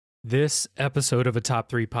This episode of a Top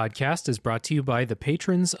 3 podcast is brought to you by the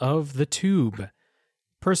patrons of The Tube.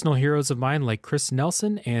 Personal heroes of mine like Chris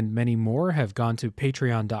Nelson and many more have gone to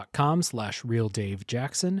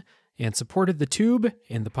patreon.com/RealDaveJackson and supported The Tube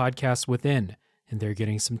and the podcast within, and they're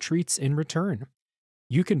getting some treats in return.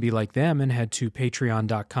 You can be like them and head to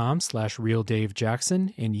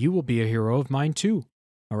patreon.com/RealDaveJackson and you will be a hero of mine too.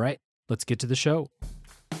 All right, let's get to the show.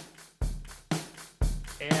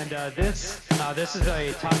 And this is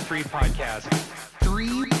a Top 3 podcast.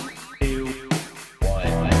 3, 2, 1.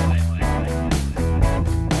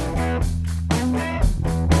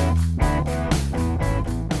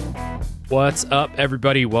 What's up,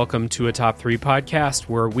 everybody? Welcome to a Top 3 podcast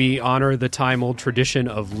where we honor the time-old tradition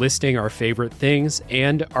of listing our favorite things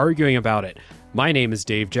and arguing about it. My name is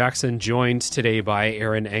Dave Jackson, joined today by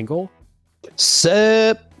Aaron Engel.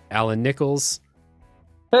 Sup? Alan Nichols.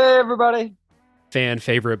 Hey, everybody. Fan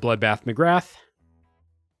favorite Bloodbath McGrath.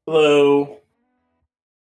 Hello.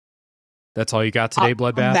 That's all you got today,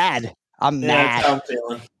 Bloodbath? I'm mad. That's how I'm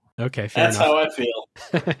feeling. Okay, fair That's enough. how I feel.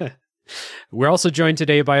 We're also joined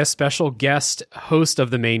today by a special guest, host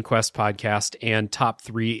of the Main Quest podcast and Top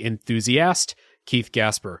 3 enthusiast, Keith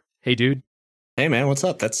Gasper. Hey, dude. Hey, man, what's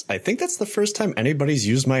up? I think that's the first time anybody's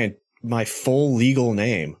used my full legal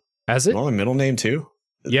name. Has it? Well, my middle name, too?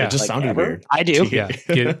 Yeah. It just sounded ever? weird. I do. Yeah.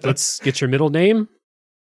 Let's get your middle name,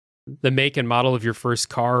 the make and model of your first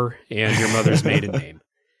car, and your mother's maiden name.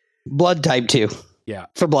 Blood type 2. Yeah.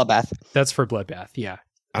 For Bloodbath. That's for Bloodbath. Yeah.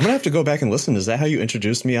 I'm going to have to go back and listen. Is that how you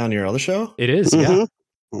introduced me on your other show? It is. Yeah.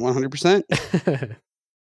 100%.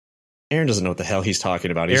 Aaron doesn't know what the hell he's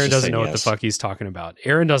talking about. Aaron doesn't know what the fuck he's talking about.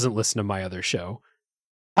 Aaron doesn't listen to my other show.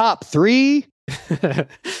 Top 3.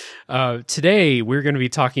 Today, we're going to be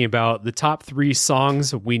talking about the top 3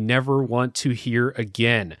 songs we never want to hear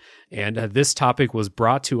again. And this topic was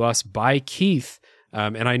brought to us by Keith.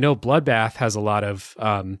 And I know Bloodbath has a lot of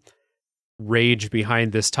rage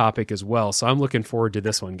behind this topic as well. So I'm looking forward to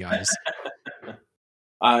this one, guys.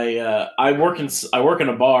 I work in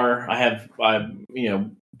a bar. I've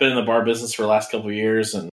been in the bar business for the last couple of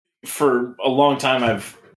years, and for a long time,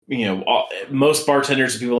 most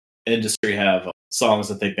bartenders and people in the industry have songs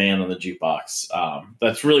that they ban on the jukebox.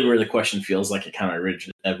 That's really where the question feels like it kind of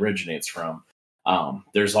originates from.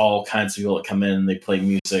 There's all kinds of people that come in and they play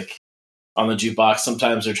music on the jukebox.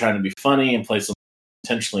 Sometimes they're trying to be funny and play something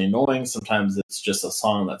intentionally annoying. Sometimes it's just a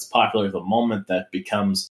song that's popular at the moment that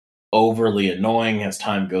becomes overly annoying as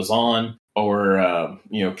time goes on, or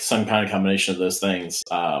some kind of combination of those things.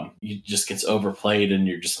 You just gets overplayed and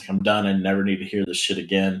you're just like, I'm done. I never need to hear this shit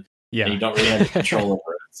again. Yeah. And you don't really have control over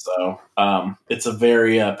it. So it's a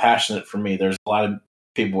very passionate for me. There's a lot of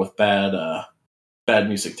people with bad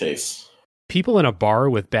music tastes. People in a bar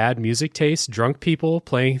with bad music taste, drunk people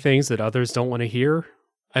playing things that others don't want to hear.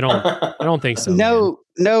 I don't think so. No,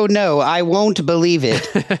 I won't believe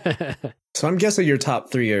it. So I'm guessing your top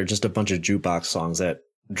 3 are just a bunch of jukebox songs that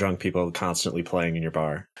drunk people are constantly playing in your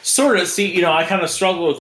bar. Sort of. See, I kind of struggle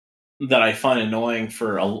with that. I find annoying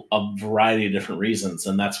for a variety of different reasons.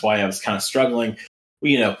 And that's why I was kind of struggling,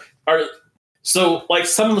 so like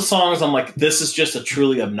some of the songs I'm like, this is just a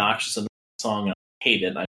truly obnoxious song. And I hate it.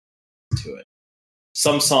 And I to it.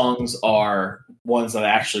 Some songs are ones that I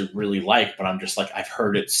actually really like, but I'm just like, I've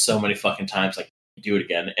heard it so many fucking times, I can't do it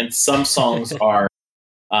again. And some songs are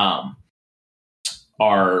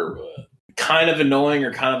kind of annoying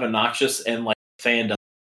or kind of obnoxious, and like fandom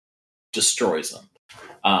destroys them.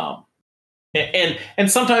 And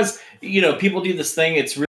sometimes, people do this thing.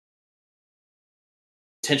 It's really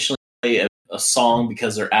intentionally play a song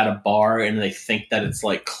because they're at a bar and they think that it's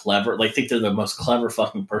like clever. They think they're the most clever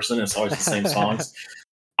fucking person. It's always the same songs.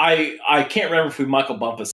 I can't remember if we Michael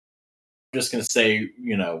Bumpus. I'm just going to say,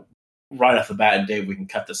 right off the bat, and Dave, we can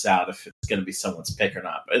cut this out if it's going to be someone's pick or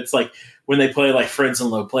not. But it's like when they play like Friends in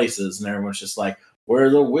Low Places and everyone's just like, where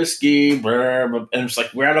the whiskey, and it's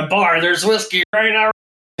like, we're at a bar, there's whiskey right now.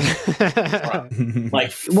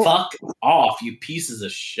 Like, fuck off, you pieces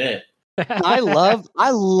of shit. I love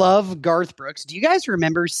Garth Brooks. Do you guys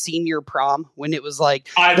remember Senior Prom when it was like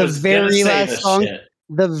the very last song?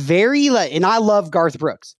 And I love Garth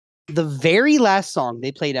Brooks. The very last song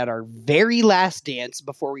they played at our very last dance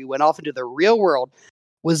before we went off into the real world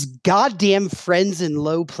was goddamn Friends in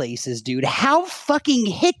Low Places, dude. How fucking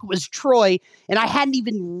hick was Troy? And I hadn't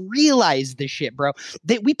even realized this shit, bro.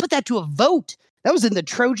 We put that to a vote. That was in the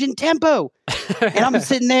Trojan tempo. And I'm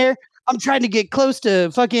sitting there. I'm trying to get close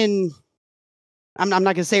to fucking... I'm not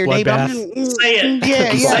going to say her name. But say it.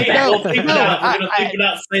 Yeah. Say it. No, We'll think it out. We're going to think it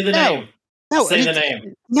out. Say the name. No, say the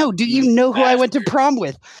name. No, do you know who I went to prom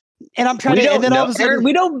with? And I'm trying to... And then all of a sudden...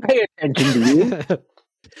 We don't pay attention to you.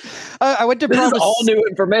 I went to prom. This is all new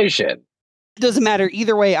information. Doesn't matter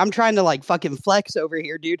either way. I'm trying to like fucking flex over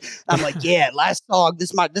here, dude. I'm like, yeah, last song.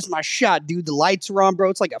 This is my shot, dude. The lights are on, bro.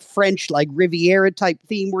 It's like a French like Riviera type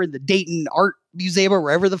theme. We're in the Dayton Art Museum or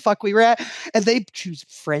wherever the fuck we were at, and they choose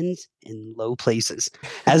 "Friends in Low Places"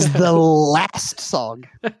 as the last song.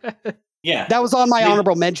 Yeah, that was on my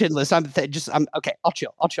honorable mention list. I'm okay. I'll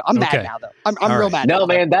chill. I'm mad now though. I'm real mad. No,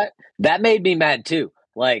 man, that made me mad too.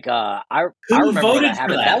 Like I remember voted for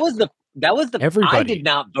that. That was the Everybody. I did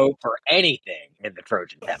not vote for anything in the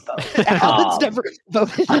Trojan Tempo. Alan's never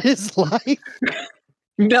voted in his life.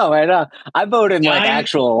 No, and I voted in like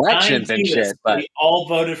actual elections and shit. But we all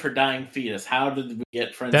voted for Dying Fetus. How did we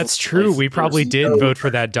get Friends? That's true. We probably did vote for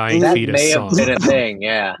that Dying Fetus may song. Have been a thing,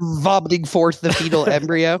 yeah. Vomiting forth the fetal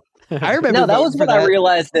embryo. I remember. No, that was when I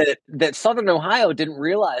realized that Southern Ohio didn't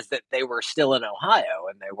realize that they were still in Ohio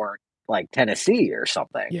and they weren't like Tennessee or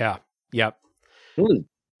something. Yeah. Yep. It was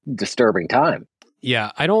a disturbing time.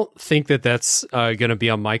 Yeah, I don't think that that's going to be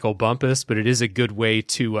on Michael Bumpus, but it is a good way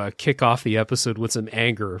to kick off the episode with some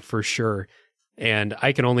anger for sure. And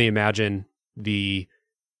I can only imagine the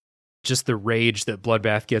rage that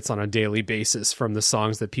Bloodbath gets on a daily basis from the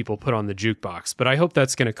songs that people put on the jukebox. But I hope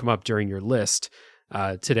that's going to come up during your list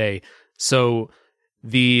today. So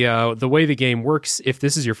the way the game works, if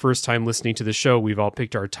this is your first time listening to the show, we've all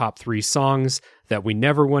picked our top 3 songs that we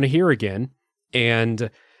never want to hear again.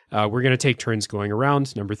 And we're going to take turns going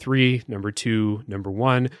around, number 3, number 2, number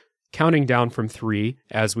 1, counting down from 3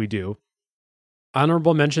 as we do.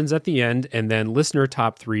 Honorable mentions at the end, and then listener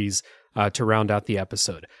top 3s to round out the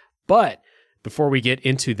episode. But before we get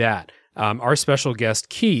into that, our special guest,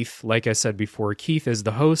 Keith, like I said before, Keith is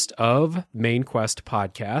the host of Main Quest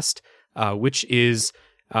Podcast, which is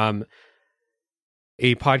a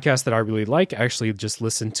podcast that I really like. I actually just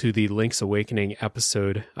listened to the Link's Awakening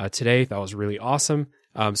episode today. That was really awesome.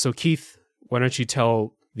 So Keith, why don't you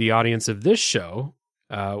tell the audience of this show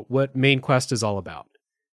what Main Quest is all about?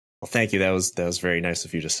 Well, thank you. That was very nice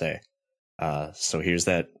of you to say. So here's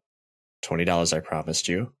that $20 I promised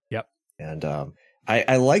you. Yep. And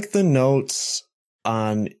I like the notes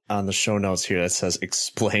on the show notes here that says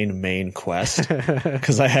explain Main Quest,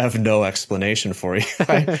 because I have no explanation for you.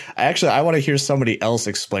 I want to hear somebody else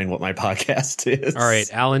explain what my podcast is. All right,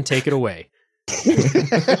 Alan, take it away.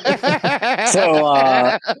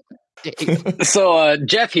 So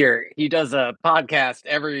Jeff here, he does a podcast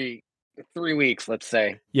every 3 weeks, let's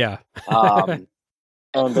say. Yeah. And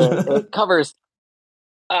it covers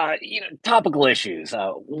topical issues,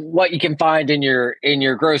 what you can find in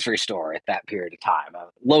your grocery store at that period of time,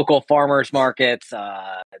 local farmers markets,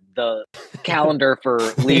 the calendar for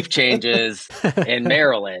leaf changes in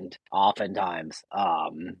Maryland, oftentimes.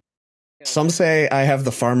 Some say I have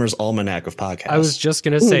the Farmer's Almanac of podcasts. I was just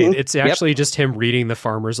going to say, it's actually just him reading the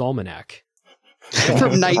Farmer's Almanac.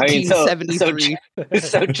 From 1973.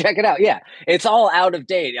 So check it out. Yeah, it's all out of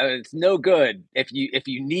date. It's no good if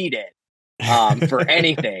you need it for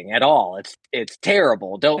anything at all. It's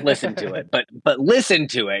terrible. Don't listen to it. But listen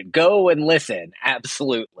to it. Go and listen.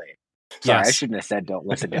 Absolutely. Sorry, yes. I shouldn't have said don't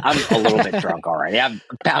listen to it. I'm a little bit drunk already. I've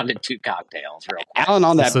pounded 2 cocktails real quick. Alan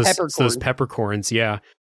on that those peppercorns, yeah.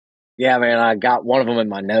 Yeah, man, I got one of them in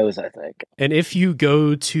my nose, I think. And if you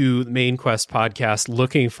go to Main Quest Podcast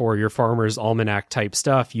looking for your Farmer's Almanac type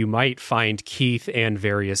stuff, you might find Keith and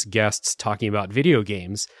various guests talking about video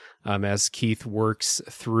games as Keith works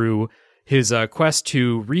through his quest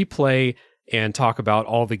to replay and talk about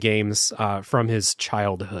all the games from his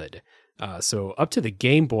childhood. So up to the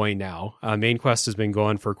Game Boy now. Main Quest has been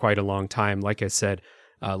going for quite a long time. Like I said,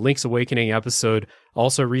 Link's Awakening episode.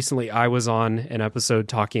 Also, recently I was on an episode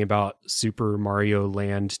talking about Super Mario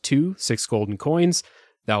Land 2, 6 Golden Coins.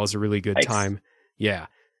 That was a really good time. Yeah,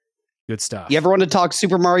 good stuff. You ever want to talk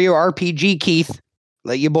Super Mario RPG, Keith?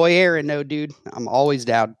 Let your boy Aaron know, dude. I'm always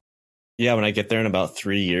down. Yeah, when I get there in about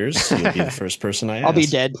 3 years, you'll be the first person I ask. I'll be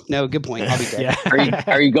dead. No, good point. I'll be dead. Yeah.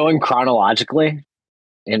 Are you going chronologically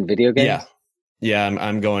in video games? Yeah,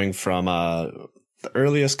 I'm going from the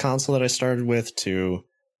earliest console that I started with to,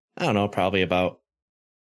 I don't know, probably about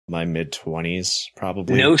my mid-20s,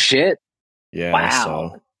 probably. No shit. Yeah. Wow.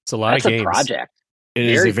 So it's a lot of games. A project. It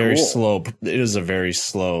is a very slow. It is a very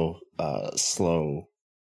slow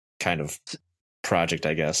kind of project,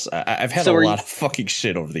 I guess. I've had a lot of fucking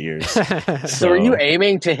shit over the years. So are you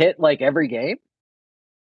aiming to hit like every game?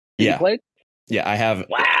 Yeah. You played? Yeah, I have.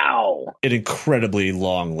 Wow. An incredibly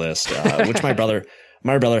long list, which my brother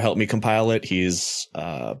helped me compile it. He's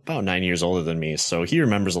about 9 years older than me, so he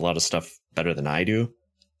remembers a lot of stuff better than I do.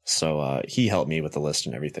 So he helped me with the list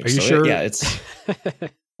and everything. Are you sure? Yeah, it's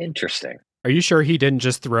interesting. Are you sure he didn't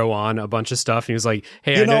just throw on a bunch of stuff? He was like,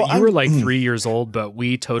 "Hey, I know you were like 3 years old, but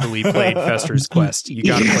we totally played Fester's Quest. You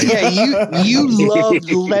got to play." Yeah, you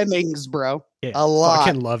loved Lemmings, bro. Yeah, a lot.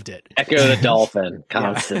 Fucking loved it. Echo the Dolphin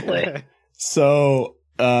constantly. So,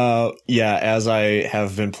 as I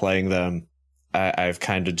have been playing them, I've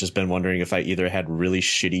kind of just been wondering if I either had really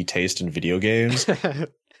shitty taste in video games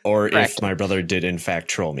or Correct. if my brother did in fact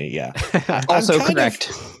troll me. Yeah. Also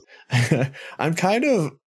correct. I'm kind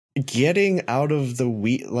of getting out of the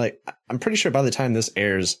Wii. Like, I'm pretty sure by the time this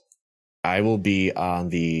airs, I will be on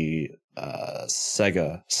the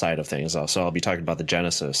Sega side of things. So I'll be talking about the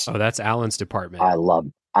Genesis. Oh, that's Alan's department. I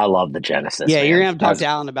love the Genesis. Yeah, man. you're gonna have to talk to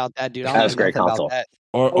Alan about that, dude. That was a great console. That.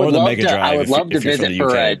 Or the Mega Drive. I would love to if you're from visit the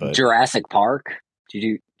UK, for but Jurassic Park. Do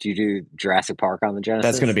you do Jurassic Park on the Genesis?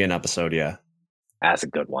 that's going to be an episode, yeah. That's a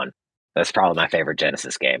good one. That's probably my favorite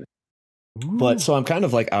Genesis game. But so I'm kind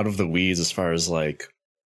of like out of the weeds as far as like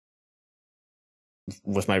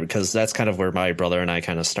with because that's kind of where my brother and I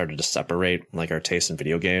kind of started to separate like our taste in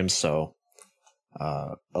video games. So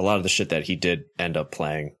a lot of the shit that he did end up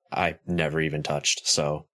playing, I never even touched.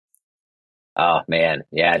 So oh man,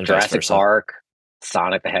 yeah, and Jurassic Park,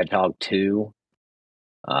 Sonic the Hedgehog 2,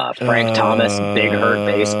 Frank Thomas, Big Hurt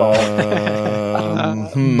Baseball,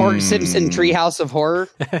 Bart Simpson, Treehouse of Horror.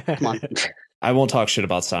 Come on. I won't talk shit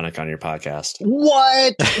about Sonic on your podcast.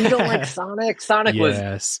 What? You don't like Sonic? Sonic was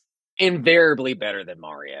Yes. invariably better than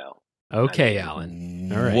Mario. Okay,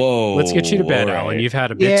 Alan. All right. Whoa. Let's get you to bed, all right. Alan. You've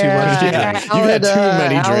had a bit too much to drink. You've had too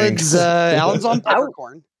many drinks. Alan's on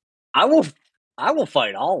peppercorn. I will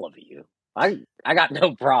fight all of you. I got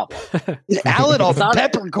no problem. Alan on Sonic-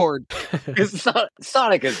 peppercorn.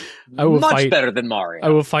 Sonic is I will much fight- better than Mario. I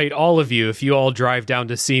will fight all of you if you all drive down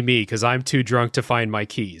to see me because I'm too drunk to find my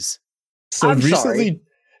keys. So I'm recently, sorry.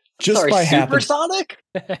 just Sorry, by Supersonic?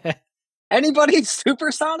 Anybody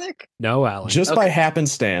Supersonic? No, Alan. just by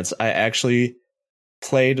happenstance, I actually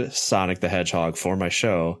played Sonic the Hedgehog for my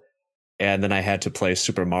show, and then I had to play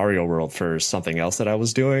Super Mario World for something else that I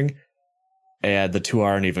was doing, and the two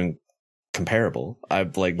aren't even comparable.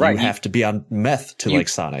 I'm like, Right, you have to be on meth to like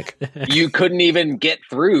Sonic. You couldn't even get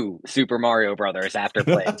through Super Mario Brothers after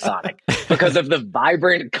playing Sonic because of the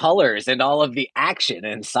vibrant colors and all of the action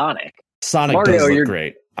in Sonic. Sonic Mario, does look you're-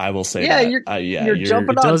 great. I will say Yeah, that. you're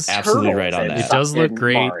jumping it on does- absolutely turtles right on in that. It does look fucking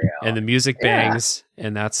great, Mario. and the music Yeah. bangs,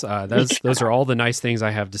 and those are all the nice things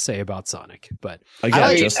I have to say about Sonic. But Again,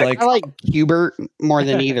 I like Hubert more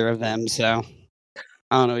than either of them, so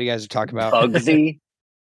I don't know what you guys are talking about. Bugsy.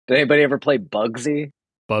 Did anybody ever play Bugsy?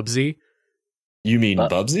 Bubsy, you mean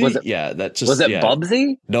Bubsy? was it- Yeah, that just Was it yeah.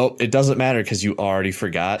 Bubsy? Nope, it doesn't matter because you already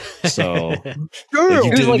forgot. So True.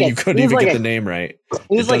 you couldn't even get the name right.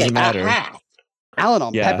 He was It like doesn't matter. aha. Alan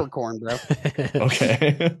on Yeah. peppercorn, bro.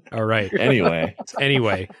 Okay. all right. Anyway,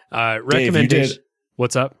 Anyway, Dave, recommendation. you did.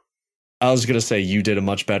 What's up? I was gonna say you did a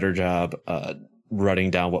much better job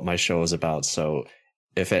running down what my show is about. So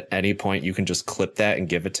if at any point you can just clip that and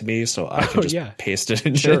give it to me, so I can just paste it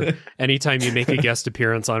in. Sure. Anytime you make a guest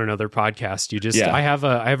appearance on another podcast, you just I have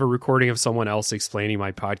a recording of someone else explaining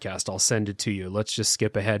my podcast. I'll send it to you. Let's just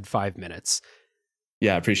skip ahead 5 minutes.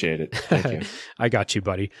 Yeah, I appreciate it. Thank you. I got you,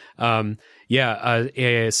 buddy.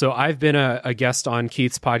 So I've been a guest on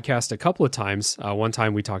Keith's podcast a couple of times. One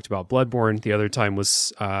time we talked about Bloodborne. The other time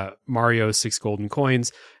was Mario 6 Golden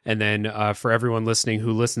Coins. And then for everyone listening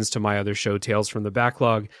who listens to my other show, Tales from the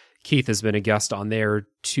Backlog, Keith has been a guest on there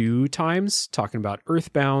 2 times, talking about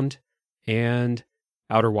Earthbound and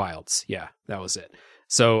Outer Wilds. Yeah, that was it.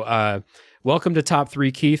 So welcome to Top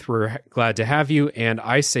 3, Keith. We're glad to have you. And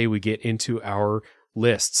I say we get into our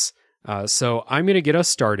lists. So I'm going to get us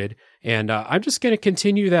started, and I'm just going to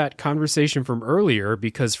continue that conversation from earlier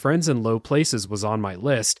because Friends in Low Places was on my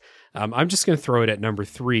list. I'm just going to throw it at number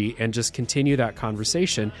 3 and just continue that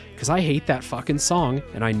conversation because I hate that fucking song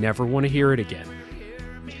and I never want to hear it again.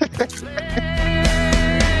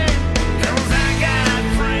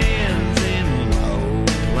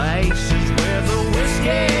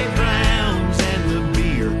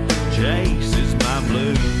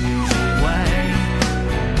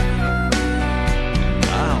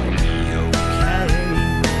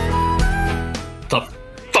 The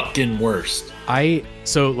fucking worst.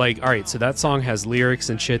 So that song has lyrics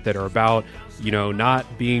and shit that are about, not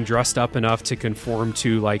being dressed up enough to conform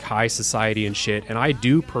to like high society and shit. And I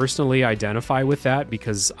do personally identify with that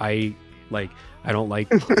because I don't like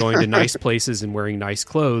going to nice places and wearing nice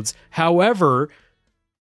clothes. However,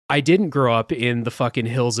 I didn't grow up in the fucking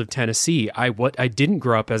hills of Tennessee. I didn't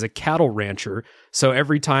grow up as a cattle rancher. So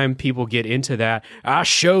every time people get into that, I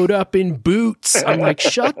showed up in boots. I'm like,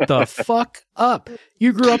 shut the fuck up.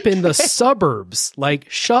 You grew up in the suburbs. Like,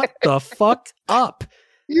 shut the fuck up.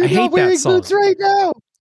 You're not wearing boots right now.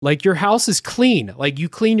 Like, your house is clean. Like, you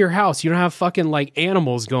clean your house. You don't have fucking like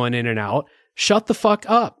animals going in and out. Shut the fuck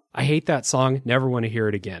up. I hate that song. Never want to hear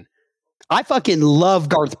it again. I fucking love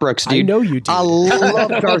Garth Brooks, dude. I know you do. I love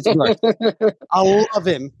Garth Brooks. I love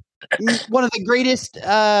him. One of the greatest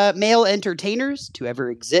male entertainers to ever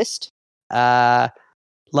exist. Love.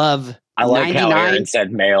 I like 99. How Aaron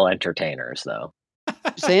said male entertainers, though.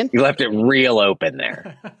 Just saying? You left it real open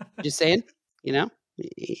there. Just saying, you know?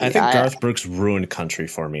 I think Garth Brooks ruined country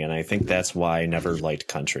for me, and I think that's why I never liked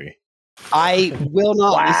country. I will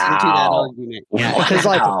not listen to that argument. Because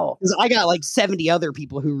I got like 70 other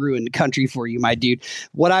people who ruined country for you, my dude.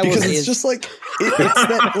 What I because will it's is just like it's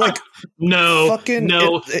that like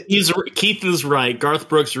Keith is right. Garth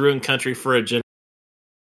Brooks ruined country for a generation.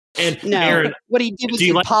 And no, Aaron, what he did was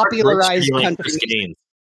he popularized country.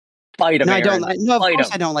 Fight him, no, Aaron. I don't. No, of course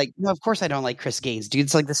I don't like. No, of course I don't like Chris Gaines, dude.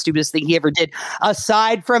 It's like the stupidest thing he ever did,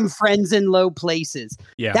 aside from "Friends in Low Places."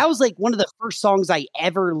 Yeah, that was like one of the first songs I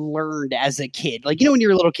ever learned as a kid. Like, you know, when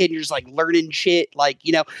you're a little kid, and you're just like learning shit. Like,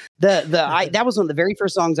 you know, that was one of the very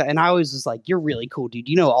first songs, and I always was like, "You're really cool, dude.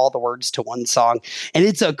 You know all the words to one song, and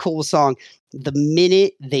it's a cool song." The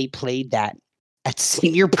minute they played that at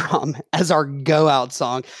senior prom as our go out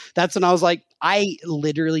song, that's when I was like, I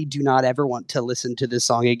literally do not ever want to listen to this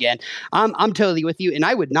song again. I'm totally with you, and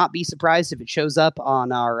I would not be surprised if it shows up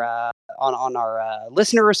on our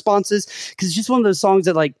listener responses, because it's just one of those songs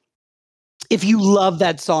that, like, if you love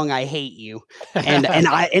that song, I hate you, and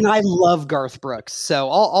I love Garth Brooks, so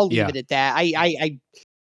I'll leave it at that. I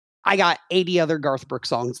got 80 other Garth Brooks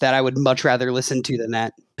songs that I would much rather listen to than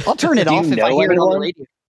that. I'll turn it off if I hear it on the radio.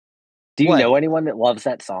 Do you know anyone that loves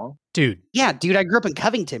that song? Dude. Yeah, dude, I grew up in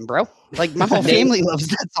Covington, bro. Like, my whole family loves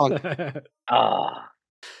that song.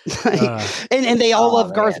 And they all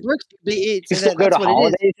love Garth Brooks. You still go to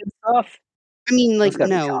holidays and stuff? I mean, like,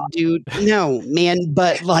 no, dude, no, man.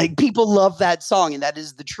 But, like, people love that song, and that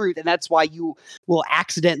is the truth. And that's why you will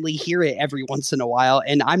accidentally hear it every once in a while.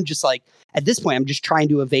 And I'm just like, at this point, I'm just trying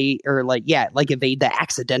to evade the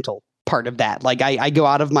accidental part of that. Like, I go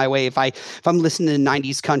out of my way if I'm listening to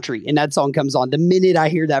 90s country and that song comes on, the minute I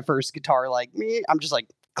hear that first guitar, like, I'm just like,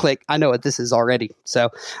 click, I know what this is already. So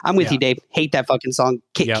I'm with you, Dave. Hate that fucking song.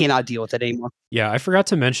 Cannot deal with it anymore. Yeah, I forgot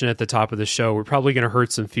to mention at the top of the show, we're probably going to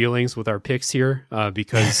hurt some feelings with our picks here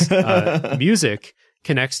because music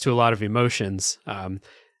connects to a lot of emotions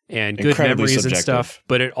and good memories and stuff,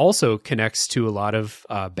 but it also connects to a lot of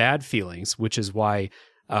bad feelings, which is why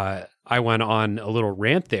I went on a little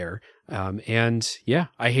rant there. And yeah,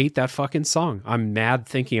 I hate that fucking song. I'm mad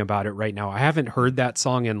thinking about it right now. I haven't heard that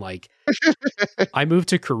song in like, I moved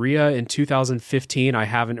to Korea in 2015. I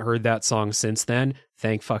haven't heard that song since then.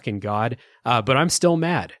 Thank fucking God. But I'm still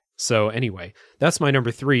mad. So anyway, that's my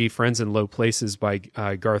number 3, Friends in Low Places by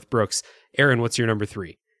Garth Brooks. Aaron, what's your number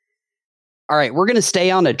 3? All right, we're going to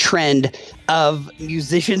stay on a trend of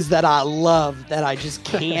musicians that I love that I just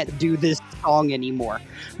can't do this song anymore.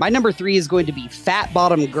 My number 3 is going to be Fat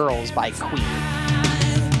Bottom Girls by Queen.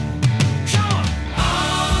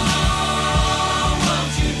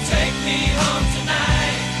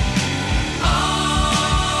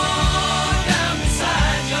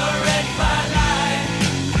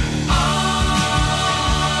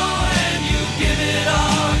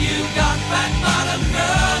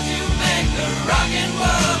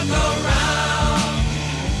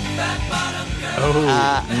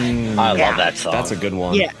 I love that song. That's a good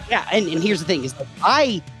one. Yeah. And here's the thing: is that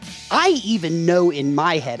I even know in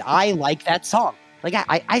my head I like that song. Like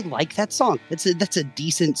I like that song. That's a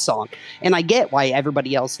decent song, and I get why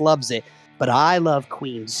everybody else loves it. But I love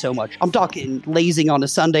Queen so much. I'm talking lazing on a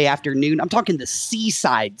Sunday afternoon. I'm talking the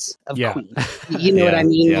C-sides of Queen. You know what I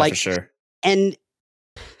mean? Yeah, like, for sure. And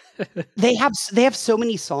they have so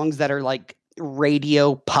many songs that are like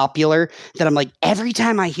radio popular that I'm like, every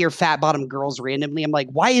time I hear Fat Bottom Girls randomly, I'm like,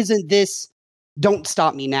 why isn't this Don't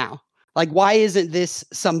Stop Me Now? Like, why isn't this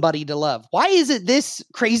Somebody to Love? Why isn't this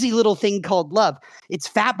crazy little thing called Love? It's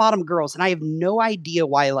Fat Bottom Girls. And I have no idea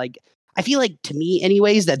why. Like, I feel like, to me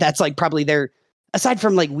anyways, that's like probably their, aside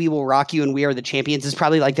from like We Will Rock You and We Are the Champions, is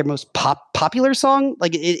probably like their most popular song.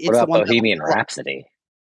 Like it's what about the one Bohemian Rhapsody?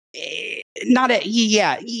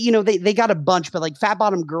 You know, they got a bunch, but like Fat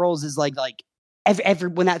Bottom Girls is like every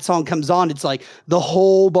when that song comes on, it's like the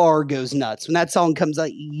whole bar goes nuts. When that song comes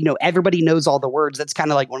out, you know, everybody knows all the words. That's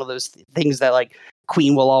kind of like one of those things that like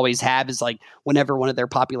Queen will always have is like whenever one of their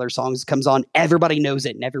popular songs comes on, everybody knows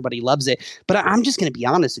it and everybody loves it. But I'm just going to be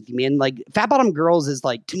honest with you, man. Like Fat Bottom Girls is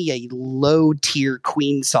like to me a low tier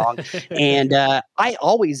Queen song. And I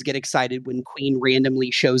always get excited when Queen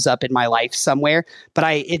randomly shows up in my life somewhere. But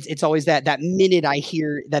it's always that minute I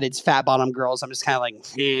hear that it's Fat Bottom Girls, I'm just kind of like,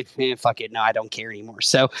 fuck it. No, I don't care anymore.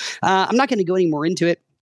 So I'm not going to go any more into it.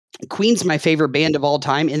 Queen's my favorite band of all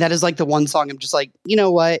time. And that is like the one song I'm just like, you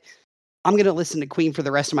know what? I'm going to listen to Queen for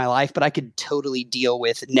the rest of my life, but I could totally deal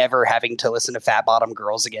with never having to listen to Fat Bottom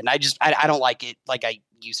Girls again. I don't like it like I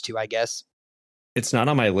used to, I guess. It's not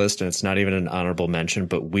on my list and it's not even an honorable mention,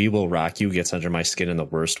 but We Will Rock You gets under my skin in the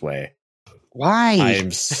worst way. Why? I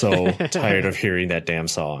am so tired of hearing that damn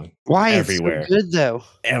song. Why? Everywhere. It's so good though.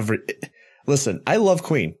 Listen, I love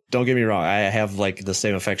Queen. Don't get me wrong. I have like the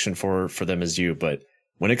same affection for them as you, but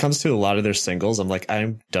when it comes to a lot of their singles, I'm like,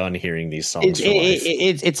 I'm done hearing these songs.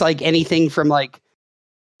 It's like anything from like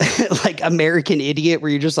like American Idiot,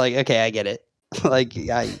 where you're just like, okay, I get it. Like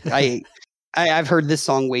I've heard this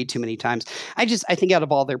song way too many times. I think out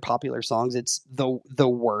of all their popular songs, it's the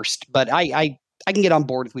worst. But I can get on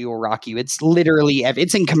board with We Will Rock You. It's literally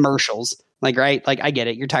it's in commercials. Like, right? Like I get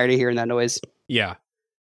it. You're tired of hearing that noise. Yeah.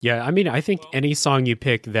 Yeah. I mean, I think any song you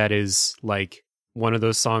pick that is like one of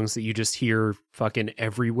those songs that you just hear fucking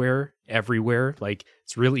everywhere. Like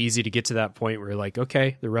it's really easy to get to that point where you're like,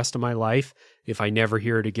 okay, the rest of my life, if I never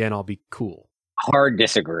hear it again, I'll be cool. Hard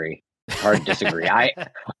disagree. I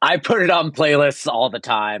put it on playlists all the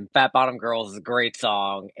time. Fat Bottom Girls is a great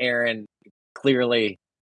song. Aaron, clearly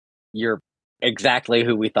you're exactly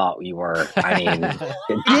who we thought you were. I mean,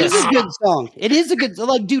 it is a good song. It is a good,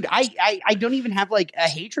 like, dude, I don't even have like a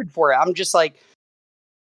hatred for it. I'm just like,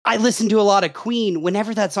 I listen to a lot of Queen.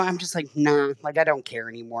 Whenever that song, I'm just like, nah, like I don't care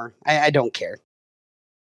anymore. I don't care.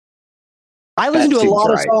 I listen to a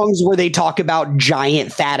lot of songs where they talk about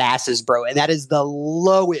giant fat asses, bro, and that is the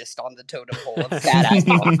lowest on the totem pole of fat ass.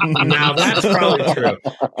 Now that's probably true.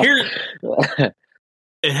 Here,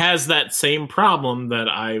 it has that same problem that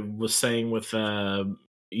I was saying with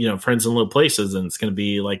Friends in Low Places, and it's going to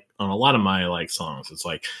be like on a lot of my like songs. It's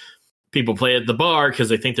like people play at the bar because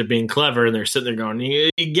they think they're being clever, and they're sitting there going,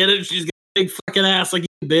 "You get it? She's got a big fucking ass like you,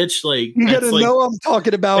 bitch!" Like you gotta know I'm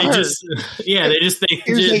talking about her. They just think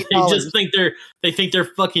they're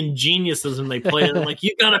fucking geniuses, and they play it. Like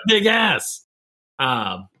you got a big ass.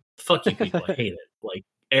 Fuck you, people. I hate it. Like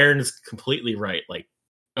Aaron is completely right. Like,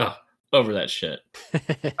 over that shit.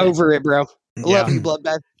 Over it, bro. Love you,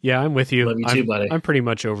 Bloodbath. Yeah, I'm with you. Love you too, buddy. I'm pretty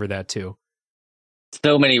much over that too.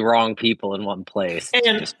 So many wrong people in one place.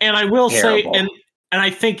 And I will say, and I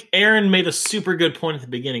think Aaron made a super good point at the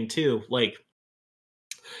beginning too. Like,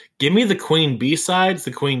 give me the Queen B sides,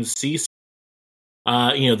 the Queen C sides,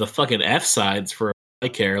 the fucking F sides for I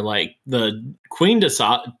care. Like the Queen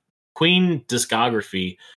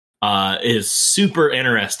discography is super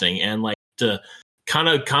interesting, and like to kind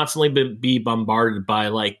of constantly be bombarded by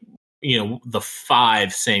like the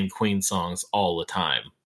 5 same Queen songs all the time.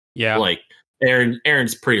 Yeah, like.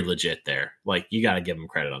 Aaron's pretty legit there. Like you got to give him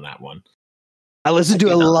credit on that one. I listen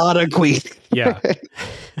to a lot of Queen. Yeah,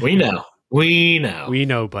 we know,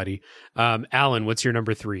 buddy. Alan, what's your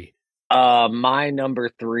number 3? My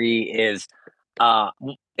number 3 is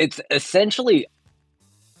it's essentially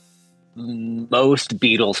most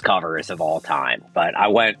Beatles covers of all time, but I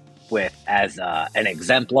went with as an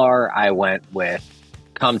exemplar. I went with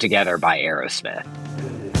 "Come Together" by Aerosmith.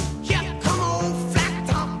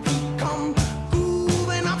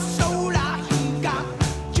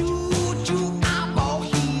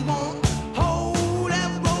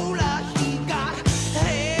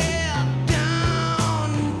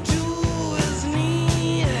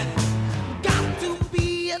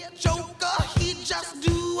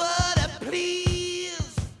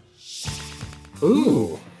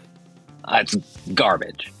 Ooh, it's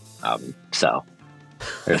garbage. So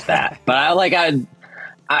there's that. But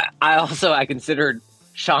I considered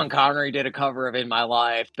Sean Connery did a cover of "In My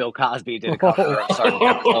Life." Bill Cosby did a cover of "Sgt.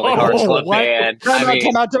 Pepper's Lonely Hearts Club Band."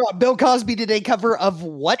 Bill Cosby did a cover of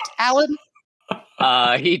what, Alan?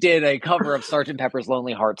 He did a cover of "Sgt. Pepper's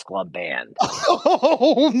Lonely Hearts Club Band."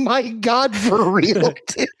 Oh my God, for real?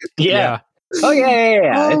 Yeah. Oh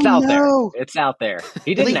yeah. It's out there. It's out there.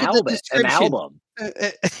 He did an album.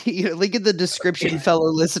 Link in the description, fellow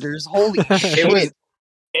listeners. Holy shit!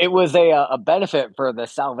 It was a benefit for the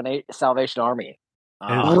Salvation Army.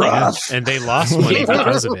 And they lost money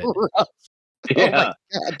because of it. Yeah,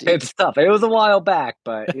 God, it's tough. It was a while back,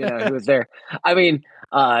 but he was there. I mean,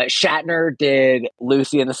 Shatner did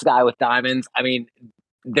 "Lucy in the Sky with Diamonds." I mean,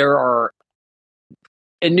 there are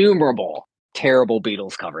innumerable terrible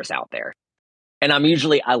Beatles covers out there. And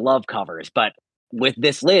I love covers, but with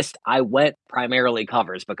this list, I went primarily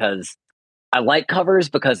covers because I like covers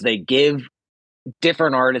because they give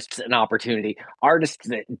different artists an opportunity. Artists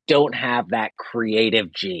that don't have that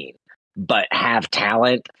creative gene, but have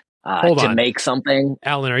talent to make something.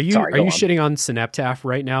 Alan, are you shitting on Ceneptaph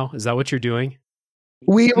right now? Is that what you're doing?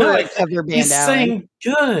 We were a cover band. He's saying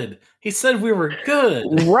good. He said we were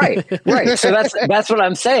good. Right. So that's what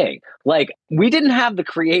I'm saying. Like, we didn't have the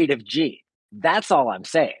creative gene. That's all I'm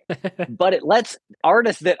saying. But it lets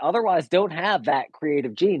artists that otherwise don't have that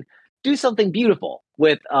creative gene do something beautiful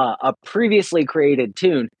with a previously created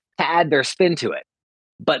tune to add their spin to it.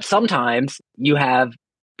 But sometimes you have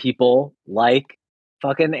people like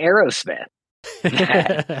fucking Aerosmith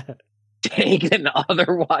that take an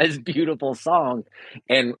otherwise beautiful song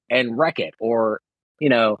and wreck it. Or,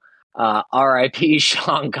 R.I.P.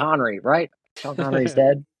 Sean Connery, right? Sean Connery's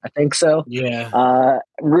dead. I think so. Yeah.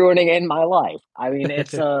 Ruining In My Life. I mean,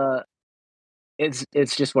 it's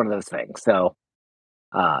just one of those things. So,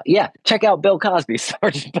 check out Bill Cosby's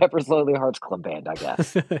Sgt. Pepper's Lonely Hearts Club Band, I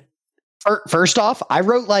guess. First off, I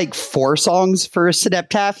wrote like 4 songs for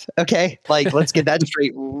Ceneptaph. Okay, like let's get that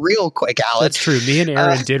straight real quick, Alex. That's true. Me and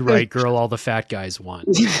Aaron did write "Girl All the Fat Guys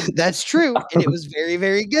Want." That's true, and it was very,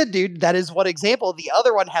 very good, dude. That is one example. The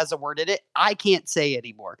other one has a word in it I can't say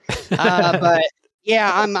anymore. But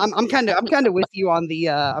yeah, I'm kind of with you on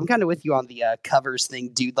the covers thing,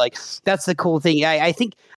 dude. Like that's the cool thing.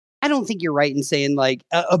 I don't think you're right in saying like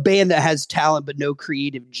a band that has talent but no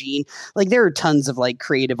creative gene. Like there are tons of like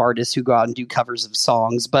creative artists who go out and do covers of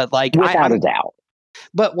songs, but like without a doubt.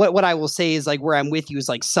 But what I will say is like where I'm with you is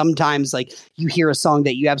like sometimes like you hear a song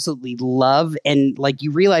that you absolutely love and like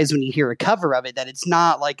you realize when you hear a cover of it that it's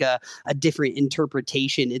not like a different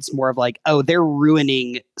interpretation. It's more of like, oh, they're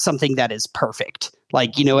ruining something that is perfect.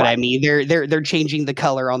 Like, you know what I mean? They're changing the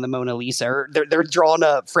color on the Mona Lisa, or they're drawing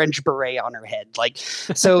a French beret on her head. Like,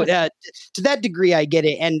 so to that degree, I get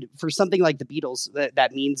it. And for something like the Beatles,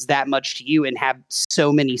 that means that much to you and have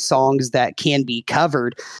so many songs that can be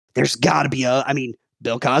covered. There's got to be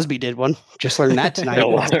Bill Cosby did one. Just learned that tonight. A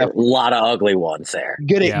lot of ugly ones there.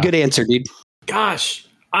 Good answer, dude. Gosh,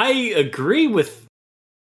 I agree with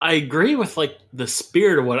like the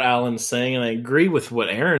spirit of what Alan's saying, and I agree with what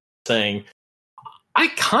Aaron's saying. I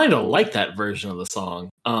kind of like that version of the song.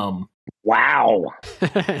 Wow.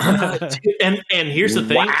 and here's the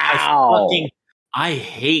thing. Wow. I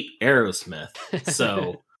hate Aerosmith.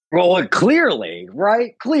 So well, clearly,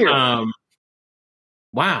 right? Clearly.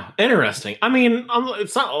 Wow, interesting. I mean,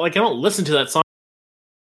 it's not like I don't listen to that song,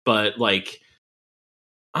 but like,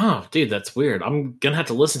 oh, dude, that's weird. I'm gonna have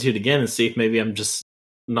to listen to it again and see if maybe I'm just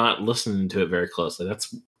not listening to it very closely.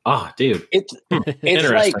 That's dude, it's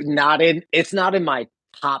like it's not in my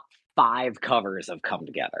top 5 covers of Come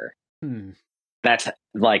Together.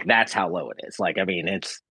 That's how low it is. Like, I mean,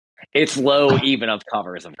 it's low even of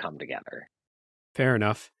covers of Come Together. Fair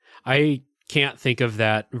enough. I can't think of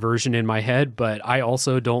that version in my head, but I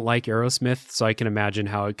also don't like Aerosmith, so I can imagine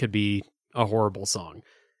how it could be a horrible song.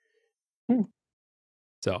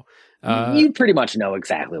 So you pretty much know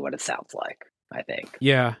exactly what it sounds like, I think.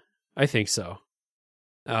 Yeah, I think so.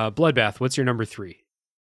 Bloodbath, what's your number 3?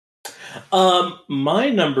 My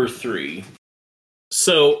number 3.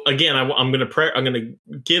 So again, I'm gonna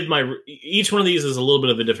give each one of these is a little bit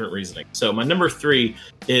of a different reasoning. So my number 3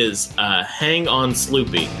 is "Hang On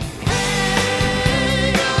Sloopy."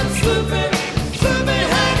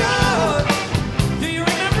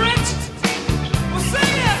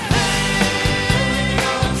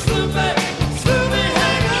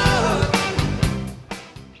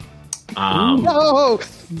 No,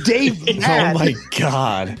 Dave. Oh my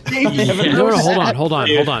God. No, hold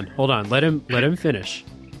on. Let him finish.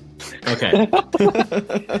 Okay.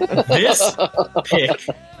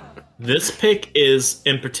 This pick is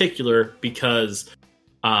in particular because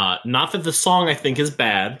not that the song I think is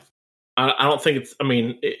bad. I don't think it's. I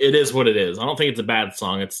mean, it is what it is. I don't think it's a bad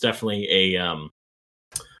song. It's definitely a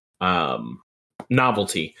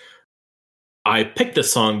novelty. I picked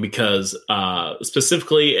this song because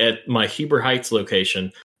specifically at my Heber Heights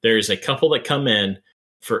location, there's a couple that come in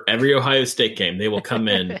for every Ohio State game. They will come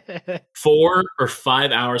in 4 or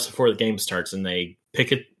 5 hours before the game starts, and they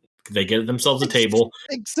pick it. They get themselves a table,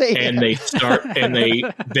 and they start and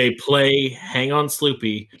they play "Hang On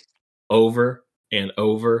Sloopy" over and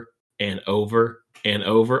over and over and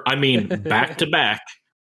over. I mean, back to back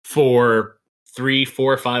for 3,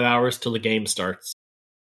 4, 5 hours till the game starts.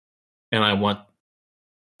 And I want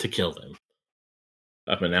to kill them.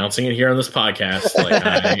 I'm announcing it here on this podcast. Like,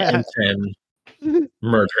 I intend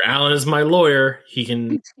Murder. Alan is my lawyer. He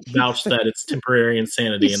can vouch that it's temporary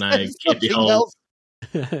insanity, and I can't be held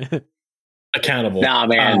accountable. Nah,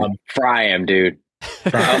 man, fry him, dude.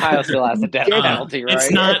 Ohio still has a death penalty, right?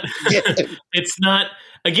 It's not.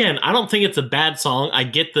 Again, I don't think it's a bad song. I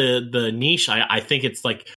get the niche. I think it's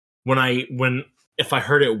like if I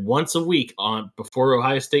heard it once a week before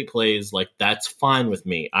Ohio State plays, like that's fine with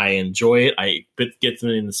me. I enjoy it. It gets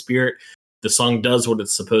me in the spirit. The song does what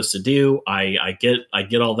it's supposed to do. I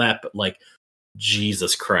get all that, but like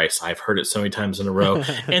Jesus Christ, I've heard it so many times in a row.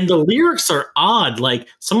 And the lyrics are odd. Like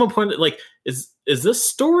someone pointed, like is this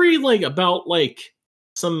story like about like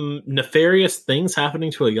some nefarious things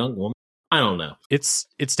happening to a young woman? I don't know. It's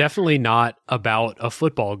definitely not about a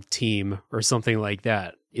football team or something like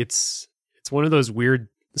that. It's one of those weird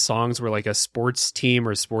songs where like a sports team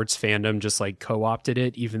or sports fandom just like co-opted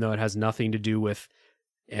it, even though it has nothing to do with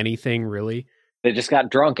anything really. They just got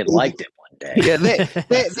drunk and liked it one day. Yeah, they had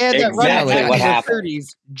that exactly in the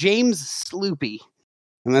 30s, James Sloopy,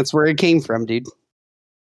 and that's where it came from, dude.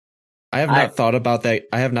 I have not thought about that.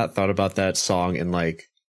 I have not thought about that song in like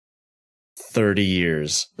 30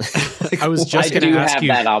 years. I was just going to ask you,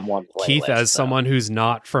 that on one playlist, Keith, as someone who's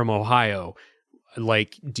not from Ohio,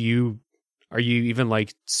 like, are you even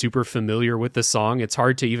like super familiar with the song? It's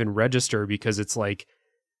hard to even register because it's like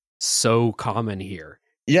so common here.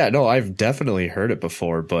 Yeah, no, I've definitely heard it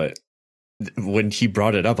before, but when he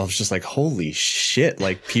brought it up, I was just like, holy shit,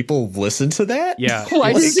 like people listen to that? Yeah.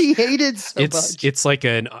 Why does he hate it so much? It's like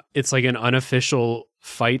an unofficial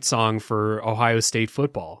fight song for Ohio State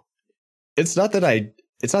football. It's not that I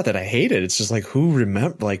hate it. It's just like who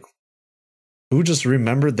just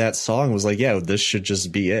remembered that song and was like, yeah, this should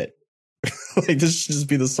just be it. Like this should just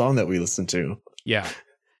be the song that we listen to. Yeah.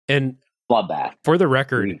 And Bloodbath. For the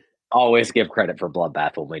record, we always give credit for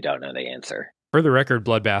Bloodbath when we don't know the answer. For the record,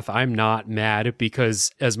 Bloodbath, I'm not mad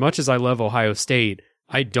because as much as I love Ohio State,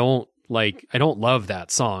 I don't love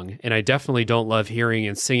that song, and I definitely don't love hearing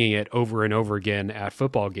and singing it over and over again at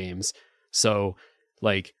football games. So,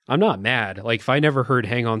 like, I'm not mad. Like, if I never heard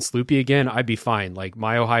Hang On Sloopy again, I'd be fine. Like,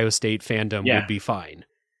 my Ohio State fandom would be fine.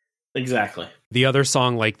 Exactly. The other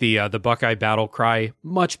song, like the Buckeye Battle Cry,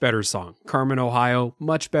 much better song. Carmen, Ohio,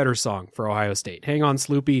 much better song for Ohio State. Hang On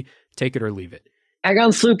Sloopy, take it or leave it. Hang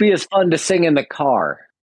On Sloopy is fun to sing in the car.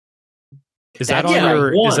 Is that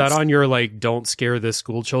on your like Don't Scare the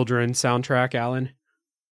School Children soundtrack, Alan?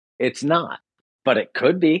 It's not, but it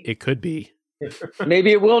could be. It could be.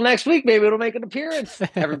 Maybe it will next week. Maybe it'll make an appearance.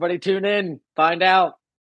 Everybody tune in, find out.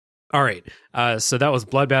 All right. So that was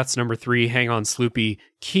Bloodbath's number 3, Hang On Sloopy.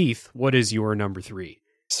 Keith, what is your number 3?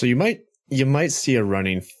 So you might see a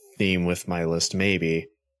running theme with my list, maybe.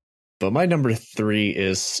 But my number 3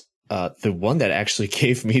 is the one that actually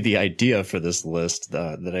gave me the idea for this list,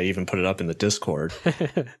 that I even put it up in the Discord,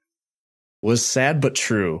 was Sad But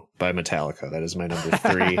True by Metallica. That is my number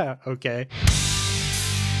 3. Okay.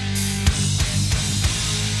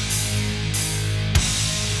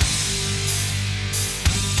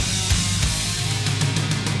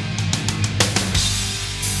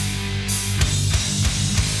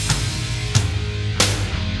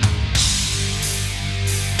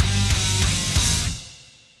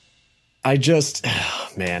 I just,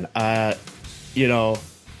 man, you know,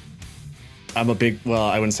 I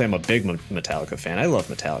wouldn't say I'm a big Metallica fan. I love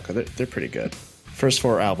Metallica. They're pretty good. First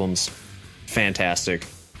 4 albums, fantastic.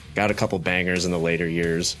 Got a couple bangers in the later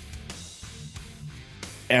years.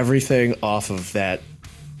 Everything off of that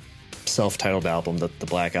self-titled album, the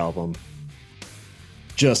Black Album,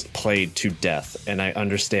 just played to death. And I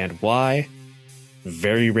understand why.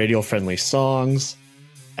 Very radio-friendly songs.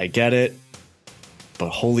 I get it. But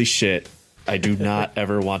holy shit, I do not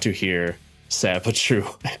ever want to hear Sad But True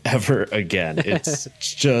ever again. It's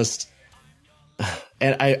just,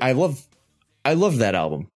 and I love that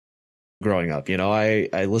album growing up. You know,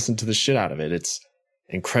 I listened to the shit out of it. It's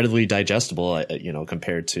incredibly digestible, you know,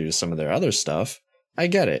 compared to some of their other stuff. I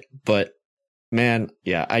get it. But man,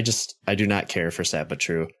 yeah, I do not care for Sad But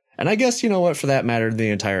True. And I guess, you know what, for that matter, the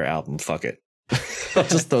entire album, fuck it. I'll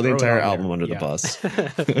just throw the entire album under the bus.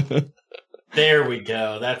 There we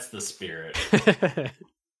go. That's the spirit.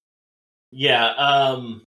 Yeah.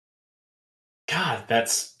 God,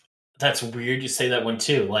 that's weird you say that one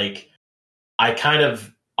too. Like, I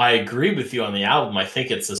agree with you on the album. I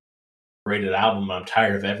think it's a rated album. I'm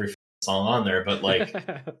tired of every song on there, but like,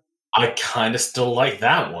 I kind of still like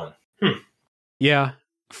that one. Yeah.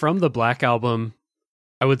 From the Black Album,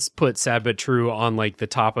 I would put Sad But True on like the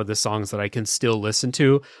top of the songs that I can still listen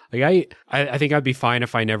to. Like I think I'd be fine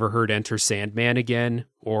if I never heard Enter Sandman again,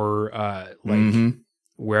 or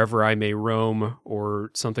Wherever I May Roam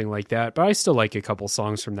or something like that. But I still like a couple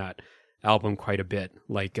songs from that album quite a bit,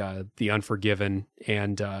 like The Unforgiven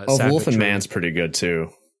and Wolf and Man's pretty good too.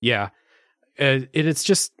 Yeah. It's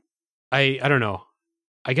just, I don't know.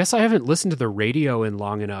 I guess I haven't listened to the radio in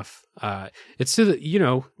long enough. It's to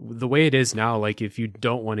the, the way it is now, like if you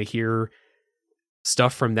don't want to hear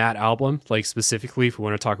stuff from that album, like specifically if we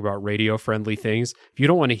want to talk about radio friendly things, if you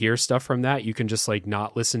don't want to hear stuff from that, you can just like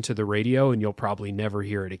not listen to the radio and you'll probably never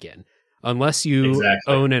hear it again. Unless you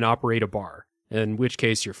own and operate a bar, in which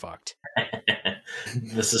case you're fucked.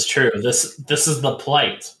 This is true. This is the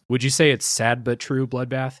plight. Would you say it's sad but true,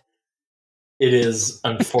 Bloodbath? It is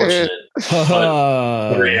unfortunate,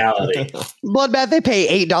 but reality. Bloodbath, they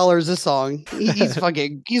pay $8 a song. He's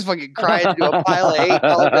fucking crying into a pile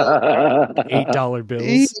of $8 bills. $8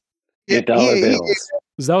 bills. $8 bills.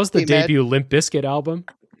 That was the debut Limp Bizkit album.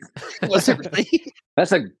 Was it really?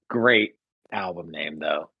 That's a great album name,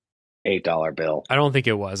 though. $8 bill. I don't think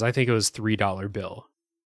it was. I think it was $3 bill.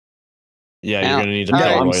 Yeah, you're going to need to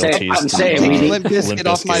pay royalties. I'm saying we need Limp Bizkit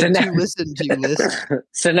off my to listen to list.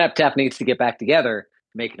 Synaptap needs to get back together,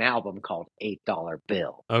 make an album called $8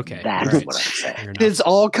 Bill. Okay. That's what I'm saying. It's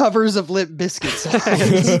all covers of Limp Bizkit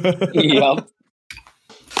songs. Yep.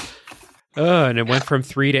 And it went from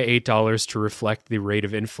 $3 to $8 to reflect the rate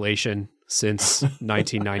of inflation since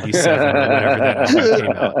 1997, whenever that album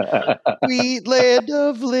came out. Sweet land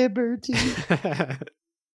of liberty.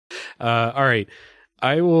 All right.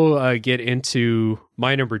 I will get into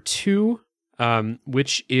my number 2,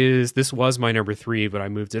 which is, this was my number 3, but I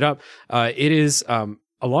moved it up. It is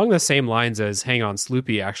along the same lines as Hang On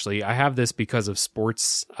Sloopy, actually. I have this because of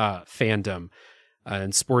sports fandom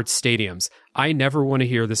and sports stadiums. I never want to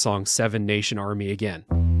hear the song Seven Nation Army again.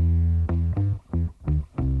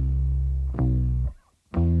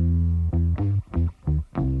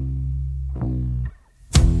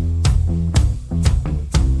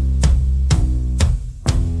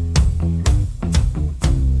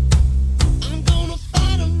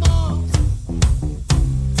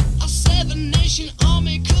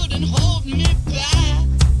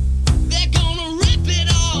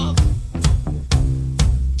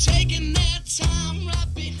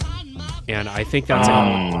 And I think that's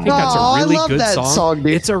a really good song.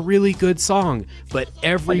 It's a really good song, but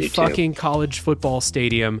every fucking college football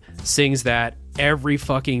stadium sings that every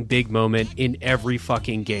fucking big moment in every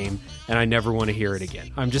fucking game, and I never want to hear it again.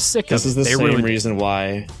 I'm just sick of it. This is the same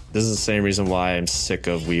reason why I'm sick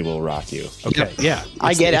of We Will Rock You. Okay, yeah.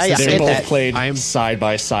 I get it. They're both played side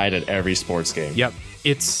by side at every sports game. Yep.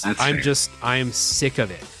 I'm sick of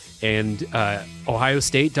it. And Ohio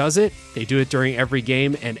State does it. They do it during every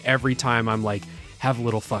game, and every time I'm like, have a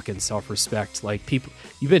little fucking self-respect. Like, people,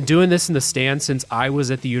 you've been doing this in the stands since I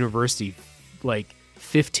was at the university, like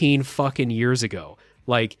 15 fucking years ago.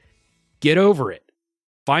 Like, get over it.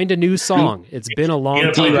 Find a new song. It's been a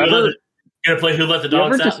long time. You gonna play Who Let the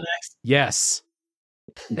Dogs Out next? Yes.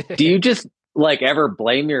 Do you just like ever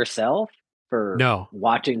blame yourself for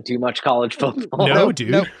watching too much college football? No,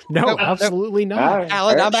 dude. No, absolutely not.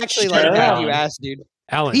 Alan, I'm actually like glad you asked, dude.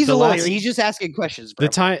 Alan, he's a lawyer. He's just asking questions, bro.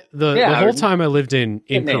 The whole time I lived in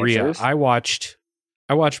Korea, answers. I watched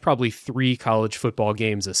probably 3 college football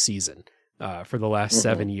games a season for the last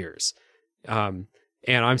 7 years. And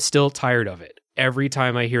I'm still tired of it. Every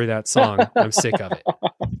time I hear that song, I'm sick of it.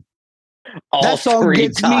 All 3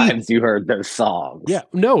 times you heard those songs. Yeah,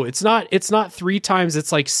 no, it's not 3 times.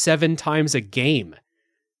 It's like 7 times a game.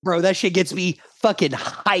 Bro, that shit gets me fucking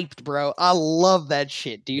hyped, bro. I love that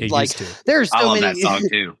shit, dude. It like, there's so many. I love that song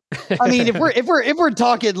too. I mean, if we're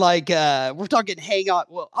talking like we're talking Hang On.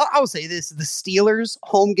 Well, I'll say this: the Steelers'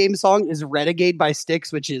 home game song is "Renegade" by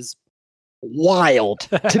Styx, which is wild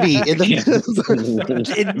to me. It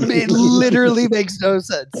literally makes no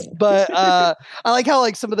sense. But I like how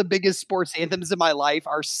like some of the biggest sports anthems in my life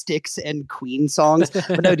are Styx and Queen songs.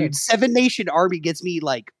 But no, dude, Seven Nation Army gets me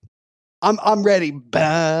like. I'm ready.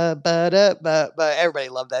 Everybody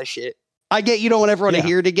love that shit. I get you don't ever want to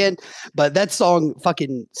hear it again, but that song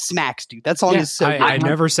fucking smacks, dude. That song is so good. I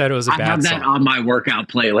never said it was a bad song. I have that on my workout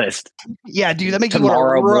playlist. Yeah, dude, that makes you want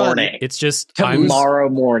to run. Morning. It's just tomorrow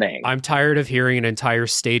morning. I'm tired of hearing an entire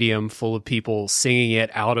stadium full of people singing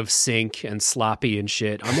it out of sync and sloppy and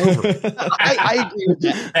shit. I'm over it. I agree with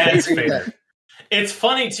that. That's fair. It's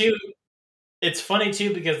funny too. It's funny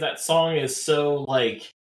too because that song is so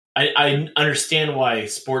like. I understand why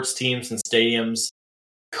sports teams and stadiums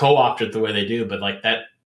co-opt it the way they do, but like that,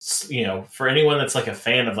 for anyone that's like a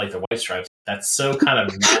fan of like the White Stripes, that's so kind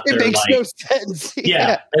of not it makes no sense.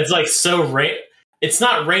 Yeah, it's like so it's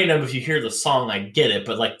not random if you hear the song. I get it,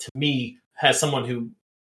 but like to me, as someone who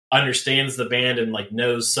understands the band and like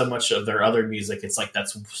knows so much of their other music. It's like,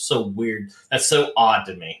 that's so weird. That's so odd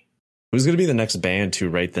to me. Who's going to be the next band to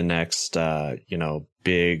write the next,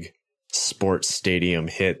 big sports stadium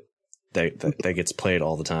hit that gets played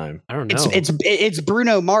all the time? I don't know. It's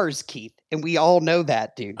Bruno Mars, Keith, and we all know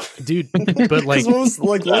that, dude. But like, what's the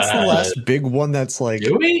last big one that's like?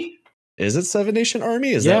 Do we? Is it Seven Nation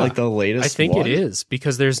Army? Is that like the latest? I think one? It is,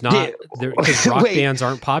 because there's not because rock bands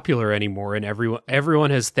aren't popular anymore, and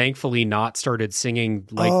everyone has thankfully not started singing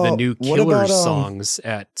like the new Killers songs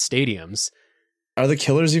at stadiums. Are the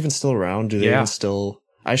Killers even still around? Do they even still?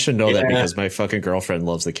 I should know that because my fucking girlfriend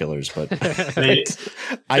loves the Killers, but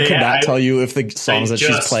I could not tell you if the songs that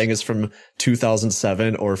she's playing is from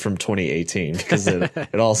 2007 or from 2018 because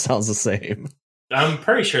it all sounds the same. I'm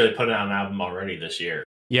pretty sure they put out an album already this year.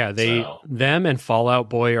 Yeah, them and Fall Out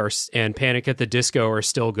Boy and Panic at the Disco are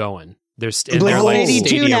still going. They're like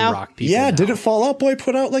stadium rock people. Yeah, now. didn't Fall Out Boy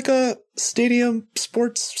put out like a stadium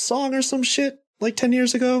sports song or some shit like 10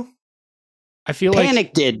 years ago? I feel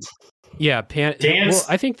Panic did. Yeah, Dance. Well,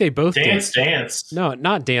 I think they both Dance. No,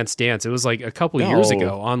 not Dance. It was like a couple years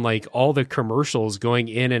ago on like all the commercials going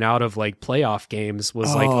in and out of like playoff games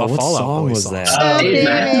was like a Fall Out Boy song. Dave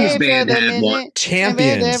Matthews Band had one.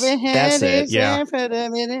 Champions. That's it. Yeah.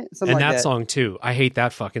 And that song too. I hate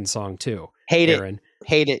that fucking song too. Hate Aaron.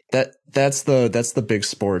 it. That's the big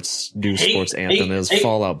sports anthem is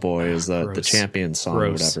Fall Out Boy is the champion song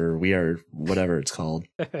or whatever. We are whatever it's called.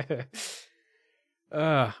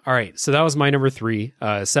 All right, so that was my number 3,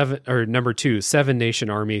 number 2, Seven Nation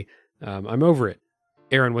Army. I'm over it.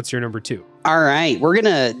 Aaron, what's your number 2? All right, we're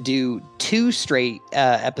gonna do 2 straight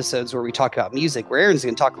episodes where we talk about music. Where Aaron's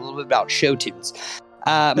gonna talk a little bit about show tunes.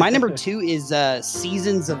 My number 2 is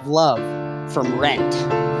 "Seasons of Love" from Rent.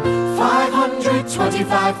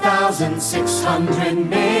 525,600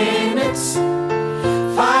 minutes.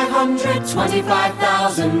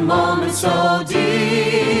 525,000 moments, oh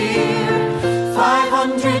dear.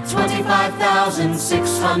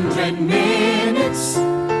 525,600 minutes.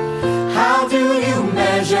 How do you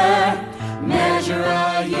measure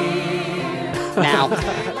a year? Now,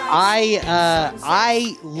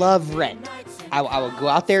 I love Rent. I will go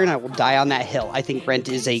out there and I will die on that hill. I think Rent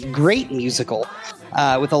is a great musical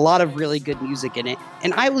with a lot of really good music in it.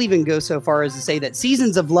 And I will even go so far as to say that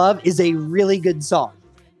Seasons of Love is a really good song.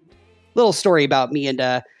 Little story about me and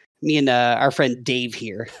our friend Dave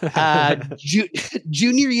here.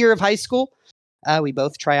 Junior year of high school, we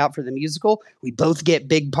both try out for the musical. We both get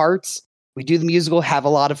big parts. We do the musical, have a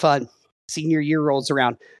lot of fun. Senior year rolls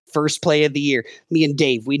around. First play of the year. Me and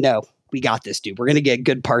Dave, we know we got this, dude. We're going to get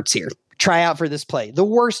good parts here. Try out for this play. The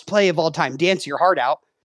worst play of all time. Dance your heart out.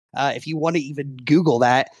 If you want to even Google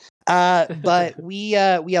that. But we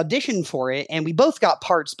auditioned for it and we both got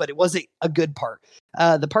parts, but it wasn't a good part.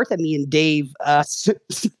 The part that me and Dave, oh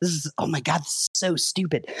my God, this is so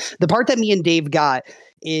stupid. The part that me and Dave got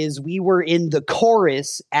is we were in the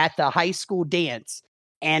chorus at the high school dance.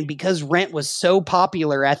 And because Rent was so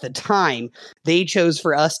popular at the time, they chose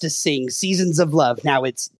for us to sing Seasons of Love. Now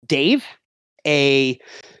it's Dave, a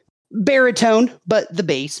baritone, but the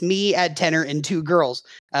bass, me at tenor, and 2 girls.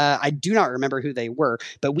 I do not remember who they were,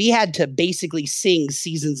 but we had to basically sing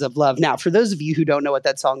Seasons of Love. Now, for those of you who don't know what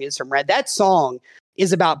that song is from Red, that song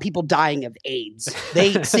is about people dying of AIDS.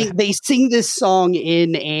 They sing this song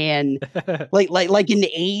in an like an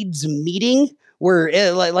AIDS meeting where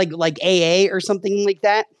like AA or something like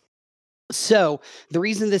that. So the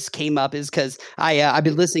reason this came up is because I've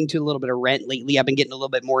been listening to a little bit of Rent lately. I've been getting a little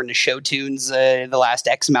bit more into show tunes the last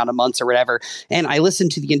X amount of months or whatever. And I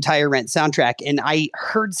listened to the entire Rent soundtrack and I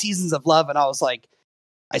heard Seasons of Love and I was like,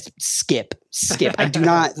 skip. I do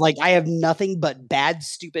not I have nothing but bad,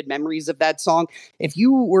 stupid memories of that song. If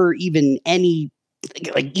you were even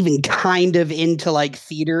even kind of into like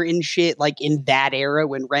theater and shit, like in that era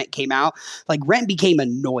when Rent came out, like Rent became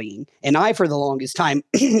annoying. And I, for the longest time,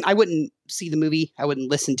 I wouldn't see the movie. I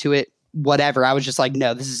wouldn't listen to it, whatever. I was just like,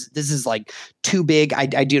 no, this is like too big.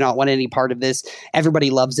 I do not want any part of this.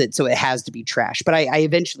 Everybody loves it. So it has to be trash. But I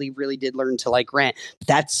eventually really did learn to like Rent.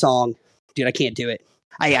 That song, dude, I can't do it.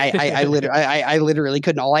 I literally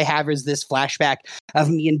couldn't. All I have is this flashback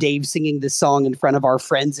of me and Dave singing this song in front of our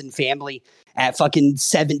friends and family at fucking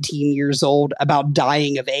 17 years old about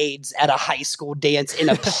dying of AIDS at a high school dance in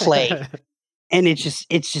a play. And it's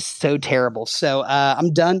just so terrible. So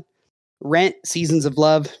I'm done. Rent, Seasons of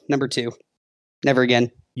Love, number 2. Never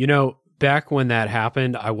again. You know, back when that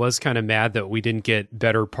happened, I was kind of mad that we didn't get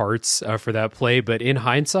better parts for that play. But in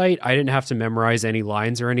hindsight, I didn't have to memorize any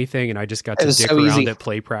lines or anything. And I just got to dick around at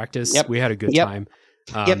play practice. Yep. We had a good time.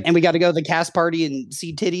 Yep, and we got to go to the cast party and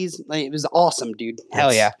see titties. Like, it was awesome, dude.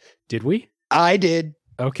 Hell yeah. Did we? I did.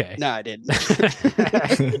 Okay. No, I didn't.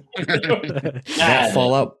 that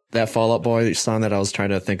Fall Out Boy song that I was trying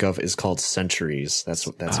to think of is called Centuries. That's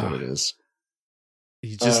what it is.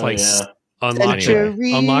 You just unlocked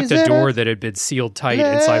a door that had been sealed tight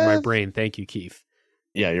inside my brain. Thank you, Keith.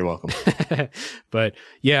 Yeah, you're welcome. But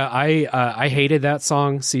yeah, I hated that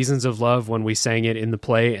song, Seasons of Love, when we sang it in the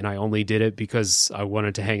play, and I only did it because I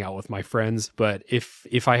wanted to hang out with my friends. But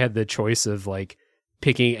if I had the choice of like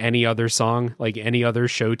picking any other song, like any other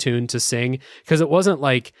show tune to sing, because it wasn't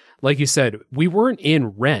like you said, we weren't in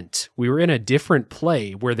Rent. We were in a different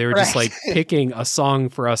play where they were just like picking a song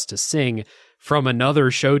for us to sing from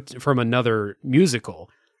another from another musical.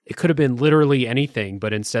 It could have been literally anything,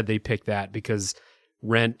 but instead they picked that because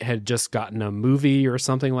Rent had just gotten a movie or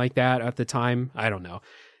something like that at the time. I don't know.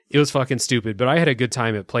 It was fucking stupid, but I had a good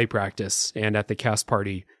time at play practice and at the cast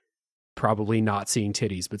party, probably not seeing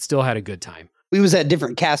titties, but still had a good time. We was at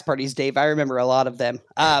different cast parties, Dave. I remember a lot of them.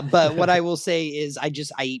 But what I will say is I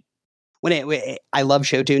love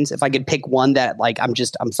show tunes. If I could pick one that like I'm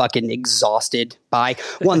fucking exhausted by.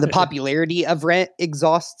 One, the popularity of Rent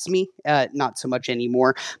exhausts me. Not so much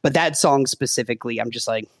anymore. But that song specifically, I'm just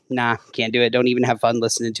like, nah, can't do it. Don't even have fun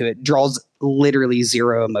listening to it. Draws literally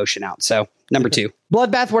zero emotion out. So number 2.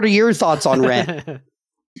 Bloodbath, what are your thoughts on Rent?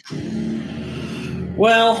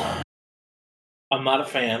 Well, I'm not a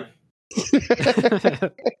fan.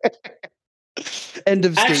 End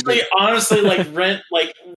of statement. Actually, honestly, like Rent,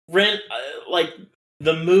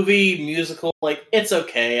 the movie musical, like it's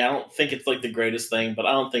okay. I don't think it's like the greatest thing, but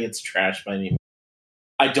I don't think it's trash by any means.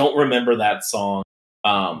 I don't remember that song,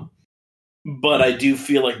 but I do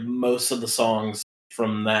feel like most of the songs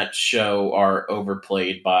from that show are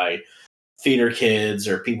overplayed by theater kids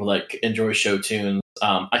or people that enjoy show tunes.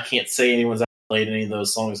 I can't say anyone's ever played any of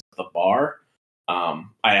those songs at the bar.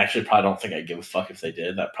 I actually probably don't think I'd give a fuck if they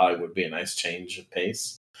did. That probably would be a nice change of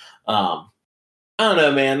pace. I don't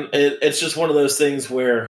know, man. It's just one of those things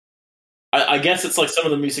where I guess it's like some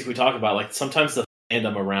of the music we talk about. Like sometimes the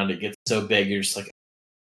fandom around it gets so big, you're just like,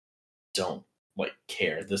 don't like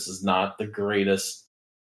care. This is not the greatest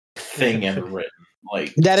thing ever written.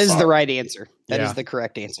 Like that is the right answer. That is the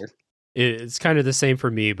correct answer. It's kind of the same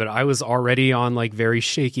for me, but I was already on like very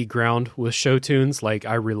shaky ground with show tunes. Like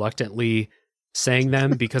I reluctantly sang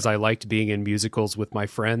them because I liked being in musicals with my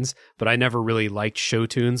friends, but I never really liked show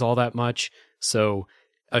tunes all that much. So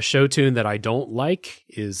a show tune that I don't like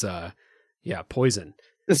is Poison.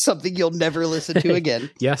 It's something you'll never listen to again.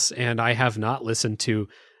 Yes, and I have not listened to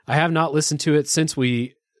it since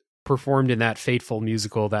we performed in that fateful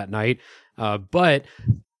musical that night. But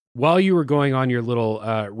while you were going on your little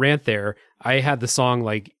rant there, I had the song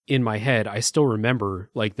like in my head. I still remember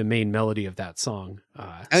like the main melody of that song.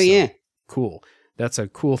 Yeah. Cool. That's a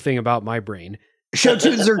cool thing about my brain. Show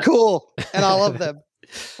tunes are cool, and I love them.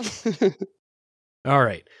 All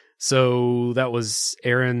right. So that was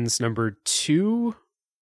Aaron's number 2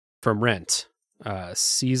 from Rent,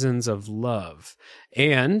 Seasons of Love.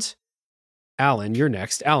 And Alan, you're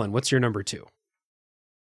next. Alan, what's your number 2?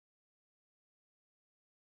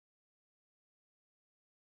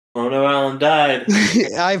 Oh no, Alan died.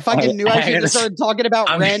 I fucking knew I should have started talking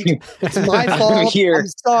about Rent. It's my fault. I'm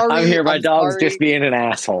sorry. I'm here. My dog's just being an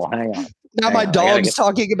asshole. Hang on. Now my dog's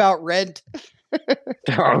talking about Rent.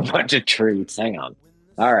 There are a bunch of treats. Hang on.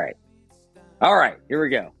 All right. Here we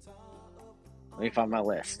go. Let me find my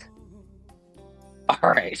list. All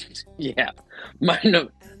right. Yeah. My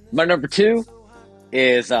number 2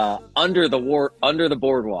 is Under the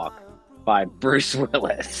Boardwalk by Bruce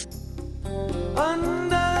Willis.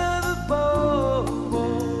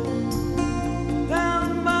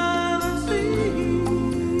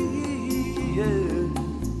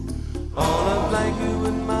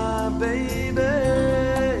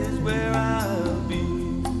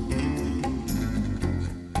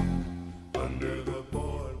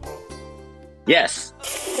 Yes.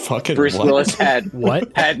 Fucking Bruce what? Willis had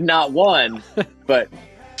What? had not one, but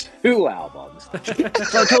 2 albums.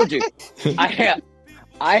 So I told you,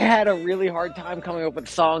 I had a really hard time coming up with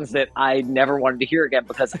songs that I never wanted to hear again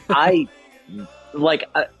because if I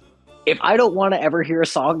don't want to ever hear a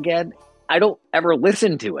song again, I don't ever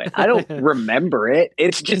listen to it. I don't remember it.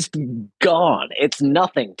 It's just gone. It's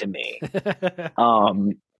nothing to me.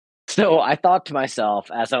 So I thought to myself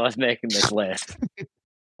as I was making this list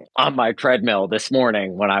on my treadmill this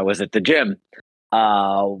morning when I was at the gym,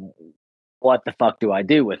 what the fuck do I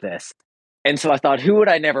do with this? And so I thought, who would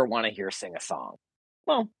I never want to hear sing a song?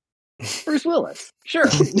 Well, Bruce Willis. Sure.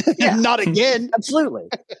 Yeah. Not again. Absolutely.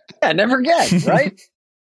 Yeah, never again, right?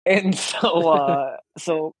 And so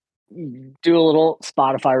So do a little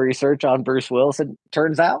Spotify research on Bruce Willis, and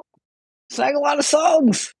turns out sang a lot of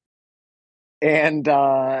songs. And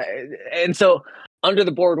so Under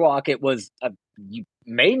the Boardwalk, it was you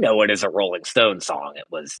may know it as a Rolling Stones song. It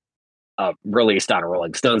was released on a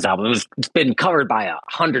Rolling Stones album. It's been covered by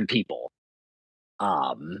 100 people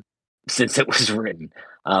since it was written.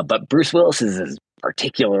 But Bruce Willis's is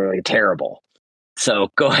particularly terrible. So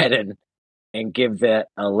go ahead and give it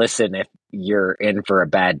a listen if you're in for a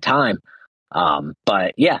bad time.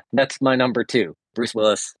 But yeah, that's my number 2. Bruce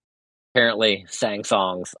Willis apparently sang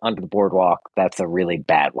songs Under the Boardwalk. That's a really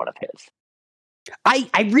bad one of his.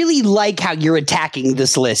 I really like how you're attacking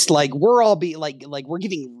this list. Like we're all we're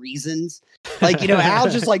giving reasons. Like, Al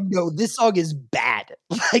just like, no, this song is bad.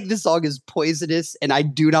 Like this song is poisonous and I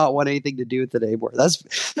do not want anything to do with it anymore.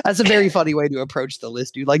 That's a very funny way to approach the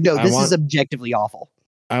list, dude. Like, no, this is objectively awful.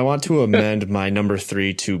 I want to amend my number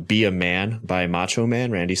 3 to Be a Man by Macho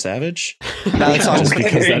Man, Randy Savage. Just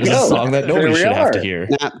because that is a song that nobody should have to hear.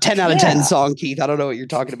 10 out of 10 song, Keith. I don't know what you're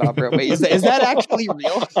talking about, bro. Wait, is that actually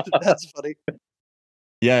real? That's funny.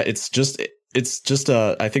 Yeah, it's just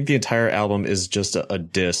I think the entire album is just a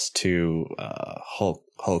diss to Hulk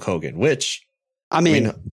Hogan, which I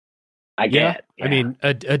mean, I get. Yeah. I mean,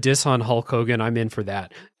 a diss on Hulk Hogan. I'm in for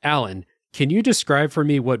that. Alan, can you describe for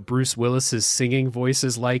me what Bruce Willis's singing voice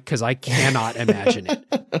is like? Because I cannot imagine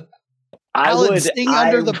it. Alan, sing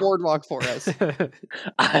Under the Boardwalk for us.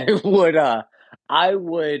 I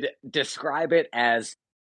would describe it as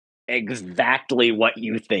exactly what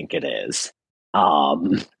you think it is.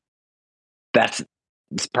 That's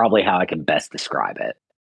probably how I can best describe it.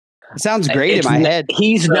 Sounds great in my head.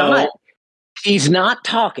 He's not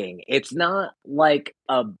talking. It's not like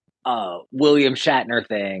a William Shatner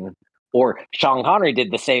thing, or Sean Connery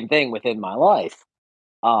did the same thing within My Life,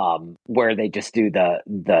 where they just do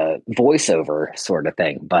the voiceover sort of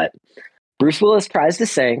thing. But Bruce Willis tries to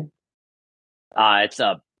sing. It's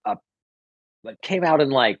it came out in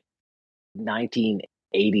like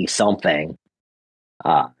 1980 something.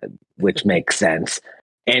 Which makes sense.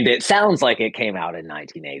 And it sounds like it came out in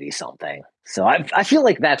 1980 something. So I feel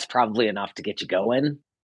like that's probably enough to get you going.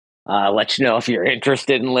 Let you know if you're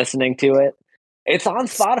interested in listening to it. It's on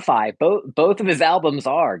Spotify. Both of his albums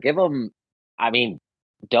are. Give them,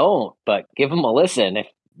 but give them a listen if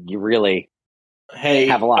you really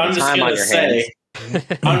have a lot of time on your hands.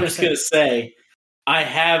 I'm just going to say, I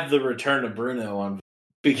have the Return of Bruno on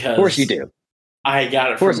because... Of course you do. I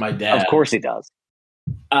got it from my dad. Of course he does.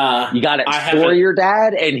 You got it for your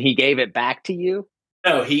dad, and he gave it back to you?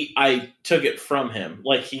 No, I took it from him.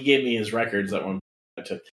 Like, he gave me his records that one I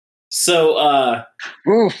took. So,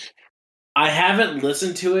 I haven't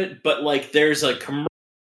listened to it, but, like, there's a commercial,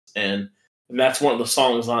 and that's one of the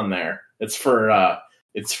songs on there. It's for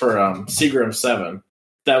Seagram 7.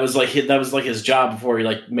 That was his job before he,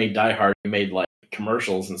 like, made Die Hard. He made, like,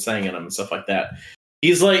 commercials and sang in them and stuff like that.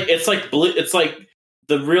 He's like, it's like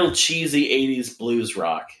the real cheesy 80s blues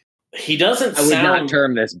rock. He doesn't I would not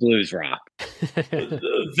term this blues rock.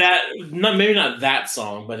 Maybe not that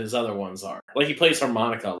song, but his other ones are. Like, he plays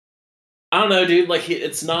harmonica. I don't know, dude. Like,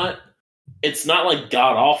 it's not like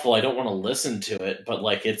god awful. I don't want to listen to it, but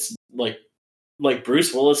like, it's like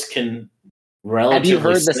Bruce Willis can relatively. Have you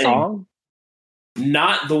heard the song?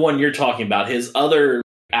 Not the one you're talking about. His other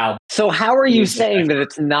album. So how are you saying that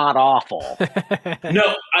it's not awful?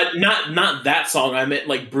 No, not that song. I meant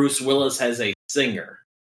like Bruce Willis as a singer.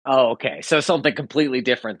 Oh, okay. So something completely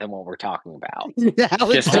different than what we're talking about.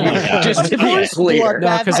 Just to be clear.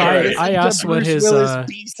 No, because I asked what his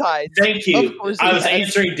B-sides. Thank you. I was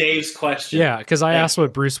answering Dave's question. Yeah, because I asked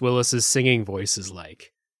what Bruce Willis's singing voice is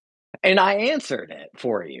like. And I answered it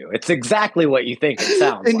for you. It's exactly what you think it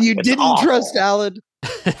sounds like. And you didn't trust Alan.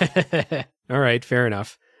 All right, fair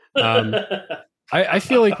enough. I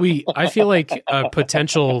feel like a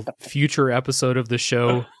potential future episode of the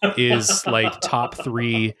show is like top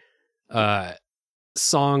 3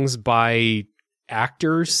 songs by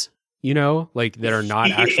actors, like that are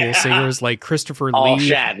not actual singers, like Christopher Lee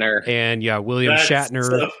Shatner and William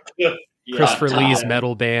Shatner, Christopher Lee's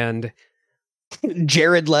metal band,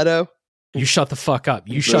 Jared Leto. You shut the fuck up.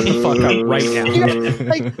 You shut the fuck up right now.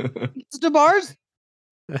 Like, it's DeMars.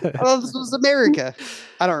 Oh, this was America.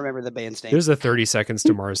 I don't remember the band's name. There's a 30 Seconds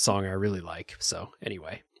to Mars song I really like. So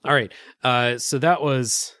anyway. All right. So that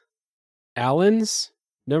was Alan's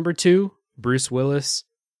number 2, Bruce Willis.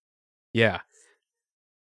 Yeah.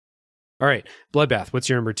 All right. Bloodbath, what's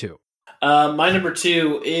your number 2? My number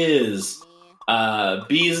 2 is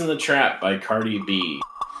Bees in the Trap by Cardi B.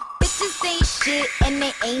 Bitches ain't shit and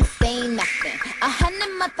they ain't saying nothing. 100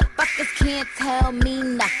 motherfuckers can't tell me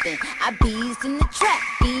nothing. I bees in the trap,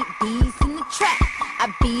 bees in the trap.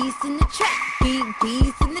 I bees in the trap,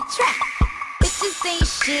 bees in the trap. Bitches ain't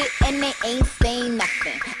shit and they ain't saying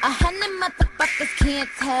nothing. 100 motherfuckers can't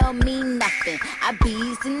tell me nothing. I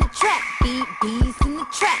bees in the trap, bees in the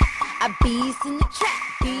trap. I bees in the trap,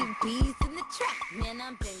 bees in the trap. Man,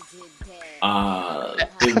 I'm been to death.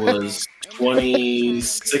 It was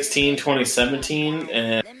 2016, 2017,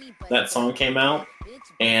 and that song came out,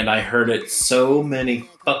 and I heard it so many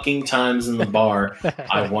fucking times in the bar,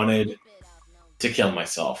 I wanted to kill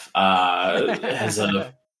myself.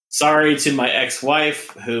 Sorry to my ex-wife,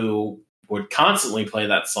 who would constantly play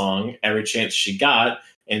that song every chance she got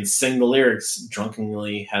and sing the lyrics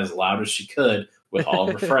drunkenly as loud as she could with all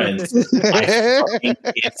of her friends. I fucking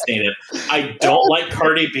can't stand it. I don't like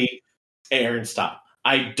Cardi B. Aaron, stop.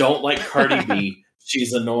 I don't like Cardi B.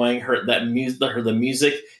 She's annoying. The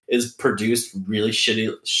music is produced really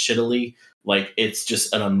shittily. Like, it's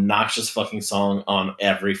just an obnoxious fucking song on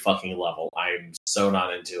every fucking level. I'm so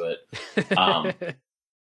not into it.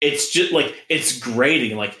 It's just like, it's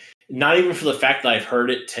grating. Like, not even for the fact that I've heard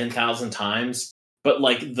it 10,000 times, but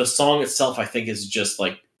like the song itself, I think is just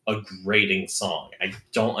like a grating song. I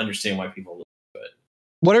don't understand why people listen to it.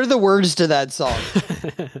 What are the words to that song?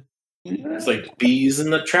 It's like bees in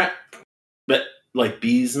the trap, but like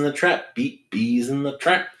bees in the trap, bees in the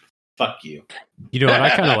trap. Fuck you. You know what? I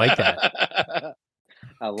kind of like that.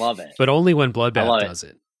 I love it, but only when Bloodbath does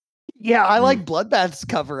it. Yeah, I like Bloodbath's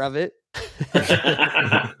cover of it.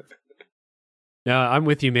 No, I'm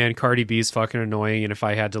with you, man. Cardi B's fucking annoying, and if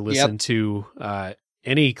I had to listen to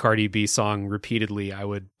any Cardi B song repeatedly, I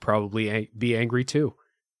would probably be angry too.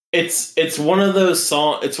 It's one of those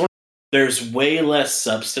songs. There's way less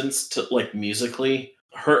substance to, like, musically.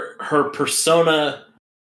 Her persona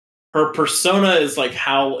is like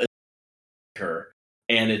how her,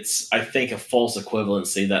 and it's, I think, a false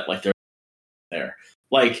equivalency that like they're there.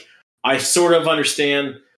 Like, I sort of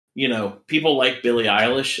understand. You know, people like Billie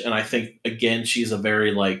Eilish, and I think, again, she's a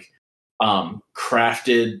very, like,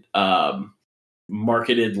 crafted,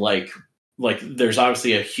 marketed, like there's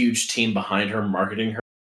obviously a huge team behind her marketing her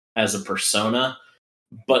as a persona,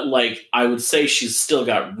 but, like, I would say she's still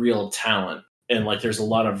got real talent, and, like, there's a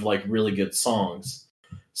lot of, like, really good songs.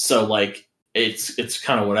 So, like, it's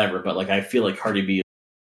kind of whatever, but, like, I feel like Cardi B is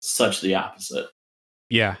such the opposite.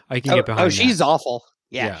 Yeah, I can get behind that. She's awful.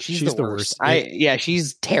 Yeah, she's the worst.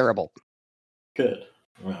 She's terrible. Good.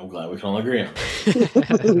 Well, I'm glad we can all agree on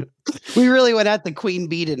that. We really went at the Queen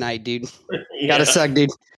Bee tonight, dude. Yeah. Gotta suck, dude.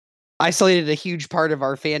 Isolated a huge part of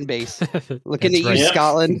our fan base. Looking at you,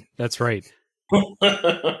 Scotland. That's right.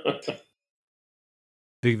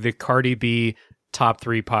 The Cardi B top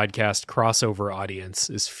 3 podcast crossover audience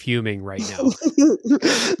is fuming right now.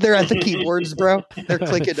 They're at the keyboards, bro. They're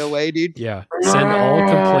clicking away, dude. Yeah. Send all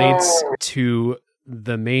complaints to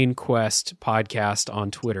the Main Quest podcast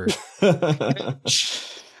on Twitter.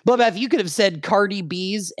 Bloodbath, you could have said Cardi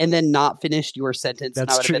B's and then not finished your sentence.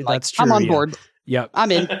 That's true. Been like, that's true. I'm on board. Yep.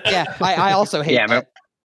 I'm in. Yeah. I also hate that.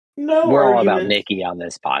 No, we're all about Nikki on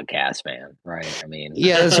this podcast, man. Right? I mean,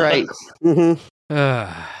 yeah, that's right. Mm-hmm.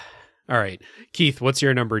 All right, Keith, what's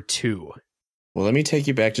your number 2? Well, let me take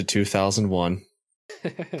you back to 2001,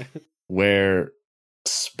 where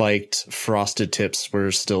spiked frosted tips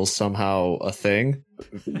were still somehow a thing.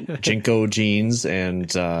 Jinko jeans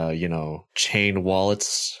and chain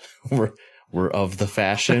wallets were of the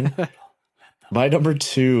fashion. My number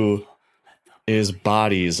 2 is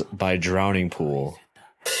Bodies by Drowning Pool.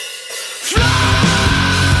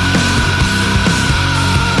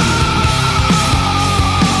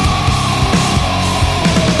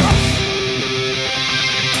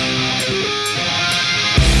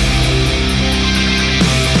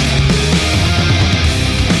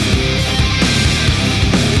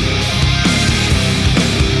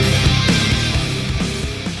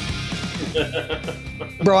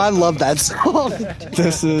 Bro, I love that song.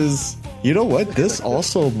 This is, you know what? This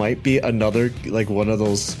also might be another, like, one of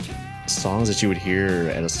those songs that you would hear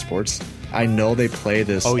at a sports. I know they play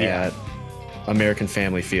this at American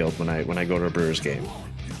Family Field when I go to a Brewers game.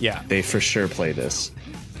 Yeah. They for sure play this.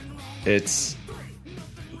 It's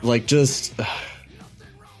like just,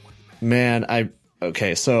 man,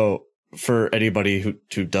 okay, so for anybody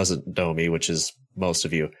who doesn't know me, which is most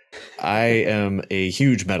of you, I am a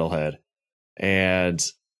huge metalhead. And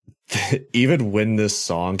even when this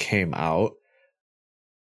song came out,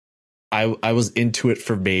 I was into it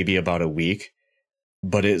for maybe about a week,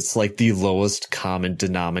 but it's like the lowest common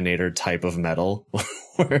denominator type of metal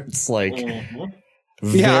where it's like,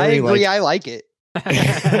 yeah, I agree. I like it.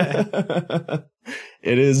 It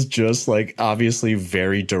is just like obviously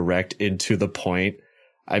very direct into the point.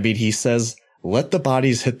 I mean, he says, let the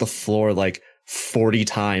bodies hit the floor like 40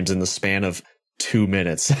 times in the span of 2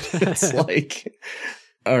 minutes. It's like,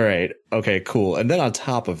 all right, okay, cool. And then on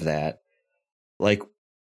top of that, like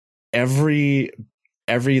every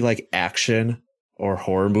like action or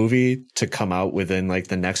horror movie to come out within like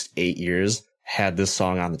the next 8 years had this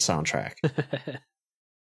song on the soundtrack.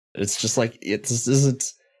 It's just like it's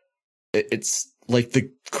like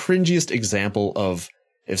the cringiest example of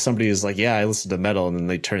if somebody is like, yeah, I listen to metal, and then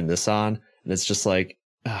they turn this on, and it's just like,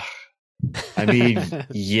 ugh. I mean,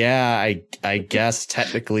 yeah, I guess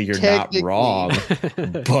technically you're not wrong,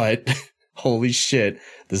 but holy shit,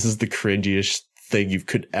 this is the cringiest thing you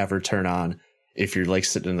could ever turn on if you're like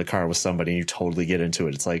sitting in the car with somebody and you totally get into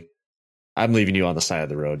it. It's like, I'm leaving you on the side of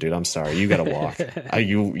the road, dude. I'm sorry. You got to walk.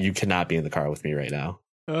 You cannot be in the car with me right now.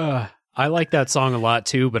 I like that song a lot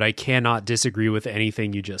too, but I cannot disagree with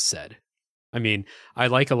anything you just said. I mean, I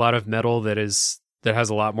like a lot of metal that has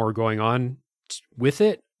a lot more going on with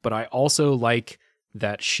it, but I also like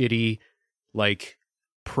that shitty, like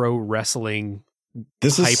pro wrestling.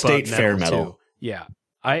 This is state fair metal. Too. Yeah.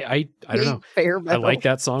 I don't know. Fair metal. I like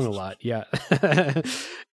that song a lot. Yeah.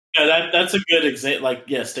 Yeah, that's a good example. Like,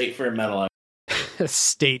 yeah, state fair metal.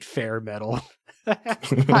 State fair metal.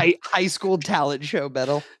 high school talent show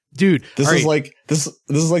metal. Dude, this is like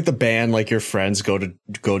the band like your friends go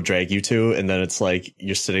drag you to, and then it's like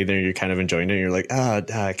you're sitting there, you're kind of enjoying it, and you're like,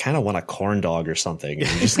 I kind of want a corn dog or something, and,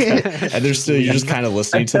 you're just kind of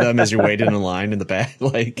listening to them as you're waiting in line in the back.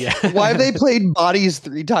 Like, why have they played Bodies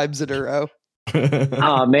 3 times in a row?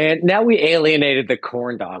 Oh man, now we alienated the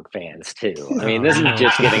corn dog fans too. I mean, this is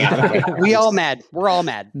just getting out of hand. We're all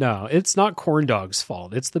mad. No, it's not corn dog's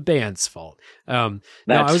fault. It's the band's fault. That's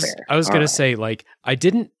fair. I was gonna say, like, I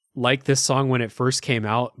didn't like this song when it first came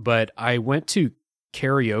out, but I went to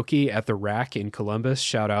karaoke at the Rack in Columbus.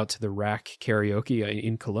 Shout out to the Rack karaoke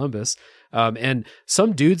in Columbus. And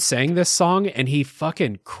some dude sang this song and he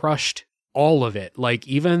fucking crushed all of it. Like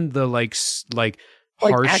even the like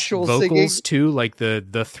harsh vocals singing too, like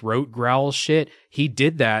the throat growl shit. He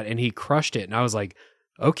did that and he crushed it. And I was like,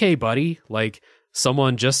 okay, buddy, like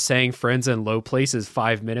someone just sang Friends in Low Places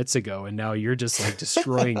 5 minutes ago, and now you're just like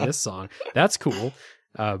destroying this song. That's cool.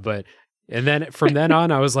 But then from then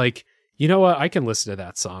on, I was like, you know what? I can listen to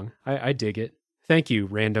that song. I dig it. Thank you,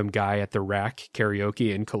 random guy at the Rack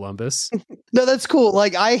karaoke in Columbus. No, that's cool.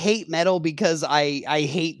 Like, I hate metal because I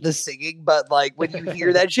hate the singing, but like when you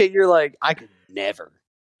hear that shit, you're like, I could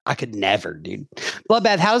never, dude.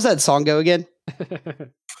 Bloodbath, how's that song go again?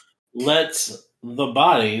 Let the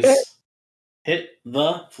bodies hit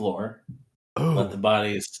the floor. Oh. Let the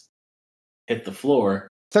bodies hit the floor.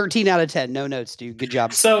 13 out of 10. No notes, dude. Good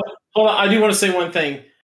job. So, hold on. I do want to say one thing.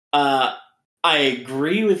 I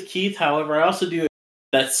agree with Keith. However, I also do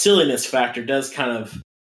that silliness factor does kind of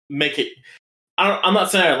make it. I'm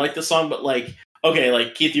not saying I like the song, but like, okay,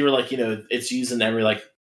 like Keith, you were like, it's used in every like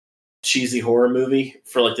cheesy horror movie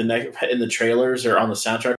for like in the trailers or on the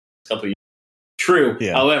soundtrack a couple years. True.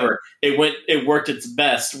 Yeah. However, it worked its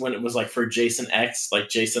best when it was like for Jason X, like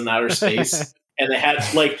Jason Outer Space, and they had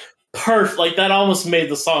like. Perfect, like that almost made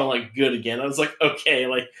the song like good again. I was like, okay,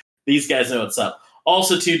 like these guys know what's up.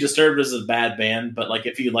 Also, too, Disturbed is a bad band, but like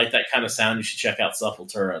if you like that kind of sound, you should check out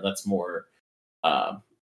Sepultura. That's more,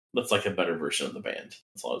 that's like a better version of the band.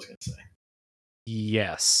 That's all I was gonna say.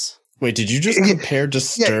 Yes. Wait, did you just compare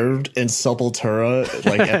Disturbed and Sepultura?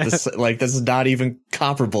 Like at this, like this is not even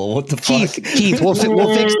comparable. What the fuck? Keith, we'll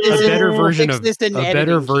fix this. A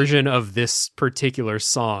better version of this particular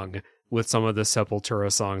song. With some of the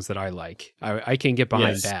Sepultura songs that I like. I can get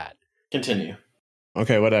behind that. Continue.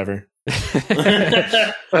 Okay, whatever. Now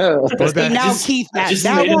Keith mad.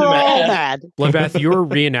 Now we're all mad. Bloodbath, your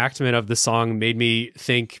reenactment of the song made me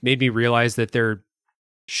realize that there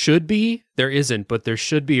isn't, but there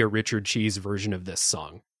should be a Richard Cheese version of this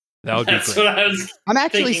song. That would be great. I'm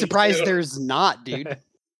actually surprised there's not, dude.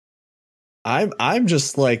 I'm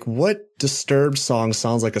just like, what Disturbed song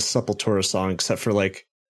sounds like a Sepultura song, except for like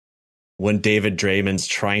when David Draymond's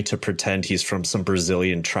trying to pretend he's from some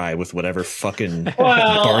Brazilian tribe with whatever fucking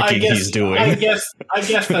barking he's doing. I guess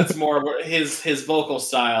that's more his vocal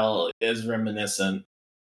style is reminiscent.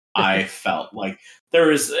 I felt like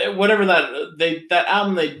there is whatever that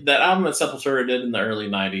album that Sepultura did in the early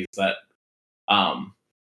 90s that I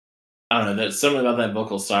don't know, there's something about that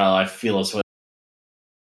vocal style I feel is what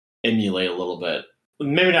emulate a little bit.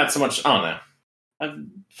 Maybe not so much. I don't know.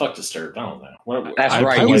 Fuck Disturbed. I don't know. That's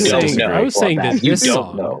right. I was saying that this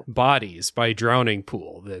song, Bodies by Drowning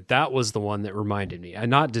Pool, that was the one that reminded me.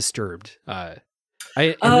 Not Disturbed.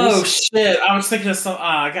 Shit! I was thinking of some.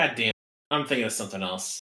 Goddamn! I'm thinking of something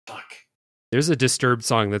else. Fuck. There's a Disturbed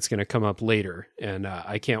song that's going to come up later, and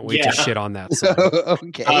I can't wait to shit on that song.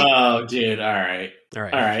 Okay. Oh, dude! All right.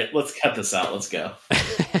 Let's cut this out. Let's go.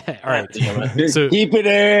 All right. Damn it. So keep it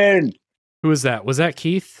in. Who was that? Was that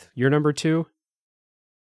Keith? Your number 2?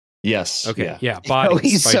 Yes. Okay. Yeah.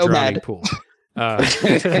 Bodies he's by so Drowning mad. Pool. All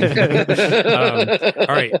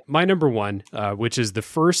right. My number 1, which is the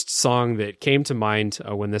first song that came to mind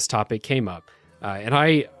when this topic came up, and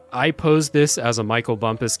I posed this as a Michael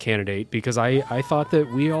Bumpus candidate because I thought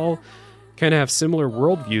that we all kind of have similar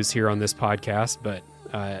worldviews here on this podcast, but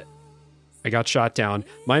I got shot down.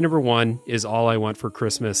 My number 1 is All I Want for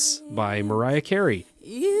Christmas by Mariah Carey.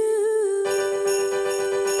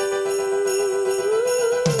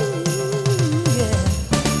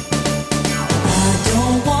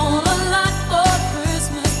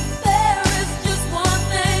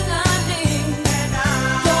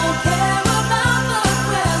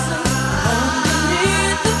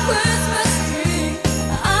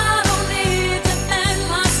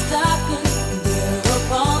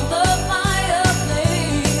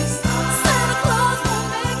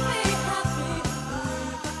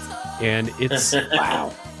 And it's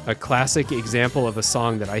a classic example of a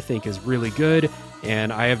song that I think is really good,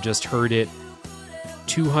 and I have just heard it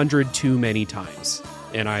 200 too many times,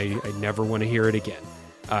 and I never want to hear it again.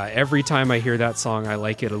 Every time I hear that song, I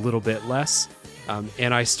like it a little bit less,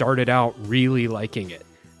 and I started out really liking it,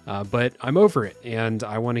 but I'm over it, and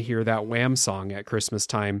I want to hear that Wham song at Christmas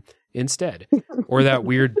time instead, or that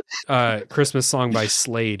weird Christmas song by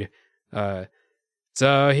Slade.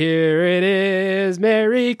 So here it is,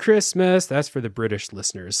 Merry Christmas. That's for the British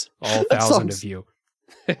listeners, all 1,000 of you.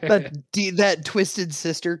 that Twisted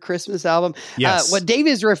Sister Christmas album. Yes. What Dave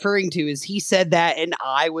is referring to is he said that, and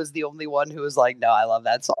I was the only one who was like, "No, I love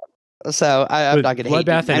that song." So I'm not going to hate.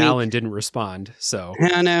 Bloodbath and Alan didn't respond. So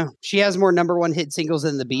I know she has more number 1 hit singles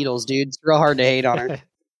than the Beatles, dude. It's real hard to hate on her.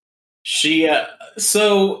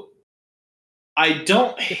 So I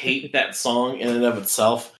don't hate that song in and of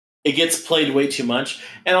itself. It gets played way too much,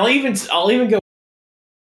 and I'll even go.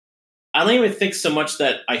 I don't even think so much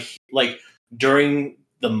that I like during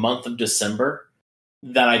the month of December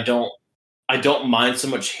that I don't mind so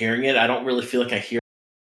much hearing it. I don't really feel like I hear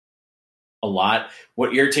a lot.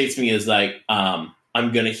 What irritates me is like I'm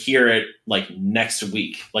gonna hear it like next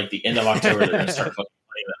week, like the end of October. They're gonna start fucking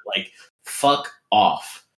playing it. Like fuck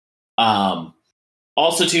off.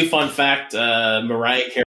 Also, too, fun fact: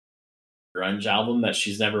 Mariah Carey grunge album that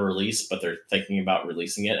she's never released, but they're thinking about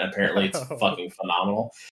releasing it. Apparently, it's fucking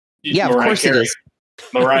phenomenal. Yeah, of course it is.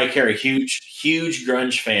 Mariah Carey, huge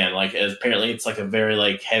grunge fan. Like, apparently, it's like a very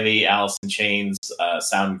like heavy Alice in Chains,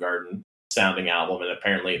 Soundgarden sounding album, and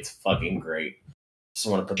apparently, it's fucking great. Just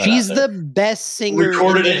want to put that. She's out there. the best singer.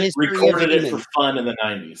 Recorded it for fun in the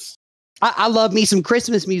 90s. I love me some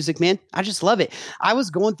Christmas music, man. I just love it. I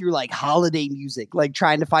was going through like holiday music, like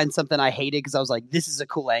trying to find something I hated because I was like, this is a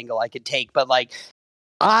cool angle I could take. But like,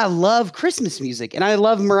 I love Christmas music and I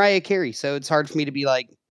love Mariah Carey. So it's hard for me to be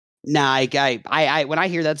like, nah, I when I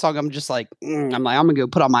hear that song, I'm just like, I'm going to go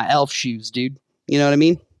put on my elf shoes, dude. You know what I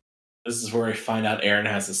mean? This is where I find out Aaron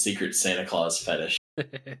has a secret Santa Claus fetish.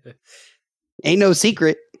 Ain't no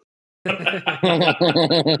secret.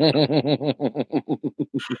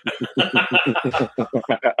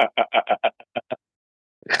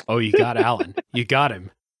 Oh, you got Alan. You got him.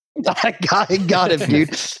 I got him,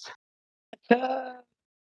 dude.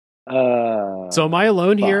 So am I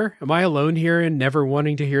alone here? Am I alone here in never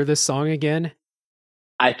wanting to hear this song again?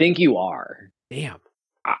 I think you are. Damn.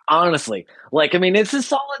 Honestly, like, I mean, it's a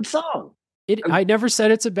solid song. I never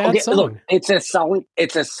said it's a bad song. Look, it's a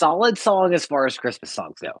solid song as far as Christmas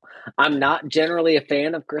songs go. I'm not generally a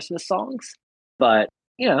fan of Christmas songs, but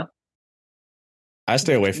you know, I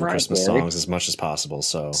stay away from Christmas songs as much as possible.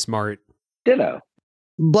 So smart. Ditto.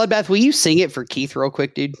 Bloodbath, will you sing it for Keith real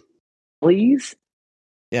quick, dude? Please.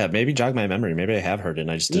 Yeah, maybe jog my memory. Maybe I have heard it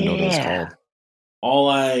and I just didn't know what it was called. All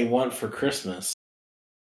I want for Christmas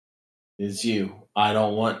is you. I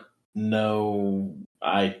don't know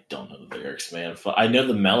the lyrics, man. I know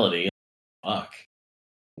the melody. Fuck.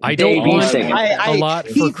 I don't want a lot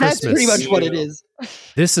for Christmas. That's pretty much what it is.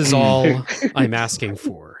 This is all I'm asking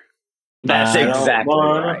for. That's exactly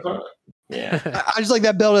right. Yeah. I just like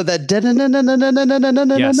that build of that.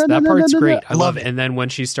 Yes, that part's great. I love it. And then when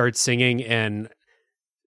she starts singing and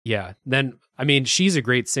then, I mean, she's a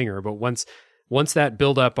great singer, but once that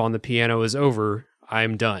build up on the piano is over,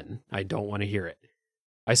 I'm done. I don't want to hear it.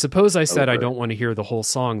 I suppose I said I don't want to hear the whole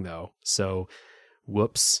song though. So,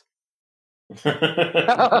 whoops.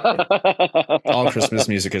 All Christmas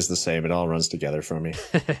music is the same. It all runs together for me.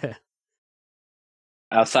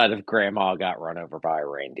 Outside of Grandma got run over by a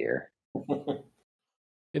reindeer.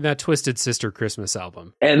 In that Twisted Sister Christmas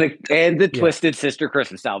album. And the Twisted Sister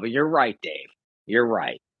Christmas album. You're right, Dave. You're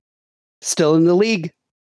right. Still in the league.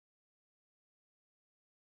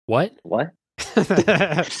 What?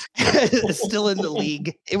 Still in the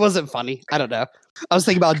league. It wasn't funny. I don't know. I was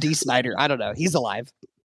thinking about Dee Snider. I don't know. He's alive.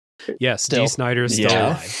 Yes, Dee Snider is still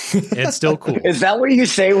alive. It's still cool. Is that what you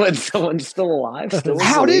say when someone's still alive?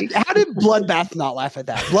 How did Bloodbath not laugh at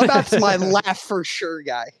that? Bloodbath's my laugh for sure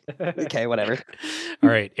guy. Okay, whatever. All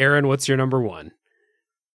right, Aaron, what's your number one?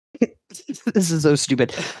 This is so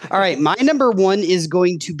stupid. All right, my number one is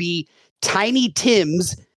going to be Tiny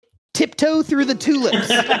Tim's Tiptoe Through the Tulips.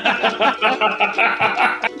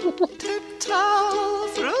 Tiptoe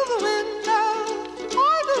through the window,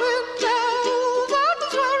 by the window, that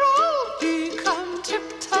is where I'll be. Come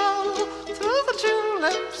tiptoe through the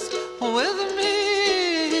tulips with me.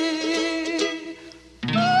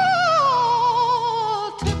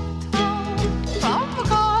 Oh, tiptoe from the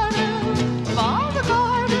garden, by the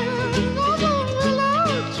garden, of the willow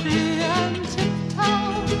tree, and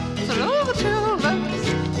tiptoe through the tulips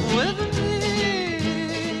with me.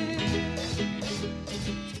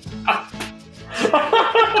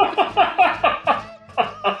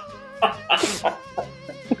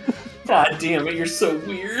 God damn it, you're so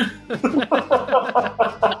weird.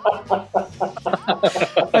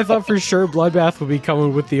 I thought for sure Bloodbath would be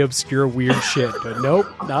coming with the obscure weird shit, but nope,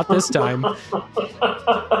 not this time.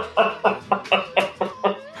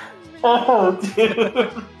 Oh,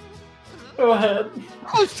 dude. Go ahead.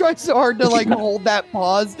 I was trying so hard to hold that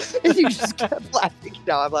pause, and you just kept laughing.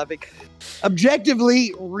 No, I'm laughing.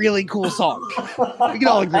 Objectively, really cool song. We can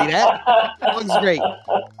all agree that song's great.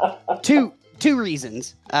 Two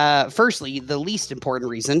reasons. Firstly, the least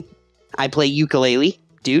important reason, I play ukulele,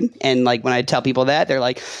 dude, and when I tell people that, they're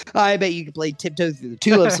like, oh, "I bet you can play Tiptoe Through the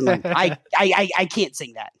Tulips." I'm like, I can't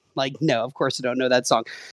sing that. No, of course I don't know that song.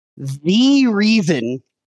 The reason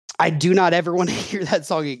I do not ever want to hear that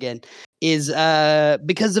song again is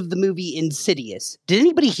because of the movie Insidious. Did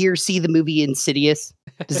anybody here see the movie Insidious?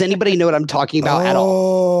 Does anybody know what I'm talking about at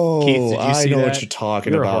all? Keith, did you see that? What you're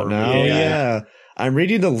talking about now. Yeah. I'm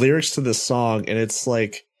reading the lyrics to this song, and it's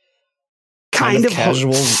kind of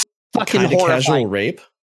casual, fucking kind of casual rape.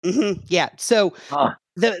 Mm-hmm. Yeah. So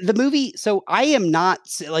the movie. So I am not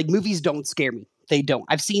movies don't scare me. They don't.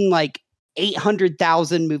 I've seen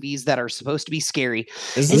 800,000 movies that are supposed to be scary.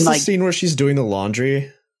 Is this the scene where she's doing the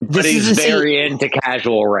laundry? But he's very into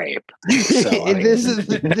casual rape.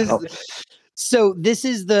 So this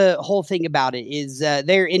is the whole thing about it is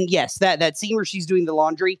that scene where she's doing the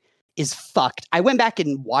laundry is fucked. I went back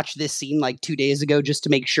and watched this scene 2 days ago just to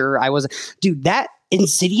make sure I wasn't. Dude, that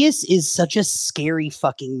Insidious is such a scary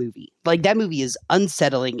fucking movie. That movie is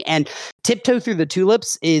unsettling, and Tiptoe Through the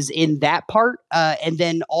Tulips is in that part, and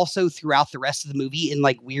then also throughout the rest of the movie in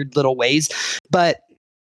weird little ways. But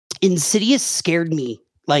Insidious scared me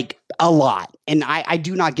a lot, and I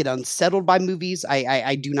do not get unsettled by movies.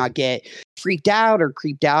 I do not get freaked out or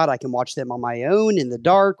creeped out. I can watch them on my own in the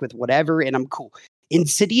dark with whatever, and I'm cool.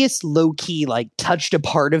 Insidious low-key touched a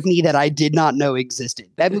part of me that I did not know existed.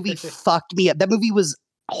 That movie fucked me up. That movie was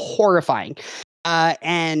horrifying.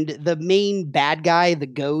 And the main bad guy, the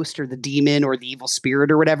ghost or the demon or the evil spirit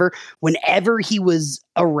or whatever, whenever he was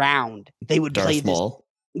around, they would Darth play this. Maul.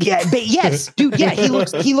 Yeah, but yes, dude. Yeah, he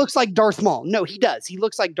looks like Darth Maul. No, he does. He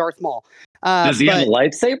looks like Darth Maul. Does he have a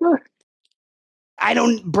lightsaber? I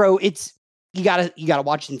don't, bro. It's you gotta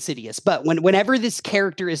watch Insidious. But whenever this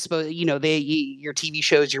character is supposed, your TV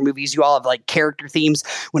shows, your movies, you all have character themes.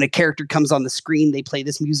 When a character comes on the screen, they play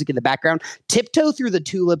this music in the background. Tiptoe Through the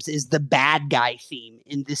Tulips is the bad guy theme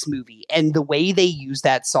in this movie, and the way they use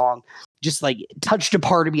that song just touched a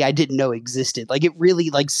part of me I didn't know existed. It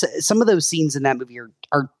really some of those scenes in that movie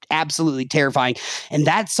are absolutely terrifying, and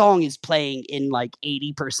that song is playing in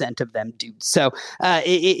 80% of them, dude. So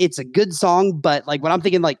it's a good song, but when I'm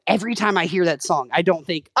thinking every time I hear that song, I don't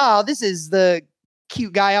think, oh, this is the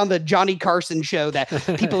cute guy on the Johnny Carson show that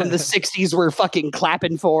people in the 60s were fucking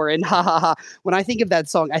clapping for, and ha ha ha. When I think of that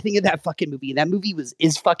song, I think of that fucking movie, and that movie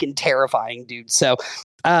is fucking terrifying, dude. So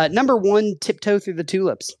number one, Tiptoe Through the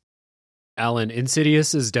Tulips. Alan,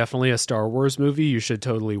 Insidious is definitely a Star Wars movie. You should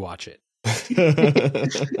totally watch it.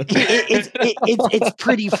 It's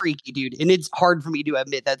pretty freaky, dude, and it's hard for me to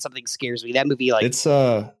admit that something scares me. That movie, it's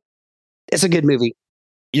a good movie.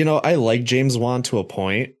 I like James Wan to a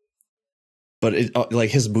point, but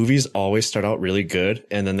like his movies always start out really good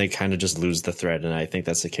and then they kind of just lose the thread. And I think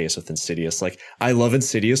that's the case with Insidious. Like I love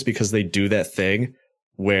Insidious because they do that thing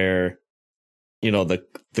where, you know,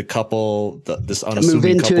 the couple, this unassuming move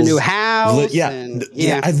into a new house.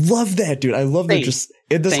 Yeah. I love that, dude. I love that just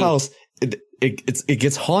in this house, it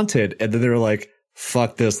gets haunted and then they're like,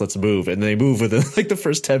 fuck this, let's move. And they move within like the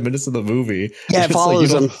first 10 minutes of the movie. Yeah, it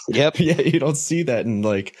follows them. Yep. Yeah, you don't see that in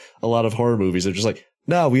like a lot of horror movies. They're just like,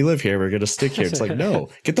 no, we live here. We're going to stick here. It's like, no,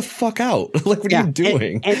 get the fuck out. Like, what are you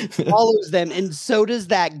doing? And follows them. And so does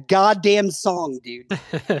that goddamn song, dude.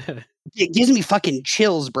 It gives me fucking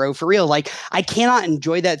chills, bro. For real. Like, I cannot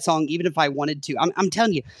enjoy that song even if I wanted to. I'm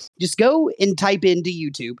telling you, just go and type into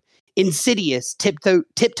YouTube Insidious, tiptoe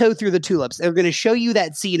through the tulips. They're going to show you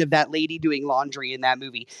that scene of that lady doing laundry in that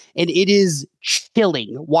movie. And it is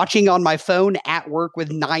chilling watching on my phone at work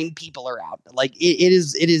with 9 people around. Like it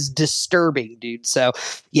is disturbing, dude. So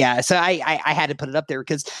yeah, so I had to put it up there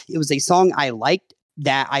because it was a song I liked,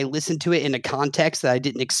 that I listened to it in a context that I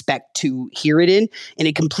didn't expect to hear it in. And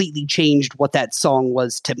it completely changed what that song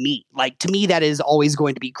was to me. Like to me, that is always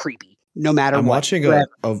going to be creepy no matter I'm what. Watching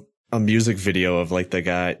a music video of like the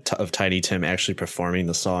guy of Tiny Tim actually performing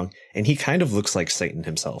the song, and he kind of looks like Satan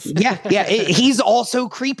himself. Yeah, he's also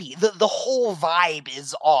creepy. The whole vibe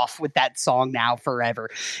is off with that song now forever.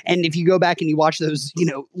 And if you go back and you watch those, you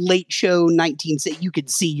know, late show 19, you could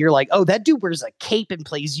see, you're like, oh, that dude wears a cape and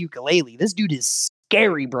plays ukulele. This dude is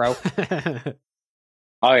scary, bro.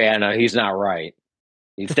 Oh yeah, no, he's not right.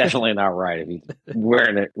 He's definitely not right if he's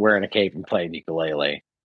wearing a cape and playing ukulele.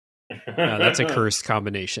 That's a cursed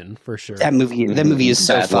combination for sure. That movie is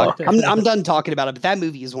so fucked. I'm done talking about it, but that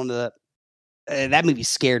movie is one of the that movie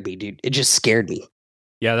scared me, dude. It just scared me.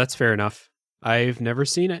 Yeah, that's fair enough. I've never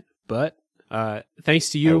seen it, but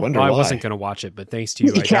thanks to you, I wasn't going to watch it, but thanks to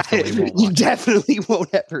you, I definitely won't watch you definitely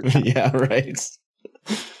won't ever. Yeah, right.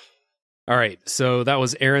 All right, so that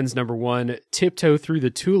was Aaron's number one, Tiptoe Through the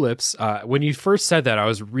Tulips. When you first said that, I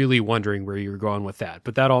was really wondering where you were going with that,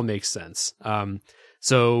 but that all makes sense.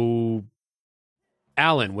 So,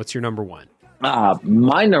 Alan, what's your number one?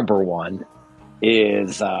 My number one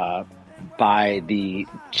is by the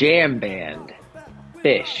jam band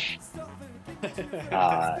Fish.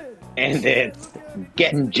 And it's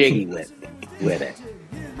Getting Jiggy with it.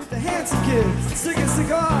 The handsome kid, stick a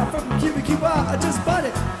cigar from Cuba Cuba. I just bought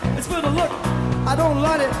it. It's for the look. I don't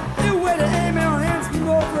like it. You wear the amen on hands, can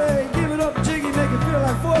go play. Give it up, jiggy, make it feel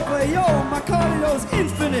like foreplay. Yo, my cardio's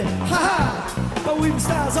infinite. Ha ha. My weaving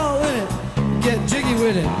style's all in it. Get jiggy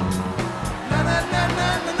with it. Na na na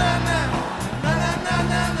na na na na. Na na na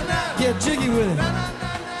na na na. Get jiggy with it. Na na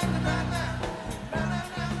na na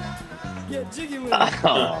na na. Get jiggy with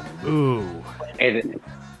it. Ooh.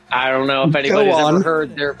 I don't know if anybody's ever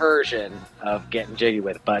heard their version of Getting Jiggy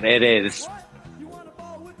with it, but it is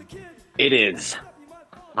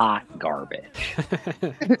hot garbage.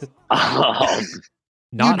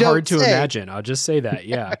 Not hard to imagine. I'll just say that.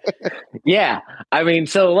 Yeah. Yeah. I mean,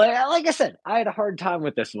 so like I said, I had a hard time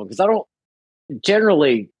with this one because I don't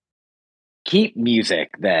generally keep music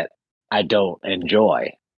that I don't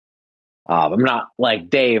enjoy. I'm not like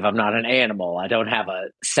Dave. I'm not an animal. I don't have a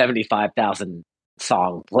 75,000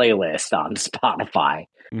 song playlist on Spotify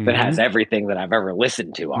that has everything that I've ever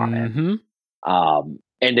listened to on it.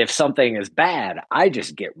 And if something is bad, I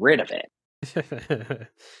just get rid of it.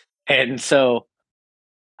 And so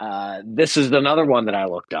this is another one that I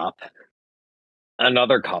looked up,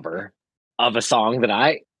 another cover of a song that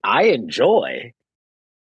I enjoy,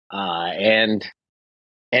 and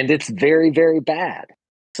it's very, very bad.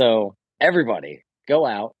 So everybody go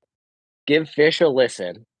out, give Fish a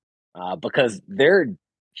listen, because they're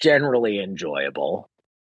generally enjoyable.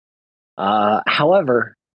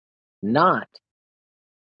 However, not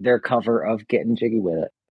their cover of Getting Jiggy with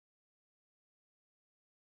It.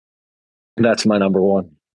 That's my number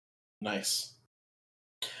one. Nice.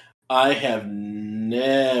 I have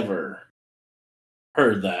never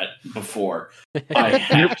heard that before. I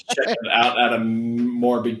have to check it out of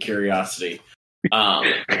morbid curiosity.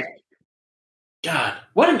 God,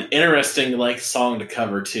 what an interesting song to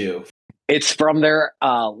cover too. It's from their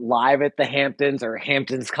Live at the Hamptons or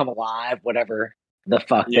Hamptons Come Alive, whatever the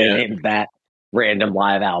fuck they named that random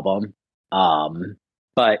live album.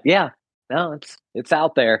 But yeah, no, it's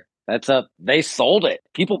out there. They sold it.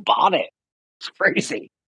 People bought it. It's crazy.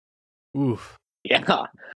 Oof. Yeah.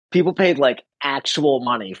 People paid actual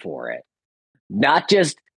money for it. Not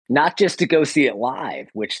just to go see it live,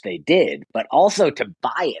 which they did, but also to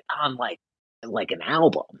buy it on like an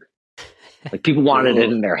album. People wanted it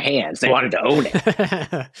in their hands. They wanted to own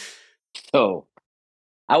it. So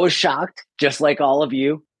I was shocked, just like all of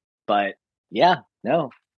you, but Yeah,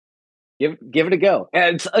 no. Give it a go.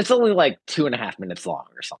 And it's only like 2.5 minutes long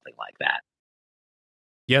or something like that.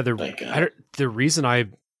 Yeah, the reason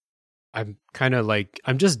I'm kind of like,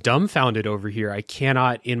 I'm just dumbfounded over here. I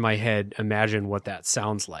cannot in my head imagine what that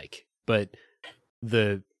sounds like. But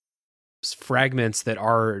the fragments that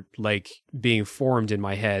are like being formed in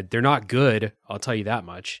my head, they're not good. I'll tell you that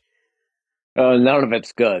much. None of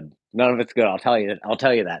it's good. None of it's good. I'll tell you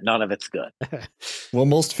that. None of it's good. Well,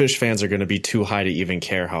 most Phish fans are going to be too high to even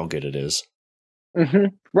care how good it is. Mm-hmm.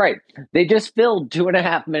 Right. They just filled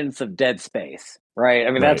 2.5 minutes of dead space. Right.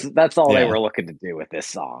 I mean, that's all they were looking to do with this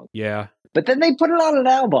song. Yeah. But then they put it on an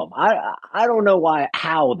album. I don't know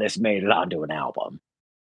how this made it onto an album.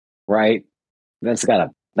 Right. That's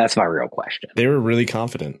my real question. They were really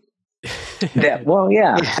confident. Yeah. Well,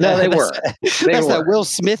 yeah. No, they were. That's that Will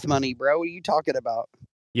Smith money, bro. What are you talking about?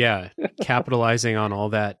 Yeah, capitalizing on all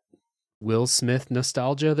that Will Smith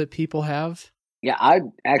nostalgia that people have. Yeah, I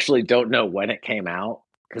actually don't know when it came out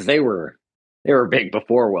because they were big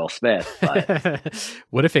before Will Smith. But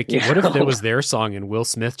what if it was their song and Will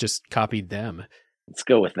Smith just copied them? Let's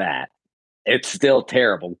go with that. It's still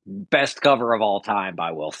terrible. Best cover of all time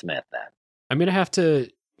by Will Smith. Then I'm gonna have to.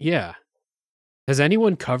 Yeah. Has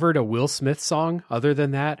anyone covered a Will Smith song other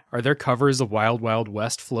than that? Are there covers of Wild Wild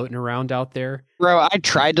West floating around out there? Bro, I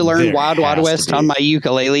tried to learn Wild Wild West on my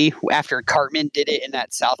ukulele after Cartman did it in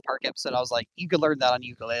that South Park episode. I was like, you could learn that on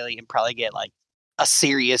ukulele and probably get like a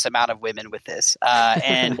serious amount of women with this.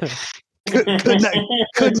 And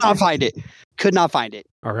could not find it. Could not find it.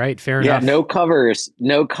 All right, fair enough. Yeah, no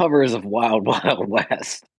covers of Wild Wild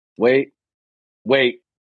West. Wait.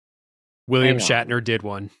 William Shatner did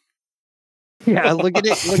one. Yeah, look at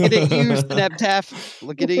it. Look at it, you, Snaptaff.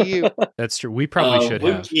 Look at it, you. That's true. We probably should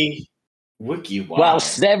have. Wiki, wow. Well,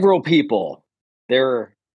 several people.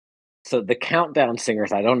 So the Countdown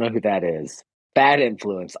Singers, I don't know who that is. Bad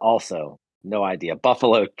Influence, also. No idea.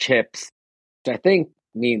 Buffalo Chips, which I think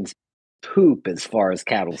means poop as far as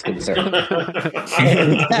cattle's concerned.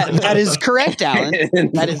 that is correct, Alan.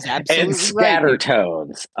 That is absolutely and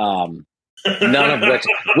Scattertones. None of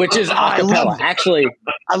which is acapella. Actually,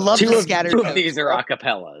 I love two the of Scattertones. These are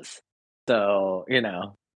acapellas. So, you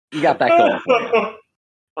got that going for you.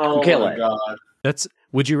 Oh Kill my it. God.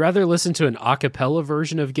 Would you rather listen to an acapella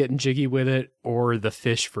version of Getting Jiggy With It or the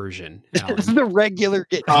Phish version, Alan? It's the regular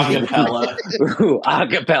acapella. Ooh,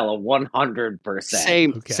 acapella,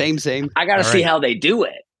 100%. Same. I got to see how they do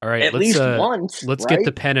it. All right, at least once. Let's right? get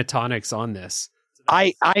the pentatonics on this.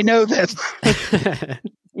 I know that.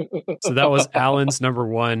 So that was Alan's number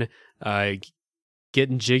one,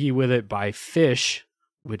 Getting Jiggy With It by Phish,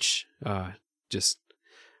 which just...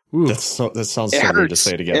 Ooh. That sounds so weird to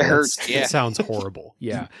say together. It hurts. It sounds horrible.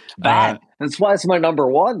 Yeah, bad. That's why it's my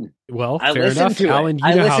number one. Well, fair enough, Alan.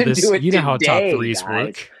 You know how this. You know how top threes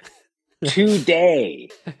work. Today.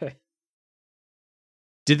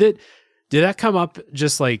 Did that come up?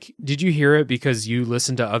 Just like, did you hear it because you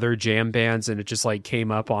listened to other jam bands and it just like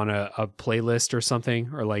came up on a playlist or something,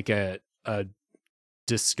 or like a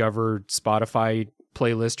discovered Spotify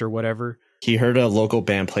playlist or whatever? He heard a local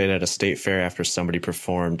band played at a state fair after somebody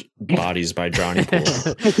performed Bodies by Drowning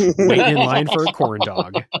Pool. Waiting in line for a corn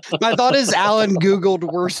dog. My thought is Alan Googled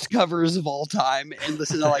worst covers of all time and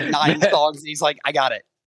listened to like 9 songs and he's like, I got it.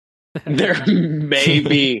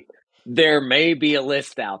 There may be a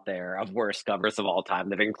list out there of worst covers of all time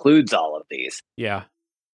that includes all of these. Yeah.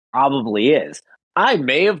 Probably is. I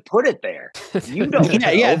may have put it there. You don't know.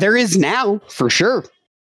 Yeah, there is now, for sure.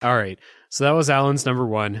 All right. So that was Alan's number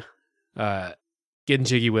one. Getting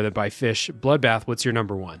Jiggy With It by Phish. Bloodbath, what's your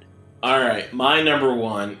number one? All right, my number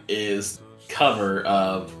one is cover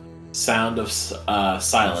of Sound of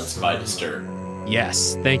Silence by Disturbed.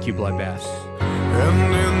 Yes, thank you, Bloodbath.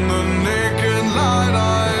 And in the naked light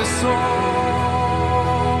I saw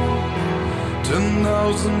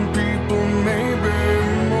 10,000 people, maybe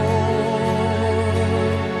more.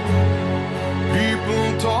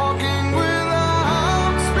 People talking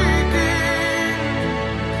without speaking.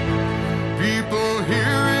 People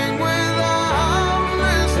hearing without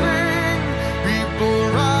listening. People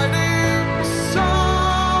writing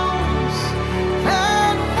songs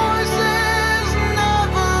and voices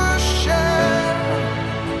never shared.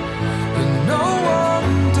 And no one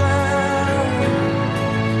dare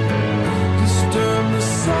disturb the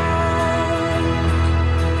sound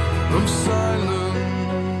of silence.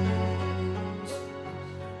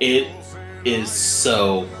 It is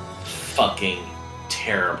so fucking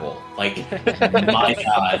terrible. Like, my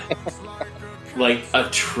God. Like,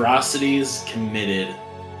 atrocities committed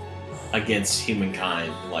against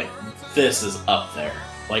humankind. Like, this is up there.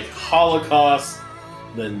 Like, Holocaust,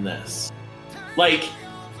 then this. Like,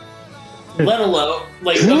 let alone,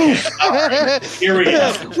 like, okay, all right, here we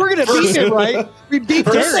go. We're gonna beep him, right? We beep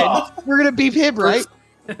Darren. We're gonna beep him, right?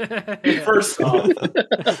 First off,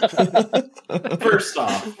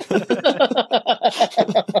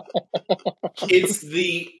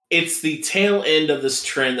 it's the tail end of this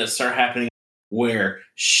trend that started happening where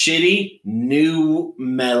shitty new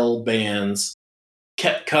metal bands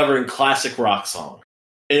kept covering classic rock songs.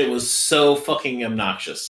 It was so fucking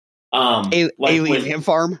obnoxious. Alien Ant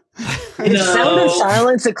Farm. Is Sound of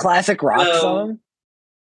Silence a classic rock song?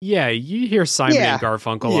 Yeah, you hear Simon and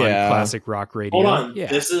Garfunkel on classic rock radio. Hold on, yeah.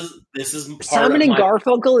 this is part Simon of and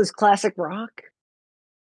Garfunkel is classic rock.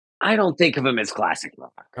 I don't think of him as classic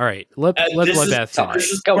rock. All right, let Beth finish.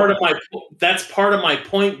 This is that's part of my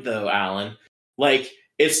point, though, Alan. Like,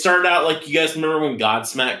 it started out like, you guys remember when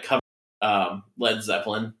Godsmack covered Led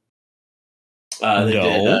Zeppelin? They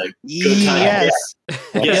did Good Times.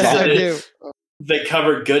 Yes, I do. They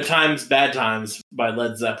covered Good Times, Bad Times by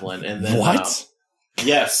Led Zeppelin, and then what?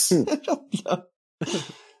 Yes. And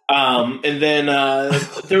then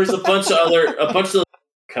there was a bunch of other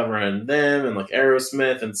covering them, and like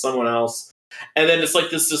Aerosmith and someone else. And then it's like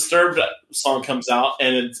this Disturbed song comes out,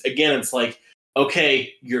 and it's like,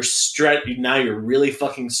 okay, now you're really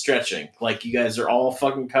fucking stretching. Like, you guys are all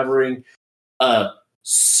fucking covering a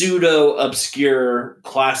pseudo obscure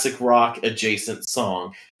classic rock adjacent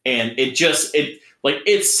song, and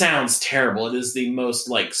it sounds terrible. It is the most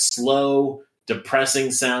like slow,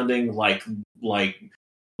 depressing sounding, like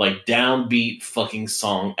downbeat fucking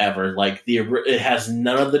song ever. Like, it has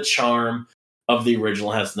none of the charm of the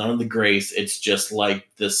original, has none of the grace. It's just like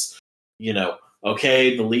this,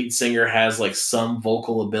 okay, the lead singer has like some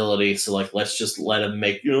vocal ability, so like let's just let him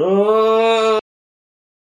make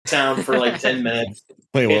sound for like 10 minutes.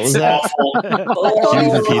 Wait, what was that? Can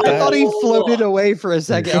you repeat that? I thought he floated away for a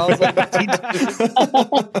second. I was like,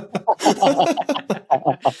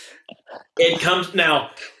 it comes now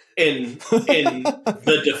in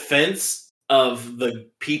the defense of the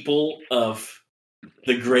people of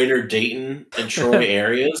the greater Dayton and Troy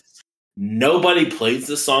areas. Nobody plays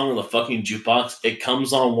this song on the fucking jukebox. It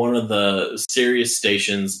comes on one of the Sirius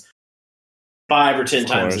stations 5 or 10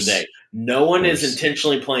 times a day. No one is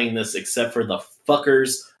intentionally playing this except for the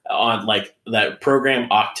fuckers on like that program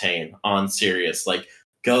Octane on Sirius. Like,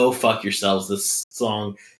 go fuck yourselves. This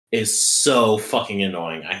song is so fucking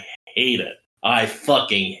annoying. I hate it. I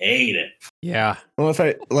fucking hate it. Yeah. Well, if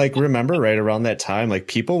I remember right around that time, like,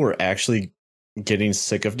 people were actually getting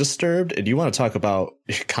sick of Disturbed, and you want to talk about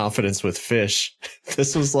confidence with Fish.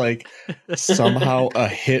 This was like somehow a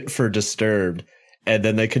hit for Disturbed, and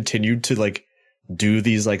then they continued to like do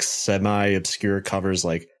these like semi-obscure covers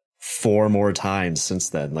like 4 more times since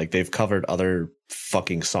then. Like, they've covered other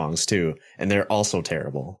fucking songs too, and they're also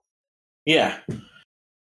terrible. Yeah.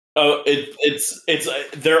 Oh,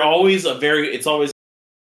 they're always it's always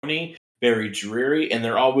funny, very dreary, and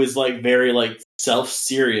they're always like very like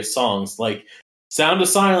self-serious songs. Like, Sound of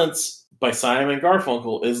Silence by Simon and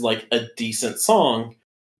Garfunkel is like a decent song,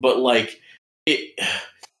 but like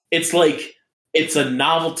it's like it's a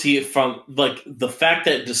novelty from like the fact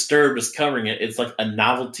that Disturbed is covering it. It's like a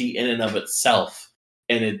novelty in and of itself,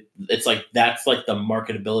 and it's like that's like the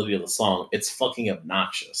marketability of the song. It's fucking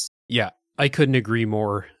obnoxious. Yeah, I couldn't agree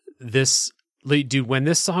more. Dude, when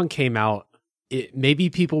this song came out, maybe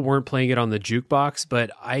people weren't playing it on the jukebox,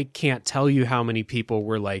 but I can't tell you how many people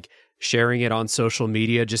were like sharing it on social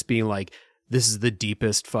media, just being like, this is the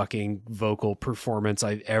deepest fucking vocal performance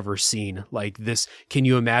I've ever seen. Like, this, can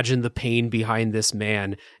you imagine the pain behind this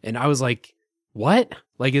man? And I was like, what?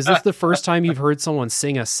 Like, is this the first time you've heard someone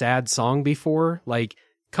sing a sad song before? Like,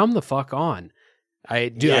 come the fuck on.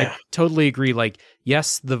 I totally agree. Like,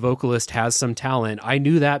 yes, the vocalist has some talent. I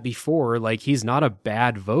knew that before. Like, he's not a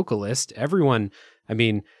bad vocalist. Everyone, I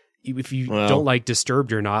mean, if you don't like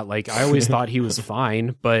Disturbed or not, like, I always thought he was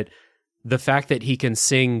fine, but the fact that he can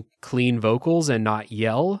sing clean vocals and not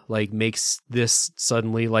yell, like, makes this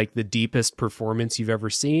suddenly like the deepest performance you've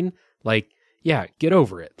ever seen. Like, yeah, get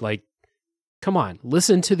over it. Like, come on,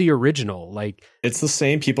 listen to the original. Like, it's the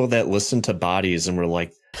same people that listened to Bodies and were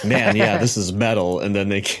like, man, yeah, this is metal. And then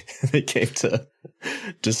they came to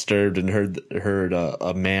Disturbed and heard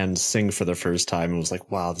a man sing for the first time and was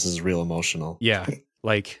like, wow, this is real emotional. Yeah.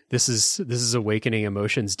 Like, this is awakening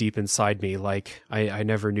emotions deep inside me. Like, I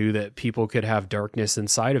never knew that people could have darkness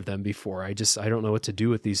inside of them before. I don't know what to do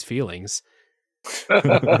with these feelings.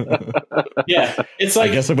 Yeah, it's like,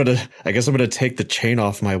 I guess I'm gonna take the chain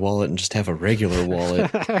off my wallet and just have a regular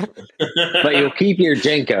wallet. But you'll keep your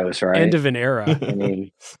Jenkos, right? End of an era. I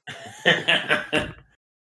mean,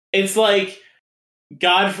 it's like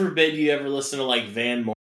God forbid you ever listen to like Van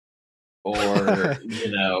Morrison or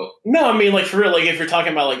no, I mean like for real, like if you're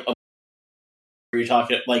talking about like you're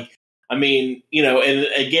talking like and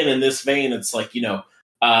again in this vein, it's like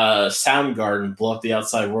Soundgarden, Blow Up the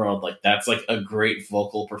Outside World, like that's like a great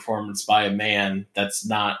vocal performance by a man that's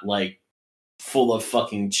not like full of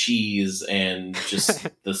fucking cheese and just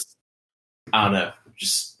this I don't know,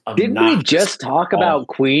 just didn't we just talk about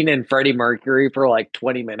Queen and Freddie Mercury for like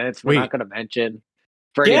 20 minutes? We're not going to mention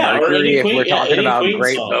Freddie Mercury if we're talking about Queen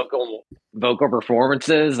great vocal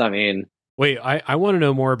performances. I mean, wait, I want to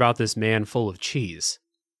know more about this man full of cheese.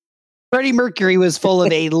 Freddie Mercury was full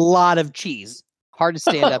of a lot of cheese. Hard to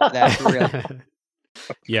stand up to that for real.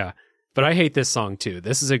 Yeah, but I hate this song too.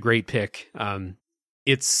 This is a great pick.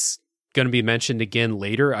 It's going to be mentioned again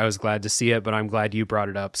later. I was glad to see it, but I'm glad you brought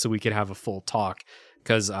it up so we could have a full talk,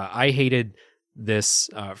 because I hated this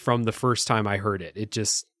from the first time I heard it. It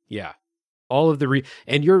just, all of the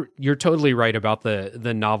and you're totally right about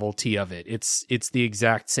the novelty of it. It's the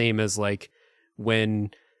exact same as like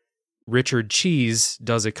when Richard Cheese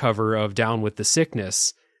does a cover of Down with the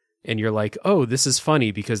Sickness, and you're like, oh, this is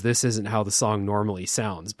funny because this isn't how the song normally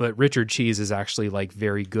sounds. But Richard Cheese is actually like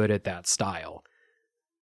very good at that style.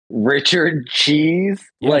 Richard Cheese?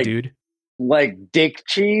 Yeah, dude. Like Dick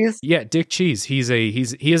Cheese? Yeah, Dick Cheese. He is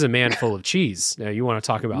a man full of cheese. Now you want to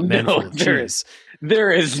talk about men full of cheese.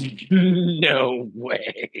 There is no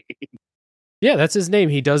way. Yeah, that's his name.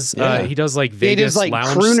 He does like Vegas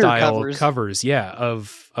lounge style covers,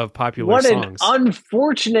 of popular songs. What an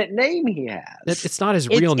unfortunate name he has. It's not his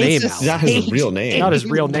real name, It's not his real name. Not his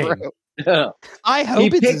real name. I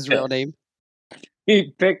hope it's his real name.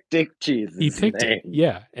 He picked Dick Cheese. He picked it.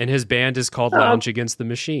 Yeah, and his band is called Lounge Against the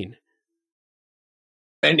Machine.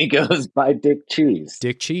 And he goes by Dick Cheese.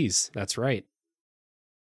 Dick Cheese. That's right.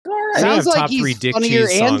 All right. Sounds like top he's 3 Dick funnier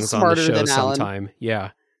Cheese and songs on the smarter show than Alan. sometime.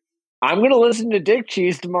 Yeah. I'm going to listen to Dick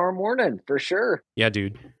Cheese tomorrow morning for sure. Yeah,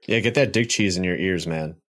 dude. Yeah, get that Dick Cheese in your ears,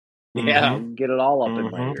 man. Yeah, get it all up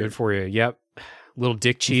in my ears. Good for you. Yep. Little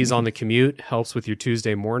Dick Cheese on the commute helps with your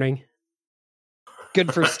Tuesday morning.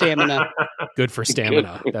 Good for stamina. Good for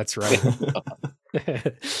stamina. That's right.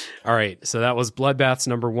 All right. So that was Bloodbath's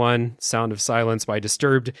number 1, Sound of Silence by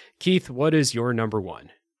Disturbed. Keith, what is your number 1?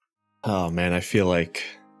 Oh, man, I feel like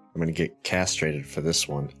I'm going to get castrated for this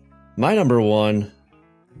one. My number 1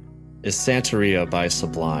 is Santeria by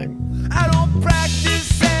Sublime. I don't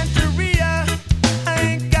practice Santeria. I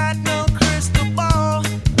ain't got no crystal ball.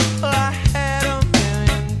 I had $1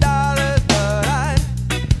 million, but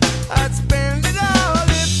I'd spend it all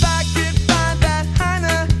if I could find that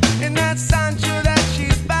Hannah in that Sancho that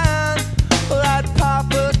she's bound. Well, I'd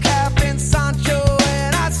pop a cap in Sancho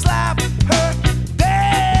and I'd slap her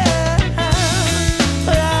down.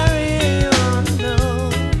 But I really want to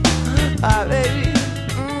know, baby.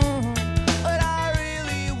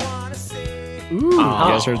 Ooh. You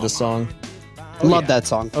guys heard the song? Love that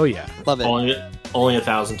song. Oh, yeah. Love it. Only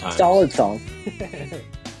 1,000 times. Solid song.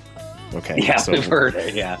 Okay. Yeah, so we've heard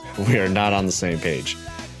it, yeah. We are not on the same page.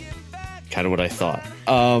 Kind of what I thought.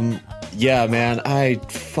 Yeah, man, I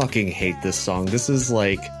fucking hate this song. This is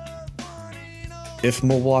like, if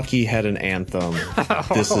Milwaukee had an anthem,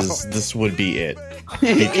 this would be it.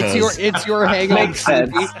 It's your hang on. Makes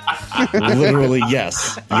sense. Literally,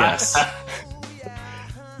 yes.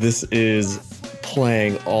 This is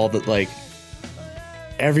playing all the, like,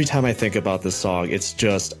 every time I think about this song, it's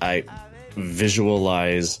just, I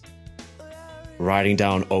visualize riding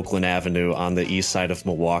down Oakland Avenue on the east side of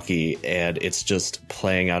Milwaukee, and it's just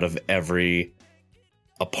playing out of every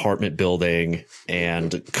apartment building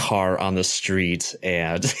and car on the street,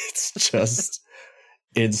 and it's just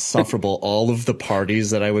insufferable. All of the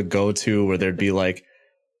parties that I would go to where there'd be like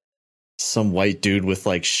some white dude with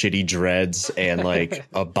like shitty dreads and like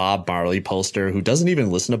a Bob Marley poster who doesn't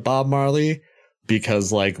even listen to Bob Marley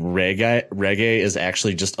because like reggae is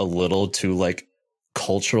actually just a little too like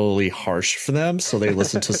culturally harsh for them, so they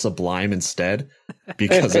listen to Sublime instead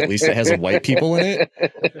because at least it has white people in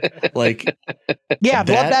it. Like, yeah,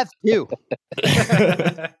 Bloodbath too.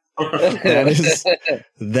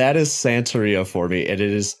 that is Santeria for me, and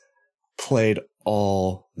it is played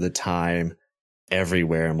all the time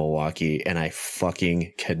everywhere in Milwaukee, and I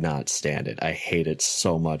fucking cannot stand it. I hate it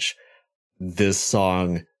so much. This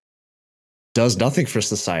song does nothing for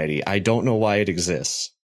society. I don't know why it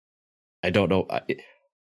exists. I don't know.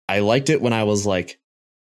 I liked it when I was like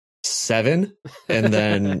 7, and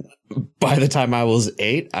then by the time I was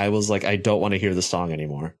 8, I was like, I don't want to hear the song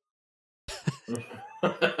anymore.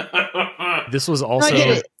 This was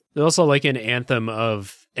also like an anthem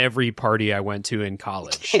of every party I went to in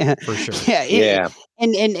college, for sure.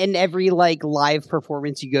 And every like live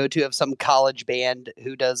performance you go to of some college band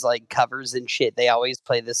who does like covers and shit, they always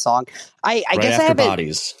play this song. I guess I haven't.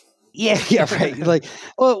 Bodies. Yeah, right. Like,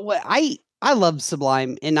 well, I love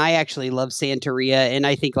Sublime, and I actually love Santeria, and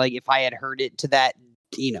I think like if I had heard it to that,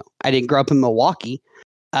 I didn't grow up in Milwaukee,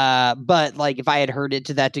 but like if I had heard it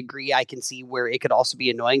to that degree, I can see where it could also be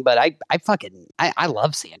annoying. But I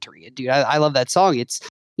love Santeria, dude. I love that song. It's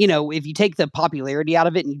if you take the popularity out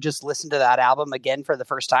of it and you just listen to that album again for the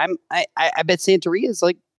first time, I bet Santeria is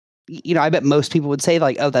like. I bet most people would say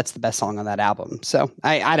like, oh, that's the best song on that album. So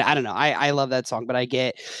I don't know. I love that song, but I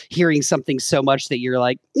get hearing something so much that you're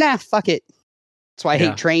like, nah, fuck it. That's why I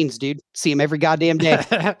hate trains, dude. See them every goddamn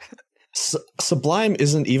day. Sublime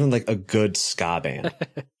isn't even like a good ska band.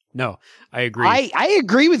 No, I agree. I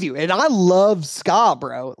agree with you. And I love ska,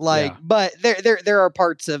 bro. Like, but there are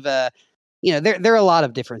parts of, there are a lot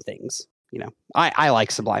of different things, I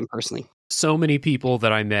like Sublime personally. So many people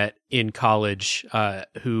that I met in college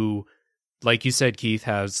who, like you said, Keith,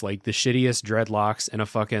 has like the shittiest dreadlocks and a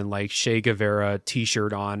fucking like Che Guevara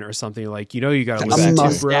t-shirt on or something. Like, you got to listen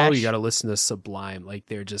to, bro. You got to listen to Sublime. Like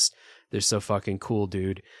they're so fucking cool,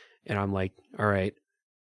 dude. And I'm like, all right.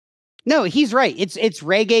 No, he's right. It's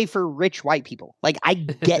reggae for rich white people. Like I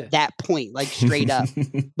get that point, like straight up.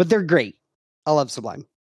 But they're great. I love Sublime.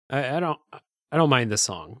 I don't mind the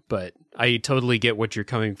song, but I totally get what you're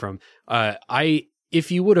coming from.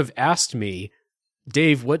 If you would have asked me,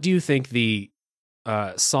 Dave, what do you think the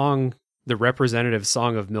representative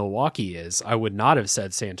song of Milwaukee is, I would not have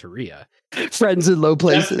said Santeria. Friends in Low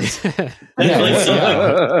Places.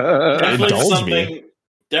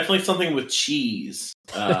 Definitely something with cheese.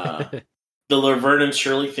 The Laverne and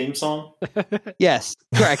Shirley theme song. Yes,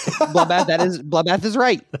 correct. Bloodbath is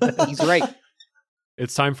right. He's right.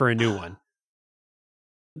 It's time for a new one.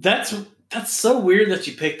 That's so weird that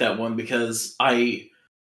you picked that one, because I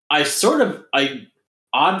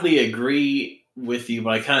oddly agree with you,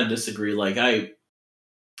 but I kind of disagree. Like I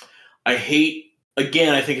hate,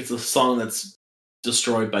 again, I think it's a song that's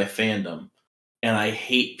destroyed by fandom, and I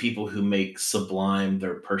hate people who make Sublime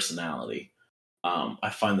their personality.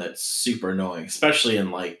 I find that super annoying, especially in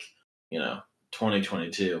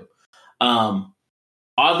 2022.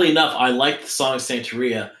 Oddly enough, I like the song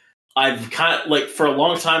Santeria. I've kind of for a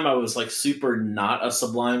long time I was super not a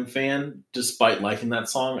Sublime fan, despite liking that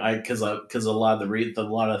song. Because a lot of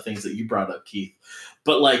the things that you brought up, Keith,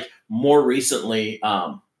 but more recently,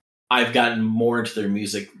 I've gotten more into their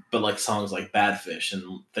music, but songs like Badfish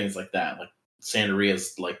and things like that. Santeria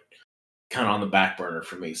is kind of on the back burner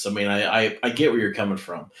for me. So I mean, I get where you're coming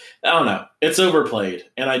from. I don't know, it's overplayed,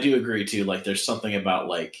 and I do agree too. There's something about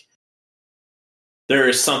there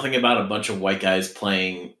is something about a bunch of white guys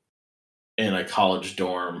playing in a college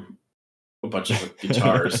dorm, a bunch of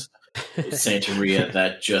guitars, Santeria,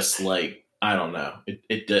 that just I don't know.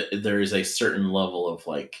 There is a certain level of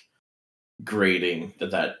grading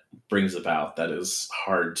that brings about that is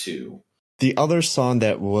hard to. The other song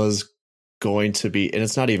that was going to be, and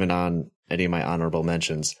it's not even on any of my honorable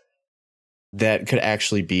mentions, that could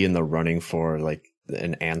actually be in the running for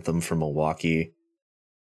an anthem for Milwaukee,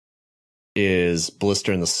 is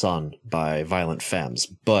Blister in the Sun by Violent Femmes.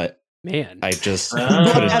 But man, I just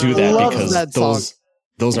couldn't do that because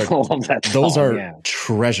those are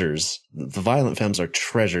treasures. The Violent Femmes are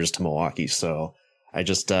treasures to Milwaukee. So I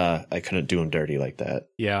just I couldn't do them dirty like that.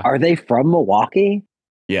 Yeah. Are they from Milwaukee?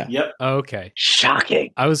 Yeah. Yep. Okay.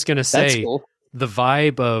 Shocking. I was gonna say cool. The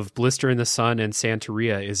vibe of Blister in the Sun and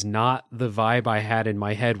Santeria is not the vibe I had in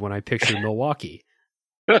my head when I pictured Milwaukee.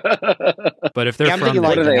 But if they're from there,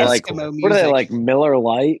 what are they Eskimo What are they like? Miller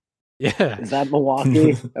Lite? yeah, Is that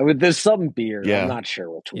Milwaukee? I mean, there's some beer. Yeah. I'm not sure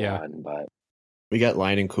which one, but We got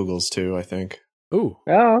Leinenkugels too, I think. ooh,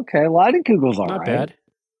 oh, okay. Leinenkugels are not right. bad.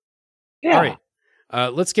 Yeah. All right.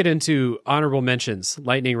 Let's get into honorable mentions,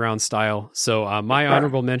 lightning round style. So my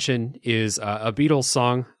honorable mention is a Beatles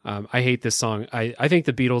song. I hate this song. I think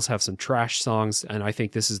the Beatles have some trash songs, and I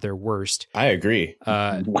think this is their worst. I agree.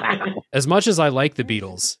 Wow. As much as I like the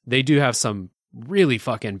Beatles, they do have some really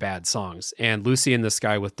fucking bad songs. And Lucy in the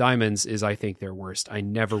Sky with Diamonds is, I think, their worst. I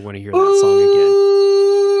never want to hear that song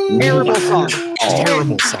again. Terrible song.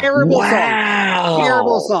 Terrible song. Terrible song. Wow.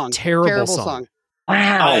 Terrible song. Terrible song.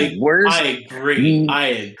 Wow. I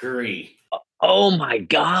agree. Oh my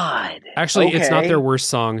God. Actually, it's not Okay. their worst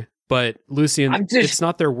song, but Lucian, I'm just- it's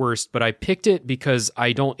not their worst, but I picked it because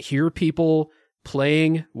I don't hear people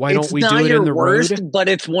playing Why It's Don't We not Do It your in the worst, Road? but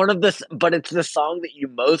it's one of the. But it's the song that you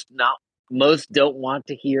most most don't want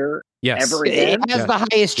to hear ever again. It has the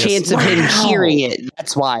highest chance of him hearing it.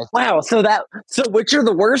 That's why. Wow. So which are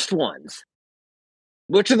the worst ones?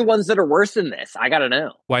 Which are the ones that are worse than this? I gotta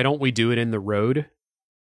know. Why don't we do it in the road?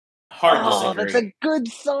 Hard that's a good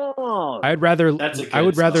song. I would rather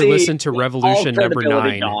listen to Revolution number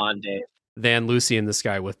 9 gone, than Lucy in the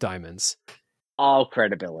Sky with Diamonds. All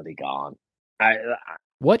credibility gone.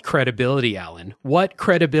 What credibility, Alan? What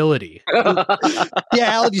credibility? Yeah,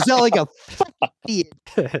 Alan, you sound like a fucking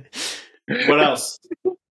idiot. What else?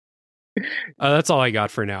 That's all I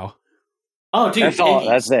got for now. Oh, dude,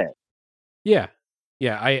 that's it. Yeah.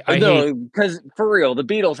 I because for real, the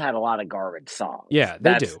Beatles had a lot of garbage songs. Yeah,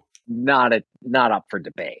 they do. Not up for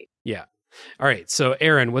debate. Yeah. All right. So,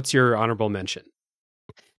 Aaron, what's your honorable mention?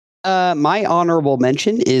 My honorable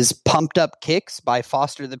mention is "Pumped Up Kicks" by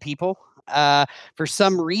Foster the People. For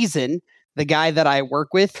some reason, the guy that I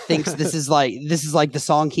work with thinks this is like the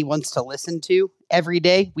song he wants to listen to every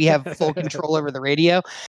day. We have full control over the radio,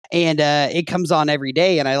 and it comes on every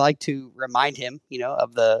day. And I like to remind him,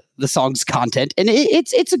 of the song's content. And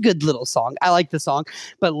it's a good little song. I like the song,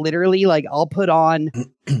 but literally, like, I'll put on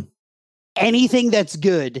anything that's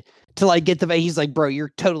good to like get the vibe. He's like, bro,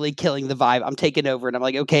 you're totally killing the vibe. I'm taking over. And I'm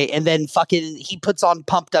like, okay. And then fucking he puts on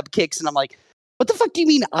Pumped Up Kicks, and I'm like, what the fuck do you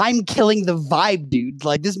mean I'm killing the vibe, dude?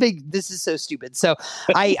 Like, this is so stupid. So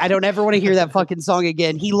I don't ever want to hear that fucking song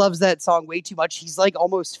again. He loves that song way too much. He's like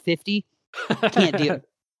almost 50. Can't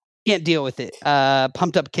deal with it.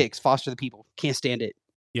 Pumped Up Kicks, Foster the People. Can't stand it.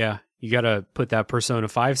 Yeah, you got to put that Persona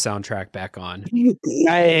 5 soundtrack back on.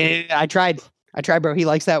 I tried, bro. He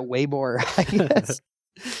likes that way more, I guess.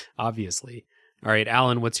 Obviously. All right,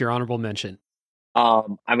 Alan, what's your honorable mention?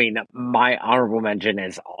 I mean, my honorable mention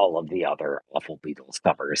is all of the other awful Beatles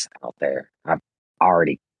covers out there. I've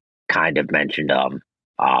already kind of mentioned them.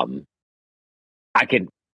 I could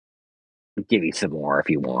give you some more if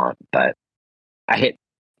you want, but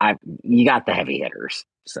you got the heavy hitters.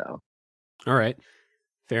 So, all right,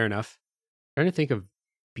 fair enough. I'm trying to think of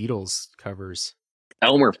Beatles covers.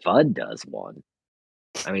 Elmer Fudd does one.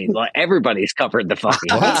 I mean, like, everybody's covered the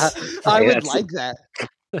fucking. I would like that.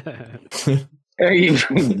 You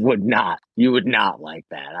would not. You would not like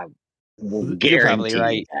that. I will guarantee You're probably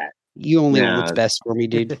right. That. You only want what's best for me,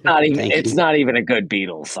 dude. It's not even a good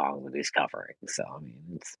Beatles song that he's covering. So I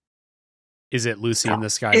mean, is it Lucy in the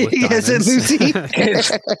Sky with Diamonds? Is it Lucy?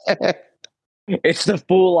 It's The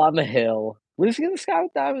Fool on the Hill. Lucy in the Sky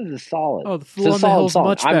with Diamonds is solid. Oh, The Fool on the Hill is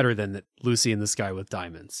much better than Lucy in the Sky with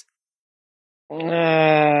Diamonds. All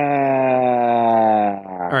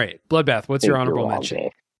right, Bloodbath, what's your honorable mention?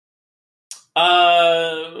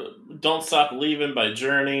 Don't Stop Believing by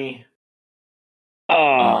Journey.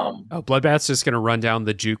 Bloodbath's just going to run down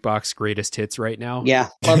the jukebox greatest hits right now. Yeah,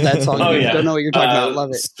 love that song. Yeah. Don't know what you're talking about.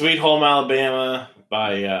 Love it. Sweet Home Alabama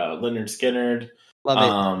by Lynyrd Skynyrd.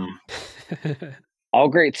 Love it. All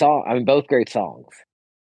great songs. I mean, both great songs.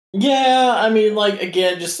 Yeah, I mean, like,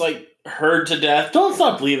 again, just like Heard to Death. Don't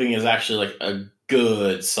Stop Believing is actually like a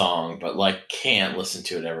good song, but like can't listen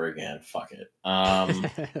to it ever again. Fuck it.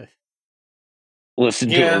 Listen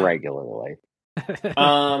to it regularly.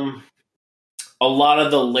 A lot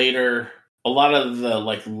of the later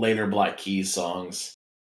Black Keys songs.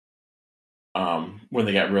 When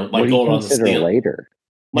they got real, like Gold on the Ceiling. Later.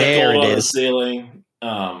 Like there Gold on the Ceiling.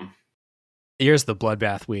 Here's the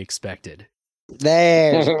Bloodbath we expected.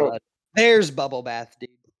 There's Bubble Bath, dude.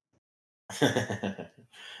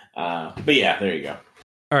 But yeah, there you go.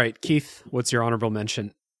 All right, Keith, what's your honorable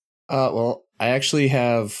mention? Well, I actually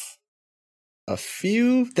have a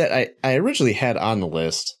few that I originally had on the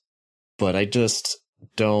list, but I just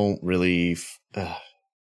don't really,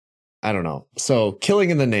 I don't know. So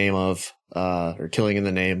Killing in the Name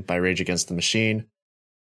by Rage Against the Machine.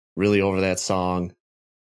 Really over that song.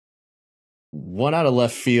 One out of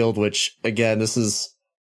left field, which again,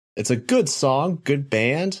 it's a good song, good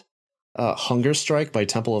band. Hunger Strike by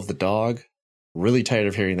Temple of the Dog. Really tired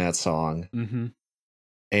of hearing that song. Mm-hmm.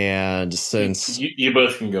 And since you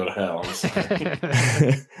both can go to hell, I'm sorry.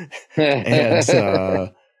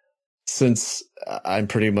 And since I'm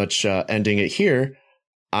pretty much ending it here,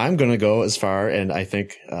 I'm going to go as far, and I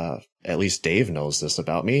think at least Dave knows this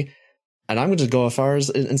about me, and I'm going to go as far as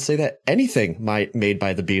and say that anything made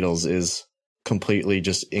by the Beatles is completely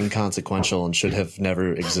just inconsequential and should have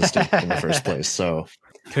never existed in the first place. So,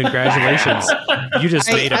 congratulations, you just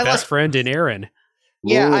made a best friend in Aaron.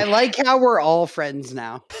 Yeah, ooh. I like how we're all friends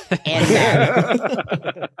now.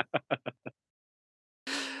 And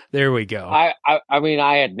there we go. I mean,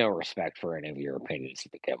 I had no respect for any of your opinions to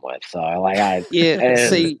begin with. So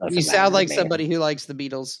you sound like somebody who likes the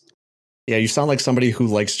Beatles. Yeah, you sound like somebody who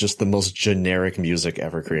likes just the most generic music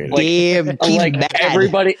ever created. Damn,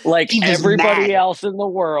 everybody mad. else in the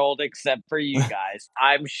world except for you guys.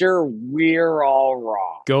 I'm sure we're all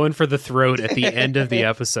wrong. Going for the throat at the end of the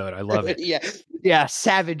episode. I love it. Yeah,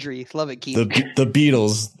 savagery. Love it, Keith. The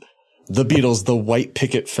Beatles, the white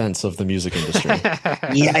picket fence of the music industry.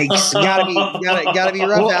 Yikes! Gotta be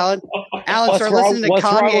rough, Alan. Alan, start listening to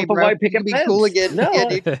Kanye, bro. White picket be fence? cool again. No. Yeah,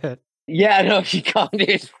 dude. Yeah, no,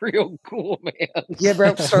 Kanye's real cool, man. Yeah,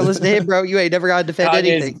 bro. Start listening to him, bro. You ain't never got to defend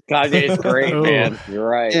anything. Kanye's great, man. You're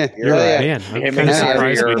right. Yeah, You're right. Man, I'm Him kind of and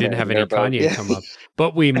surprised we Kyrie didn't have Irving, any they're both- Kanye come up.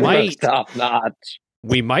 But we might Top notch.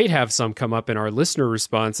 we might have some come up in our listener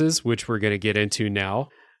responses, which we're going to get into now.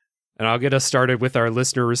 And I'll get us started with our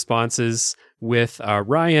listener responses with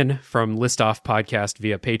Ryan from List Off Podcast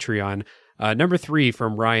via Patreon. Number 3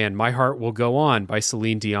 from Ryan, My Heart Will Go On by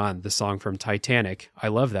Celine Dion, the song from Titanic. I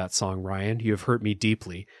love that song, Ryan. You have hurt me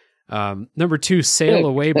deeply. Number 2, Sail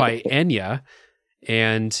Away by Enya.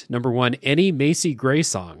 And number 1, any Macy Gray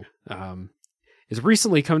song. It's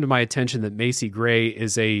recently come to my attention that Macy Gray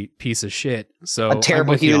is a piece of shit. So A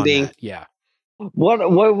terrible human being. That. Yeah.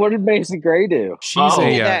 What did Macy Gray do? She's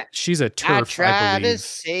a TERF, try I to believe.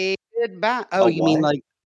 say goodbye. Oh, you mean like?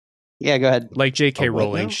 Yeah, go ahead. Like J.K. what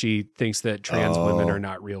Rowling, now? she thinks that trans women are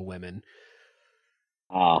not real women.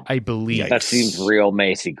 I believe. That seems real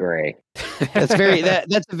Macy Gray. That's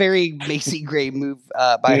that's a very Macy Gray move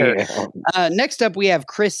by her. Next up, we have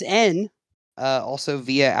Chris N. Also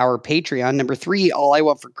via our Patreon. Number 3, All I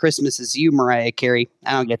Want for Christmas Is You, Mariah Carey.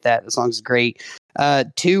 I don't get that. The song's great.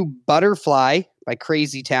 2, Butterfly by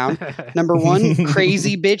Crazy Town. Number 1,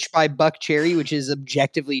 Crazy Bitch by Buck Cherry, which is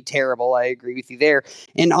objectively terrible. I agree with you there.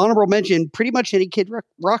 And honorable mention, pretty much any Kid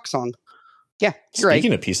Rock song. Yeah, you're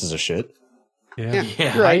Speaking right. of pieces of shit. Yeah.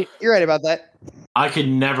 You're right. You're right about that. I could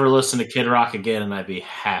never listen to Kid Rock again and I'd be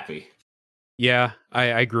happy. Yeah,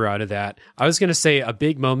 I grew out of that. I was going to say a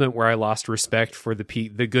big moment where I lost respect for the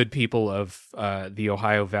good people of the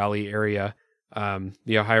Ohio Valley area,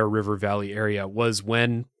 the Ohio River Valley area, was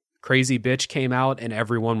when Crazy Bitch came out and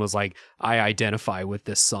everyone was like, I identify with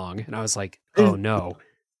this song. And I was like, oh no.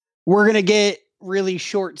 We're going to get really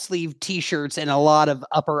short sleeve t-shirts and a lot of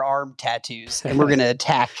upper arm tattoos, and we're going to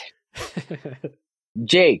attack.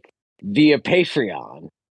 Jake via Patreon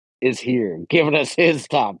is here giving us his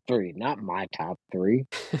top 3, not my top 3.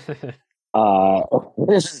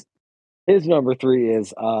 His number 3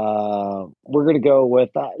 is we're gonna go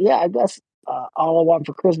with I guess All I Want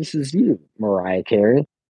for Christmas Is You, Mariah Carey,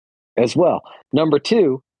 as well. Number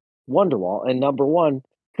 2, Wonderwall, and number 1,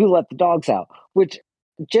 Who Let the Dogs Out, which,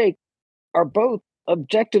 Jake, are both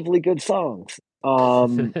objectively good songs. I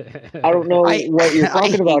don't know what you're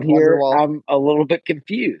talking about here. Wonderwall. I'm a little bit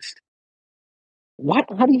confused. What?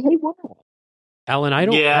 How do you hate Wonderwall? Alan, I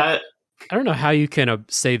don't know how you can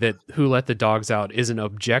say that Who Let the Dogs Out is an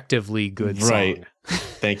objectively good song. Right.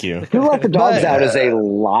 Thank you. Who Let the Dogs Out is a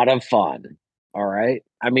lot of fun. All right.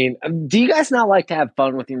 I mean, do you guys not like to have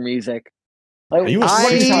fun with your music? Like, Are you a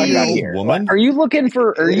what are you talking about 60-year-old here? woman? Are you looking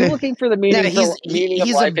for the meaning? He's of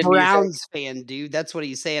a life and Browns fan, dude. That's what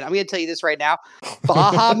he's saying. I'm going to tell you this right now.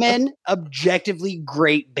 Baha Men, objectively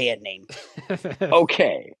great band name. music?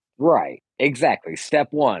 Okay. Right. Exactly. Step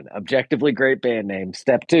 1, objectively great band name.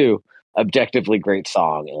 Step 2, objectively great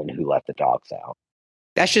song, and Who Let the Dogs Out.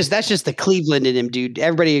 That's just the Cleveland in him, dude.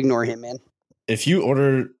 Everybody ignore him, man. If you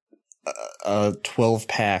order 12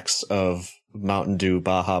 packs of Mountain Dew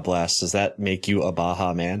Baja Blast, does that make you a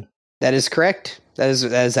Baja man? That is correct. That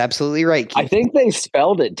is absolutely right, Keith. I think they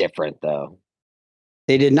spelled it different, though.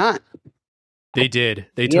 They did not. They did.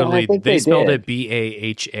 They Yeah, totally. I think They they spelled did. it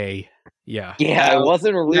BAHA. Yeah. Yeah, it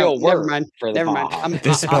wasn't a real never word mind. for the Never mind. Baja. I'm-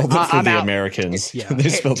 They spelled it for I'm the out. Americans. Yeah. They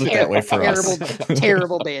spelled it that way for us.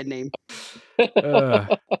 Terrible band name.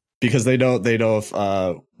 Because they know if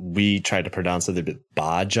we tried to pronounce it, they'd be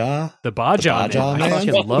Baja. The Baja Baja Man. I Man?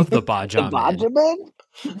 fucking love the Baja The Man. Baja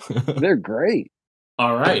Men? They're great.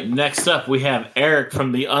 All right. Next up, we have Eric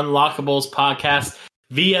from the Unlockables podcast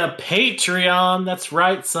via Patreon. That's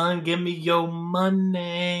right, son. Give me your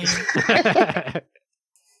money.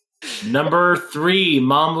 Number 3,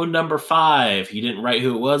 Mambo number 5. He didn't write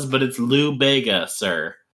who it was, but it's Lou Bega,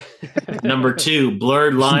 sir. Number 2,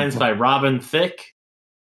 Blurred Lines by Robin Thicke.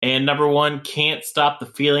 And number 1, Can't Stop the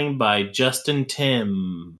Feeling by Justin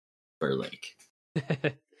Timberlake.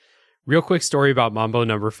 Real quick story about Mambo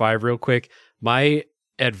number 5, real quick. My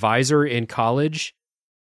advisor in college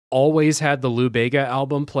always had the Lou Bega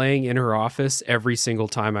album playing in her office every single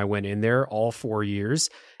time I went in there, all 4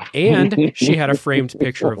 years. And she had a framed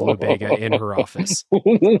picture of Lou Bega in her office.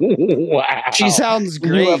 Wow. She sounds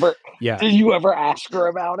great. Did you ever ask her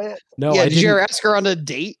about it? No, yeah, I did you didn't. ever ask her on a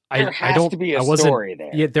date? There has to be a I wasn't, story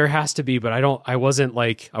there. Yeah, there has to be, but I wasn't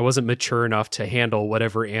mature enough to handle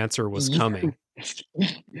whatever answer was coming.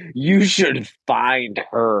 You should find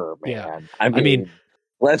her, man. Yeah. I mean,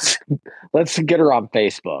 let's get her on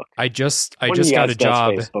Facebook. I just One of got you a guys does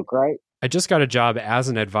job. Facebook, right? I just got a job as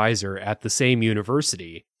an advisor at the same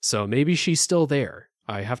university, so maybe she's still there.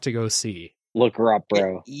 I have to go see. Look her up,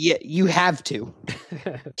 bro. Yeah, you have to.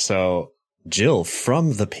 So Jill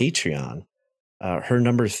from the Patreon, her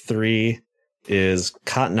number 3 is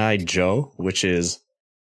Cotton Eye Joe, which is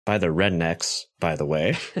by the Rednecks, by the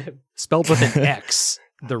way. Spelled with an X.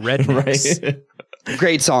 The Rednecks. Right.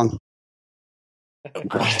 Great song.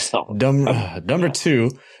 Number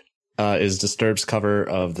 2 is Disturbed's cover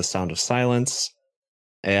of The Sound of Silence.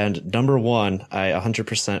 And number 1, I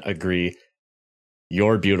 100% agree.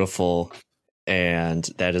 You're Beautiful. And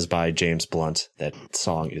that is by James Blunt. That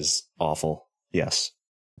song is awful. Yes.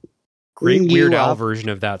 Great You Weird are Al version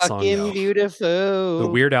of that song, Fucking though. beautiful. The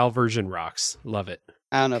Weird Al version rocks. Love it.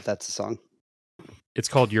 I don't know if that's a song. It's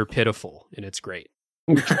called You're Pitiful, and it's great.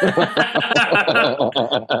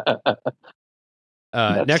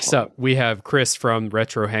 Next up, we have Chris from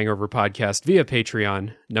Retro Hangover Podcast via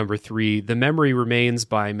Patreon. Number 3, The Memory Remains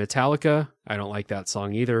by Metallica. I don't like that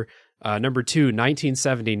song either. Number 2,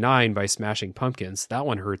 1979 by Smashing Pumpkins. That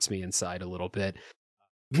one hurts me inside a little bit.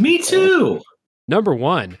 Me too. Number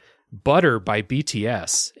 1, Butter by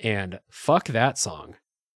BTS. And fuck that song.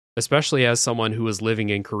 Especially as someone who was living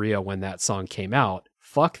in Korea when that song came out.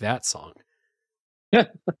 Fuck that song. I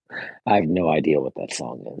have no idea what that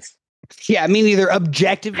song is. Yeah, I mean, either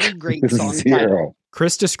objectively great song. Zero.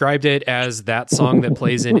 Chris described it as that song that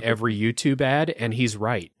plays in every YouTube ad, and he's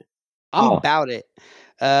right. I'm about it.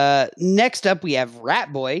 Next up, we have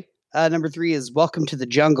Rat Boy. Number 3 is Welcome to the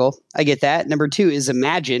Jungle. I get that. Number 2 is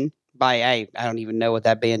Imagine by, I don't even know what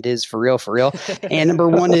that band is for real. And number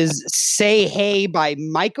 1 is Say Hey by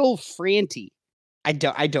Michael Franti. I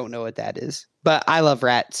don't know what that is, but I love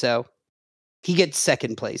Rat, so he gets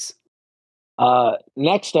second place.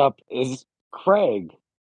 Next up is Craig,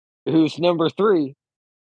 whose number 3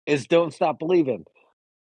 is Don't Stop Believing,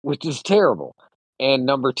 which is terrible. And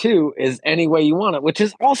number 2 is Any Way You Want It, which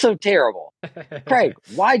is also terrible. Craig,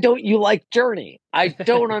 why don't you like Journey? I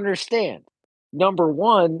don't understand. Number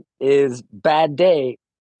 1 is Bad Day,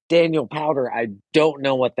 Daniel Powder. I don't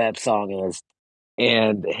know what that song is.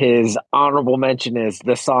 And his honorable mention is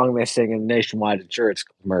the song they sing in the Nationwide Insurance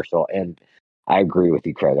commercial. And I agree with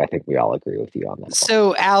you, Craig. I think we all agree with you on that.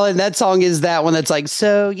 So, Alan, that song is that one that's like,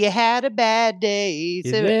 so you had a bad day.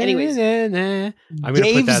 So, anyways, I'm going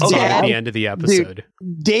to put that song at the end of the episode.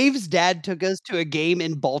 Dude, Dave's dad took us to a game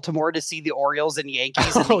in Baltimore to see the Orioles and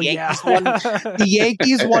Yankees. And the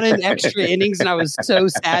Yankees won in extra innings, and I was so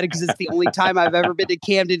sad because it's the only time I've ever been to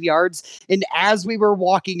Camden Yards. And as we were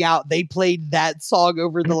walking out, they played that song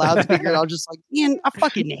over the loudspeaker, and I was just like, man, I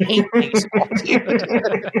fucking hate baseball,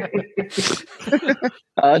 dude.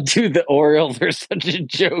 Dude, the Orioles are such a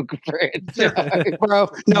joke franchise. Bro,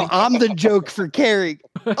 no, I'm the joke for Carrie.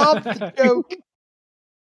 I'm the joke.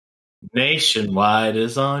 Nationwide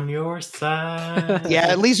is on your side. Yeah,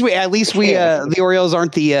 at least we the Orioles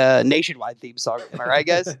aren't the Nationwide theme song. Am I right,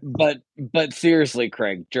 guys? But seriously,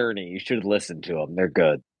 Craig, Journey, you should listen to them. They're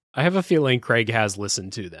good. I have a feeling Craig has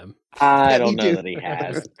listened to them. I don't know that he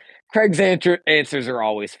has. Craig's answers are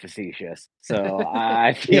always facetious, so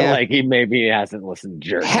I feel like he maybe hasn't listened to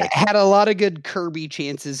Journey. Had a lot of good Kirby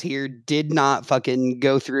chances here. Did not fucking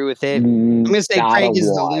go through with it. I'm gonna say Craig is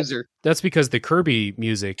the loser. That's because the Kirby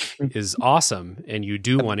music is awesome, and you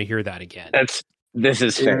do want to hear that again. This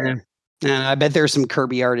is fair. I bet there's some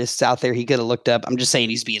Kirby artists out there he could have looked up. I'm just saying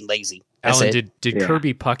he's being lazy. Alan, did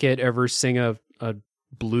Kirby Puckett ever sing a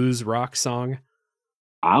blues rock song?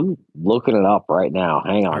 I'm looking it up right now.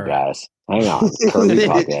 Hang on, guys. Hang on. Kirby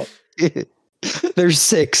Puckett. There's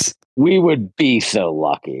 6. We would be so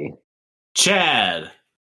lucky. Chad.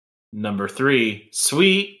 Number 3,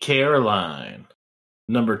 Sweet Caroline.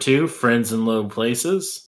 Number 2, Friends in Low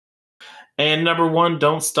Places. And number 1,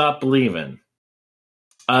 Don't Stop Believing.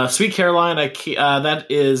 Sweet Caroline, that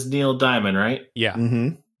is Neil Diamond, right? Yeah.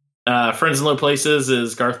 Mm-hmm. Friends in Low Places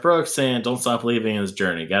is Garth Brooks, and Don't Stop Believing is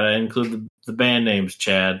Journey. Gotta include the band names,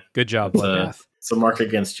 Chad. Good job, Bloodbath. It's a mark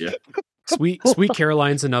against you. Sweet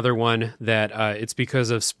Caroline's another one that it's because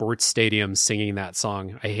of sports stadiums singing that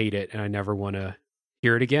song. I hate it, and I never want to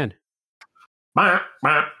hear it again. And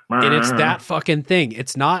it's that fucking thing.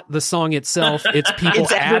 It's not the song itself. It's people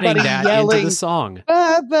adding that into the song.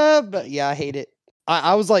 Yeah, I hate it.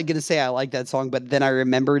 I was like gonna say I like that song, but then I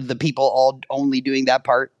remembered the people all only doing that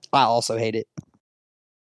part. I also hate it.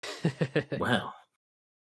 Wow.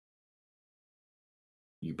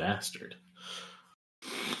 You bastard.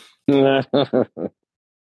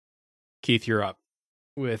 Keith, you're up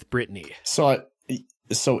with Brittany. So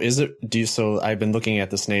is it? So I've been looking at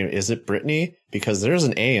this name. Is it Brittany? Because there's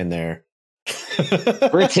an A in there.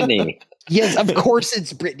 Brittany. Yes, of course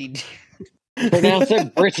it's Brittany. Pronounce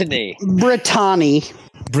it Brittany. Brittany.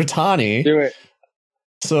 Brittany. Do it.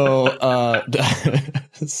 So,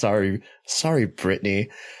 sorry, Brittany.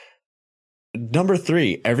 Number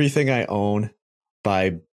 3, Everything I Own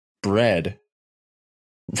by Bread.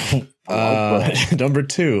 Number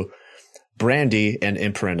 2, Brandy, and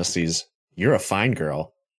in parentheses, You're a Fine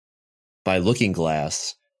Girl by Looking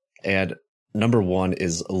Glass. And number 1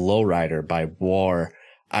 is Lowrider by War.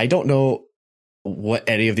 I don't know what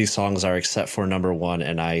any of these songs are except for number 1,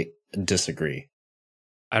 and I disagree.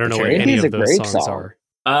 I don't know what any of those songs are.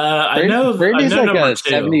 I know Brandy's like number a 2.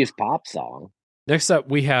 70s pop song. Next up,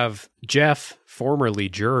 we have Jeff, formerly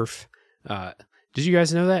Jerf. Did you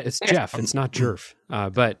guys know that? It's Jeff. It's not Jerf.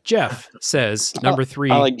 But Jeff says, number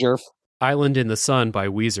 3, I like Jerf. Island in the Sun by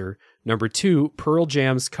Weezer. Number 2, Pearl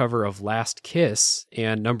Jam's cover of Last Kiss.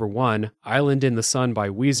 And number 1, Island in the Sun by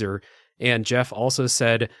Weezer. And Jeff also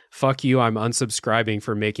said, fuck you, I'm unsubscribing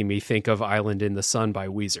for making me think of Island in the Sun by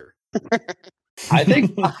Weezer. I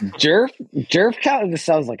think Jerf kind of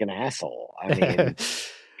sounds like an asshole. I mean,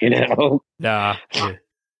 you know. Nah. Yeah,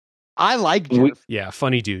 I like Jerf. yeah,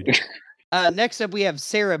 funny dude. Next up, we have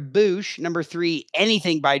Sarah Bush. Number 3,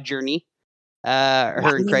 Anything by Journey.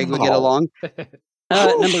 Her and Craig would get along.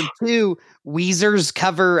 Number 2, Weezer's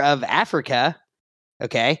cover of Africa.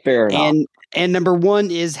 Okay. Fair enough. And number 1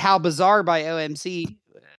 is How Bizarre by OMC.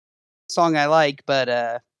 Song I like, but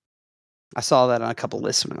I saw that on a couple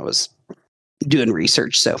lists when I was doing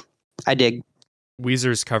research, so I dig.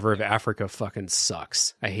 Weezer's cover of Africa fucking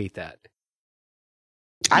sucks. I hate that.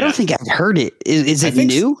 I don't think I've heard it. Is it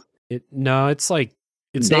new? No, it's like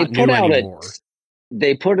it's They not put new out anymore.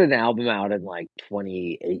 They put an album out in like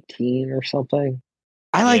 2018 or something.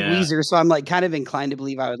 I like Yeah. Weezer, so I'm like kind of inclined to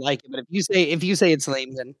believe I would like it. But if you say it's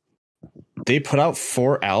lame, then They put out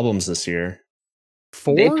 4 albums this year.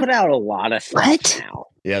 4? They put out a lot of stuff What? now.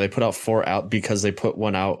 Yeah, they put out 4 out because they put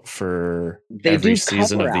one out for They every do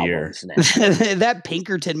season cover of the year. albums now. that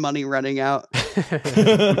Pinkerton money running out.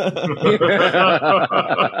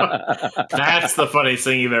 That's the funniest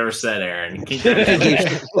thing you've ever said, Aaron. Keep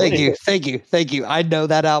Thank you. I know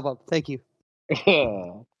that album. Thank you.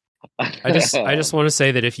 I just want to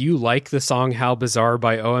say that if you like the song How Bizarre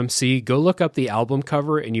by OMC, go look up the album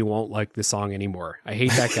cover and you won't like the song anymore. I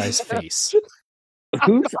hate that guy's face.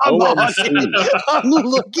 Who's OMC? I'm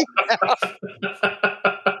looking.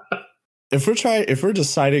 If we're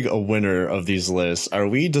deciding a winner of these lists, are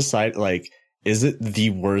we is it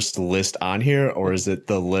the worst list on here, or is it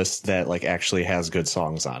the list that like actually has good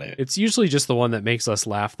songs on it? It's usually just the one that makes us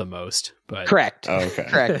laugh the most. But Correct. Oh, okay.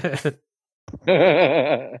 Correct.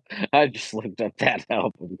 I just looked up that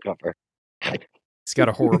album cover. He's got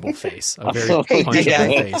a horrible face, a very Oh, punchable yeah.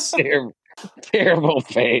 face. Terrible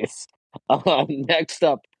face. Next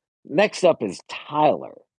up is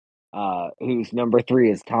Tyler, whose number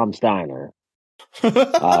 3 is Tom Steiner.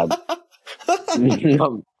 I'm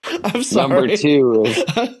sorry. Number 2 is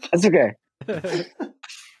that's okay.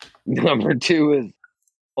 Number 2 is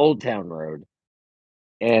Old Town Road,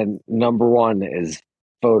 and number 1 is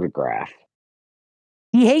Photograph.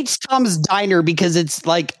 He hates Tom's Diner because it's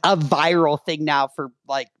like a viral thing now for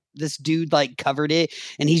like this dude like covered it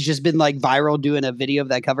and he's just been like viral doing a video of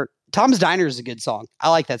that cover. Tom's Diner is a good song. I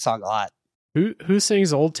like that song a lot. Who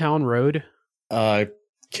sings Old Town Road?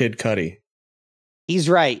 Kid Cudi. He's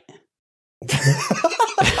right.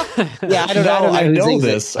 Yeah, I don't No, know. I who know sings it,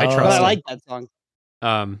 this. I but trust I him. like that song.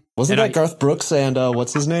 Wasn't And that Garth Brooks and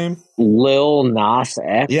what's his name? Lil Nas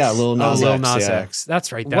X. Yeah, Lil Nas Lil X. Nas yeah. X.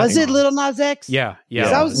 That's right. Was it Little Nas X? Yeah.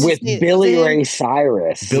 That was- with Is Billy it- Ray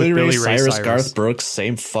Cyrus. Billy Ray Billy Ray Cyrus, Cyrus. Garth Brooks,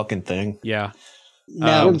 same fucking thing. Yeah.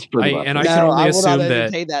 No, That's pretty much I it. can no, only I will not assume that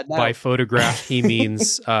entertain that now. by photograph he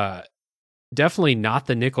means definitely not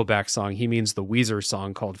the Nickelback song. He means the Weezer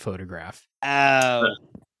song called Photograph. Oh,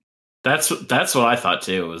 That's what I thought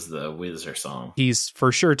too. Was the Weezer song? He's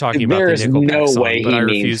for sure talking about There's the Nickelback no song, way but I he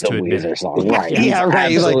means refuse the to admit Weezer it. song. Right. Yeah, He's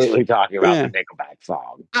right. He's like- absolutely talking about Yeah. the Nickelback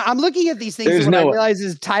song. I'm looking at these things There's and what I no- realize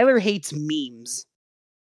is Tyler hates memes.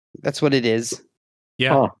 That's what it is.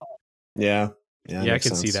 Yeah, Huh. Yeah. I makes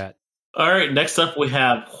can see sense. that. All right. Next up, we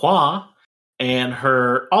have Hua and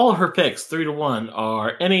all of her picks 3-1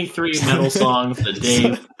 are any 3 metal songs that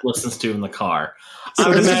Dave listens to in the car.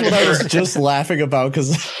 So this is what I was just laughing about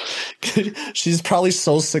because she's probably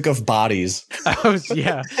so sick of bodies.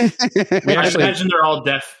 Yeah, I imagine they're all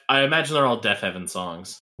Deaf. I imagine they're all Deaf Heaven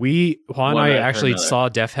songs. Juan and I actually saw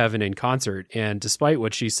Deaf Heaven in concert, and despite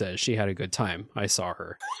what she says, she had a good time. I saw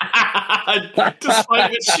her.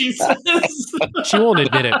 Despite what she says, she won't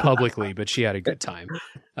admit it publicly, but she had a good time.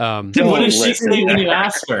 What did she say when you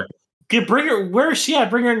asked her? Bring her. Where is she at?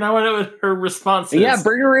 Bring her now. I know what her response is. Yeah,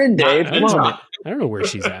 bring her in, Dave. Come on. I don't know where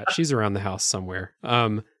she's at. She's around the house somewhere.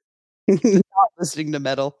 Not listening to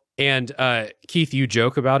metal. And Keith, you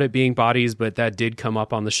joke about it being bodies, but that did come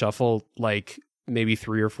up on the shuffle like maybe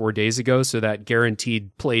 3 or 4 days ago, so that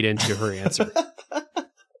guaranteed played into her answer.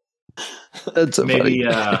 That's so maybe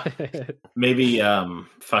maybe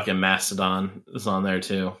fucking Mastodon is on there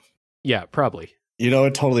too. Yeah, probably. You know,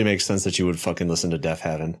 it totally makes sense that you would fucking listen to Deaf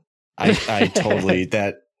Heaven. I totally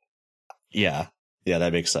that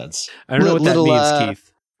that makes sense. I don't know what that means,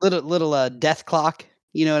 Keith. Little death clock.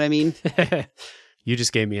 You know what I mean? You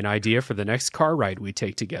just gave me an idea for the next car ride we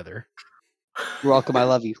take together. You're welcome. I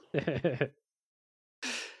love you.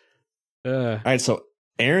 All right, so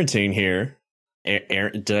Arrington here.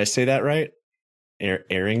 Did I say that right?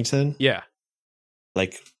 Arrington? Yeah.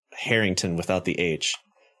 Like Harrington without the H.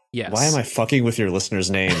 Yes. Why am I fucking with your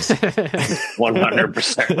listeners' names?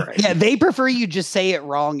 100% right. Yeah, they prefer you just say it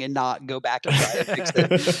wrong and not go back and try to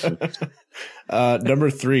fix it. Number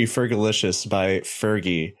 3, Fergalicious by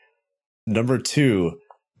Fergie. Number 2,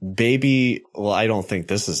 Baby. Well, I don't think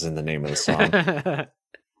this is in the name of the song.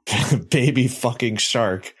 Baby Fucking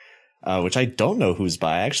Shark, which I don't know who's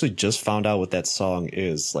by. I actually just found out what that song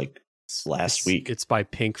is like last week. It's by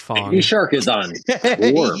Pink Fong. Baby Shark is on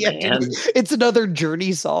tour, man. It's another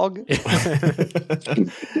Journey song.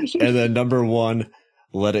 And then number 1,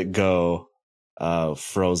 Let It Go,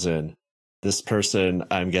 Frozen. This person,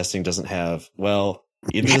 I'm guessing, doesn't have, well,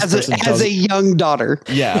 either this person has a young daughter.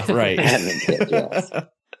 Yeah, right.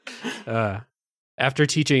 After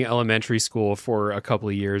teaching elementary school for a couple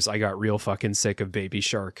of years, I got real fucking sick of Baby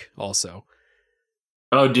Shark also.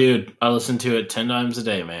 Oh, dude, I listen to it 10 times a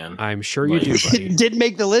day, man. I'm sure you do, buddy. It didn't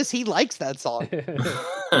make the list. He likes that song.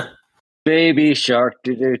 Baby Shark.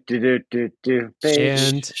 Do.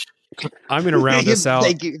 And I'm going to round this out.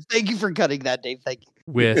 Thank you for cutting that, Dave. Thank you.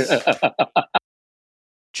 With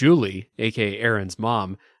Julie, aka Aaron's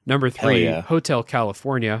mom. Number 3, Hotel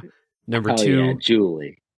California. Number 2,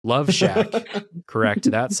 Julie. Love Shack. Correct.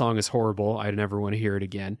 That song is horrible. I never want to hear it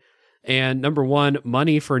again. And number 1,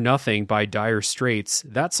 Money for Nothing by Dire Straits.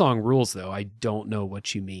 That song rules, though. I don't know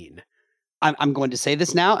what you mean. I'm going to say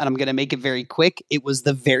this now, and I'm going to make it very quick. It was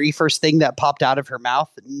the very first thing that popped out of her mouth.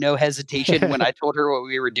 No hesitation when I told her what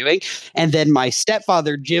we were doing. And then my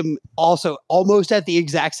stepfather, Jim, also almost at the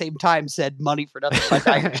exact same time said Money for Nothing by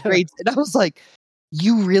Dire Straits. And I was like,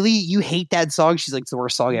 you hate that song? She's like, it's the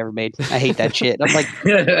worst song I ever made. I hate that shit. And I'm like,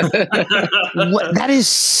 what? That is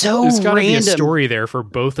so There's gotta random. Be a story there for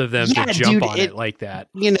both of them to jump on it like that.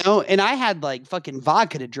 You know, and I had like fucking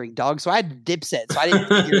vodka to drink, dog. So I had Dipset, so I didn't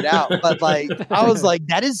figure it out. But like, I was like,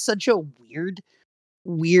 that is such a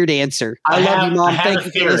weird answer. I love you, Mom. Thank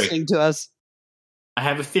you for listening to us. I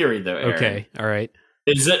have a theory, though, Aaron. Okay, all right.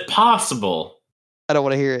 Is it possible? I don't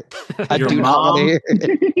want to hear it. I Your do not want to hear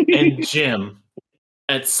it. And Jim,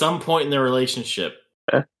 at some point in their relationship,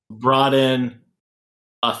 brought in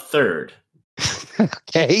a third.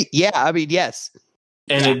 Okay. Yeah. I mean, yes.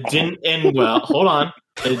 And it didn't end well. Hold on.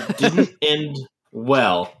 It didn't end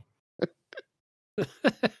well.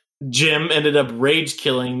 Jim ended up rage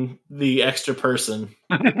killing the extra person.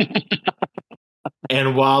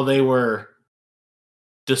 And while they were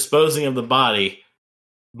disposing of the body,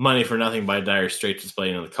 Money for Nothing by Dire Straits was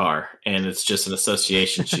playing in the car. And it's just an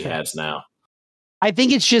association she has now. I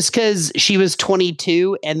think it's just because she was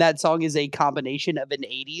 22 and that song is a combination of an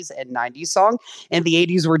 80s and 90s song. And the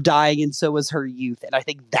 80s were dying and so was her youth. And I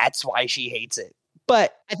think that's why she hates it.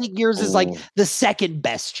 But I think yours is like the second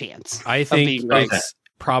best chance. I think it's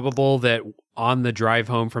probable that on the drive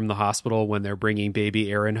home from the hospital when they're bringing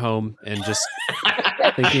baby Aaron home and just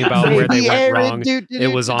thinking about where they went wrong,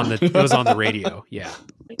 it was on the radio. Yeah.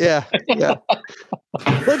 Yeah.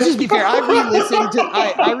 Let's just be fair. I re-listened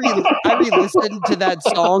to that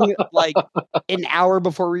song like an hour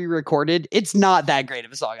before we recorded. It's not that great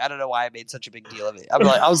of a song. I don't know why I made such a big deal of it.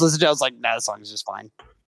 I was listening to it, I was like, nah, the song is just fine.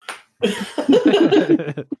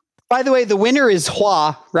 By the way, the winner is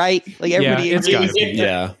Hua, right? Like everybody agrees.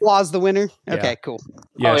 Yeah. Hua's the winner. Okay, cool.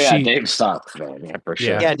 Yeah, Dave sucks, man. Yeah, for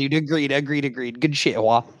sure. Yeah, dude, agreed. Good shit,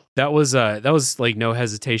 Wah. That was like no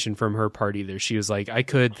hesitation from her part either. She was like, I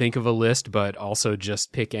could think of a list, but also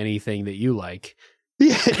just pick anything that you like.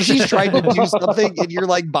 Yeah, she's trying to do something and you're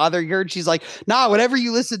like bothering her. And she's like, nah, whatever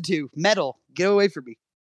you listen to, metal, get away from me.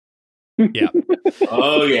 Yeah.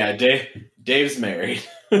 Oh yeah, Dave's married.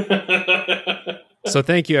 So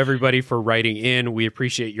thank you everybody for writing in. We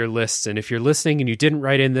appreciate your lists. And if you're listening and you didn't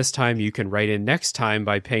write in this time, you can write in next time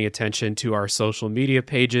by paying attention to our social media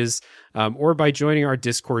pages or by joining our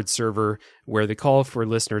Discord server, where the call for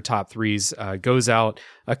listener top threes goes out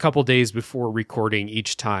a couple days before recording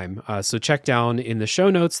each time. So check down in the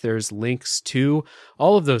show notes. There's links to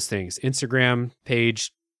all of those things: Instagram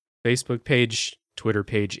page, Facebook page, Twitter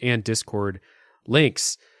page, and Discord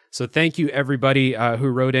links. So thank you, everybody who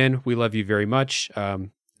wrote in. We love you very much,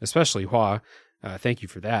 especially Hua. Thank you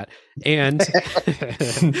for that. And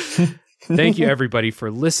thank you, everybody,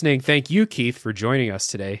 for listening. Thank you, Keith, for joining us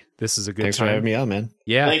today. This is a good Thanks time. for having me on, man.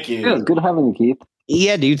 Yeah. Thank you. Yeah, good having you, Keith.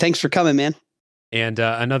 Yeah, dude, thanks for coming, man. And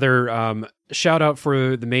another shout out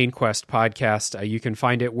for the Main Quest podcast. You can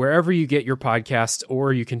find it wherever you get your podcasts,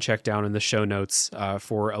 or you can check down in the show notes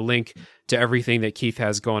for a link to everything that Keith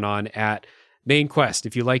has going on at Main Quest.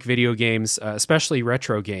 If you like video games, especially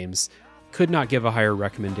retro games, could not give a higher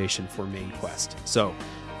recommendation for Main Quest. So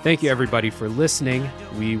thank you everybody for listening.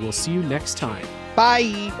 We will see you next time.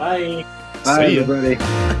 Bye. Bye. Bye, everybody.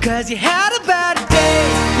 Cause you had a bad day,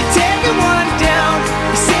 you're taking one down,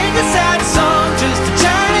 you sing a sad song just to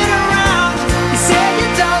try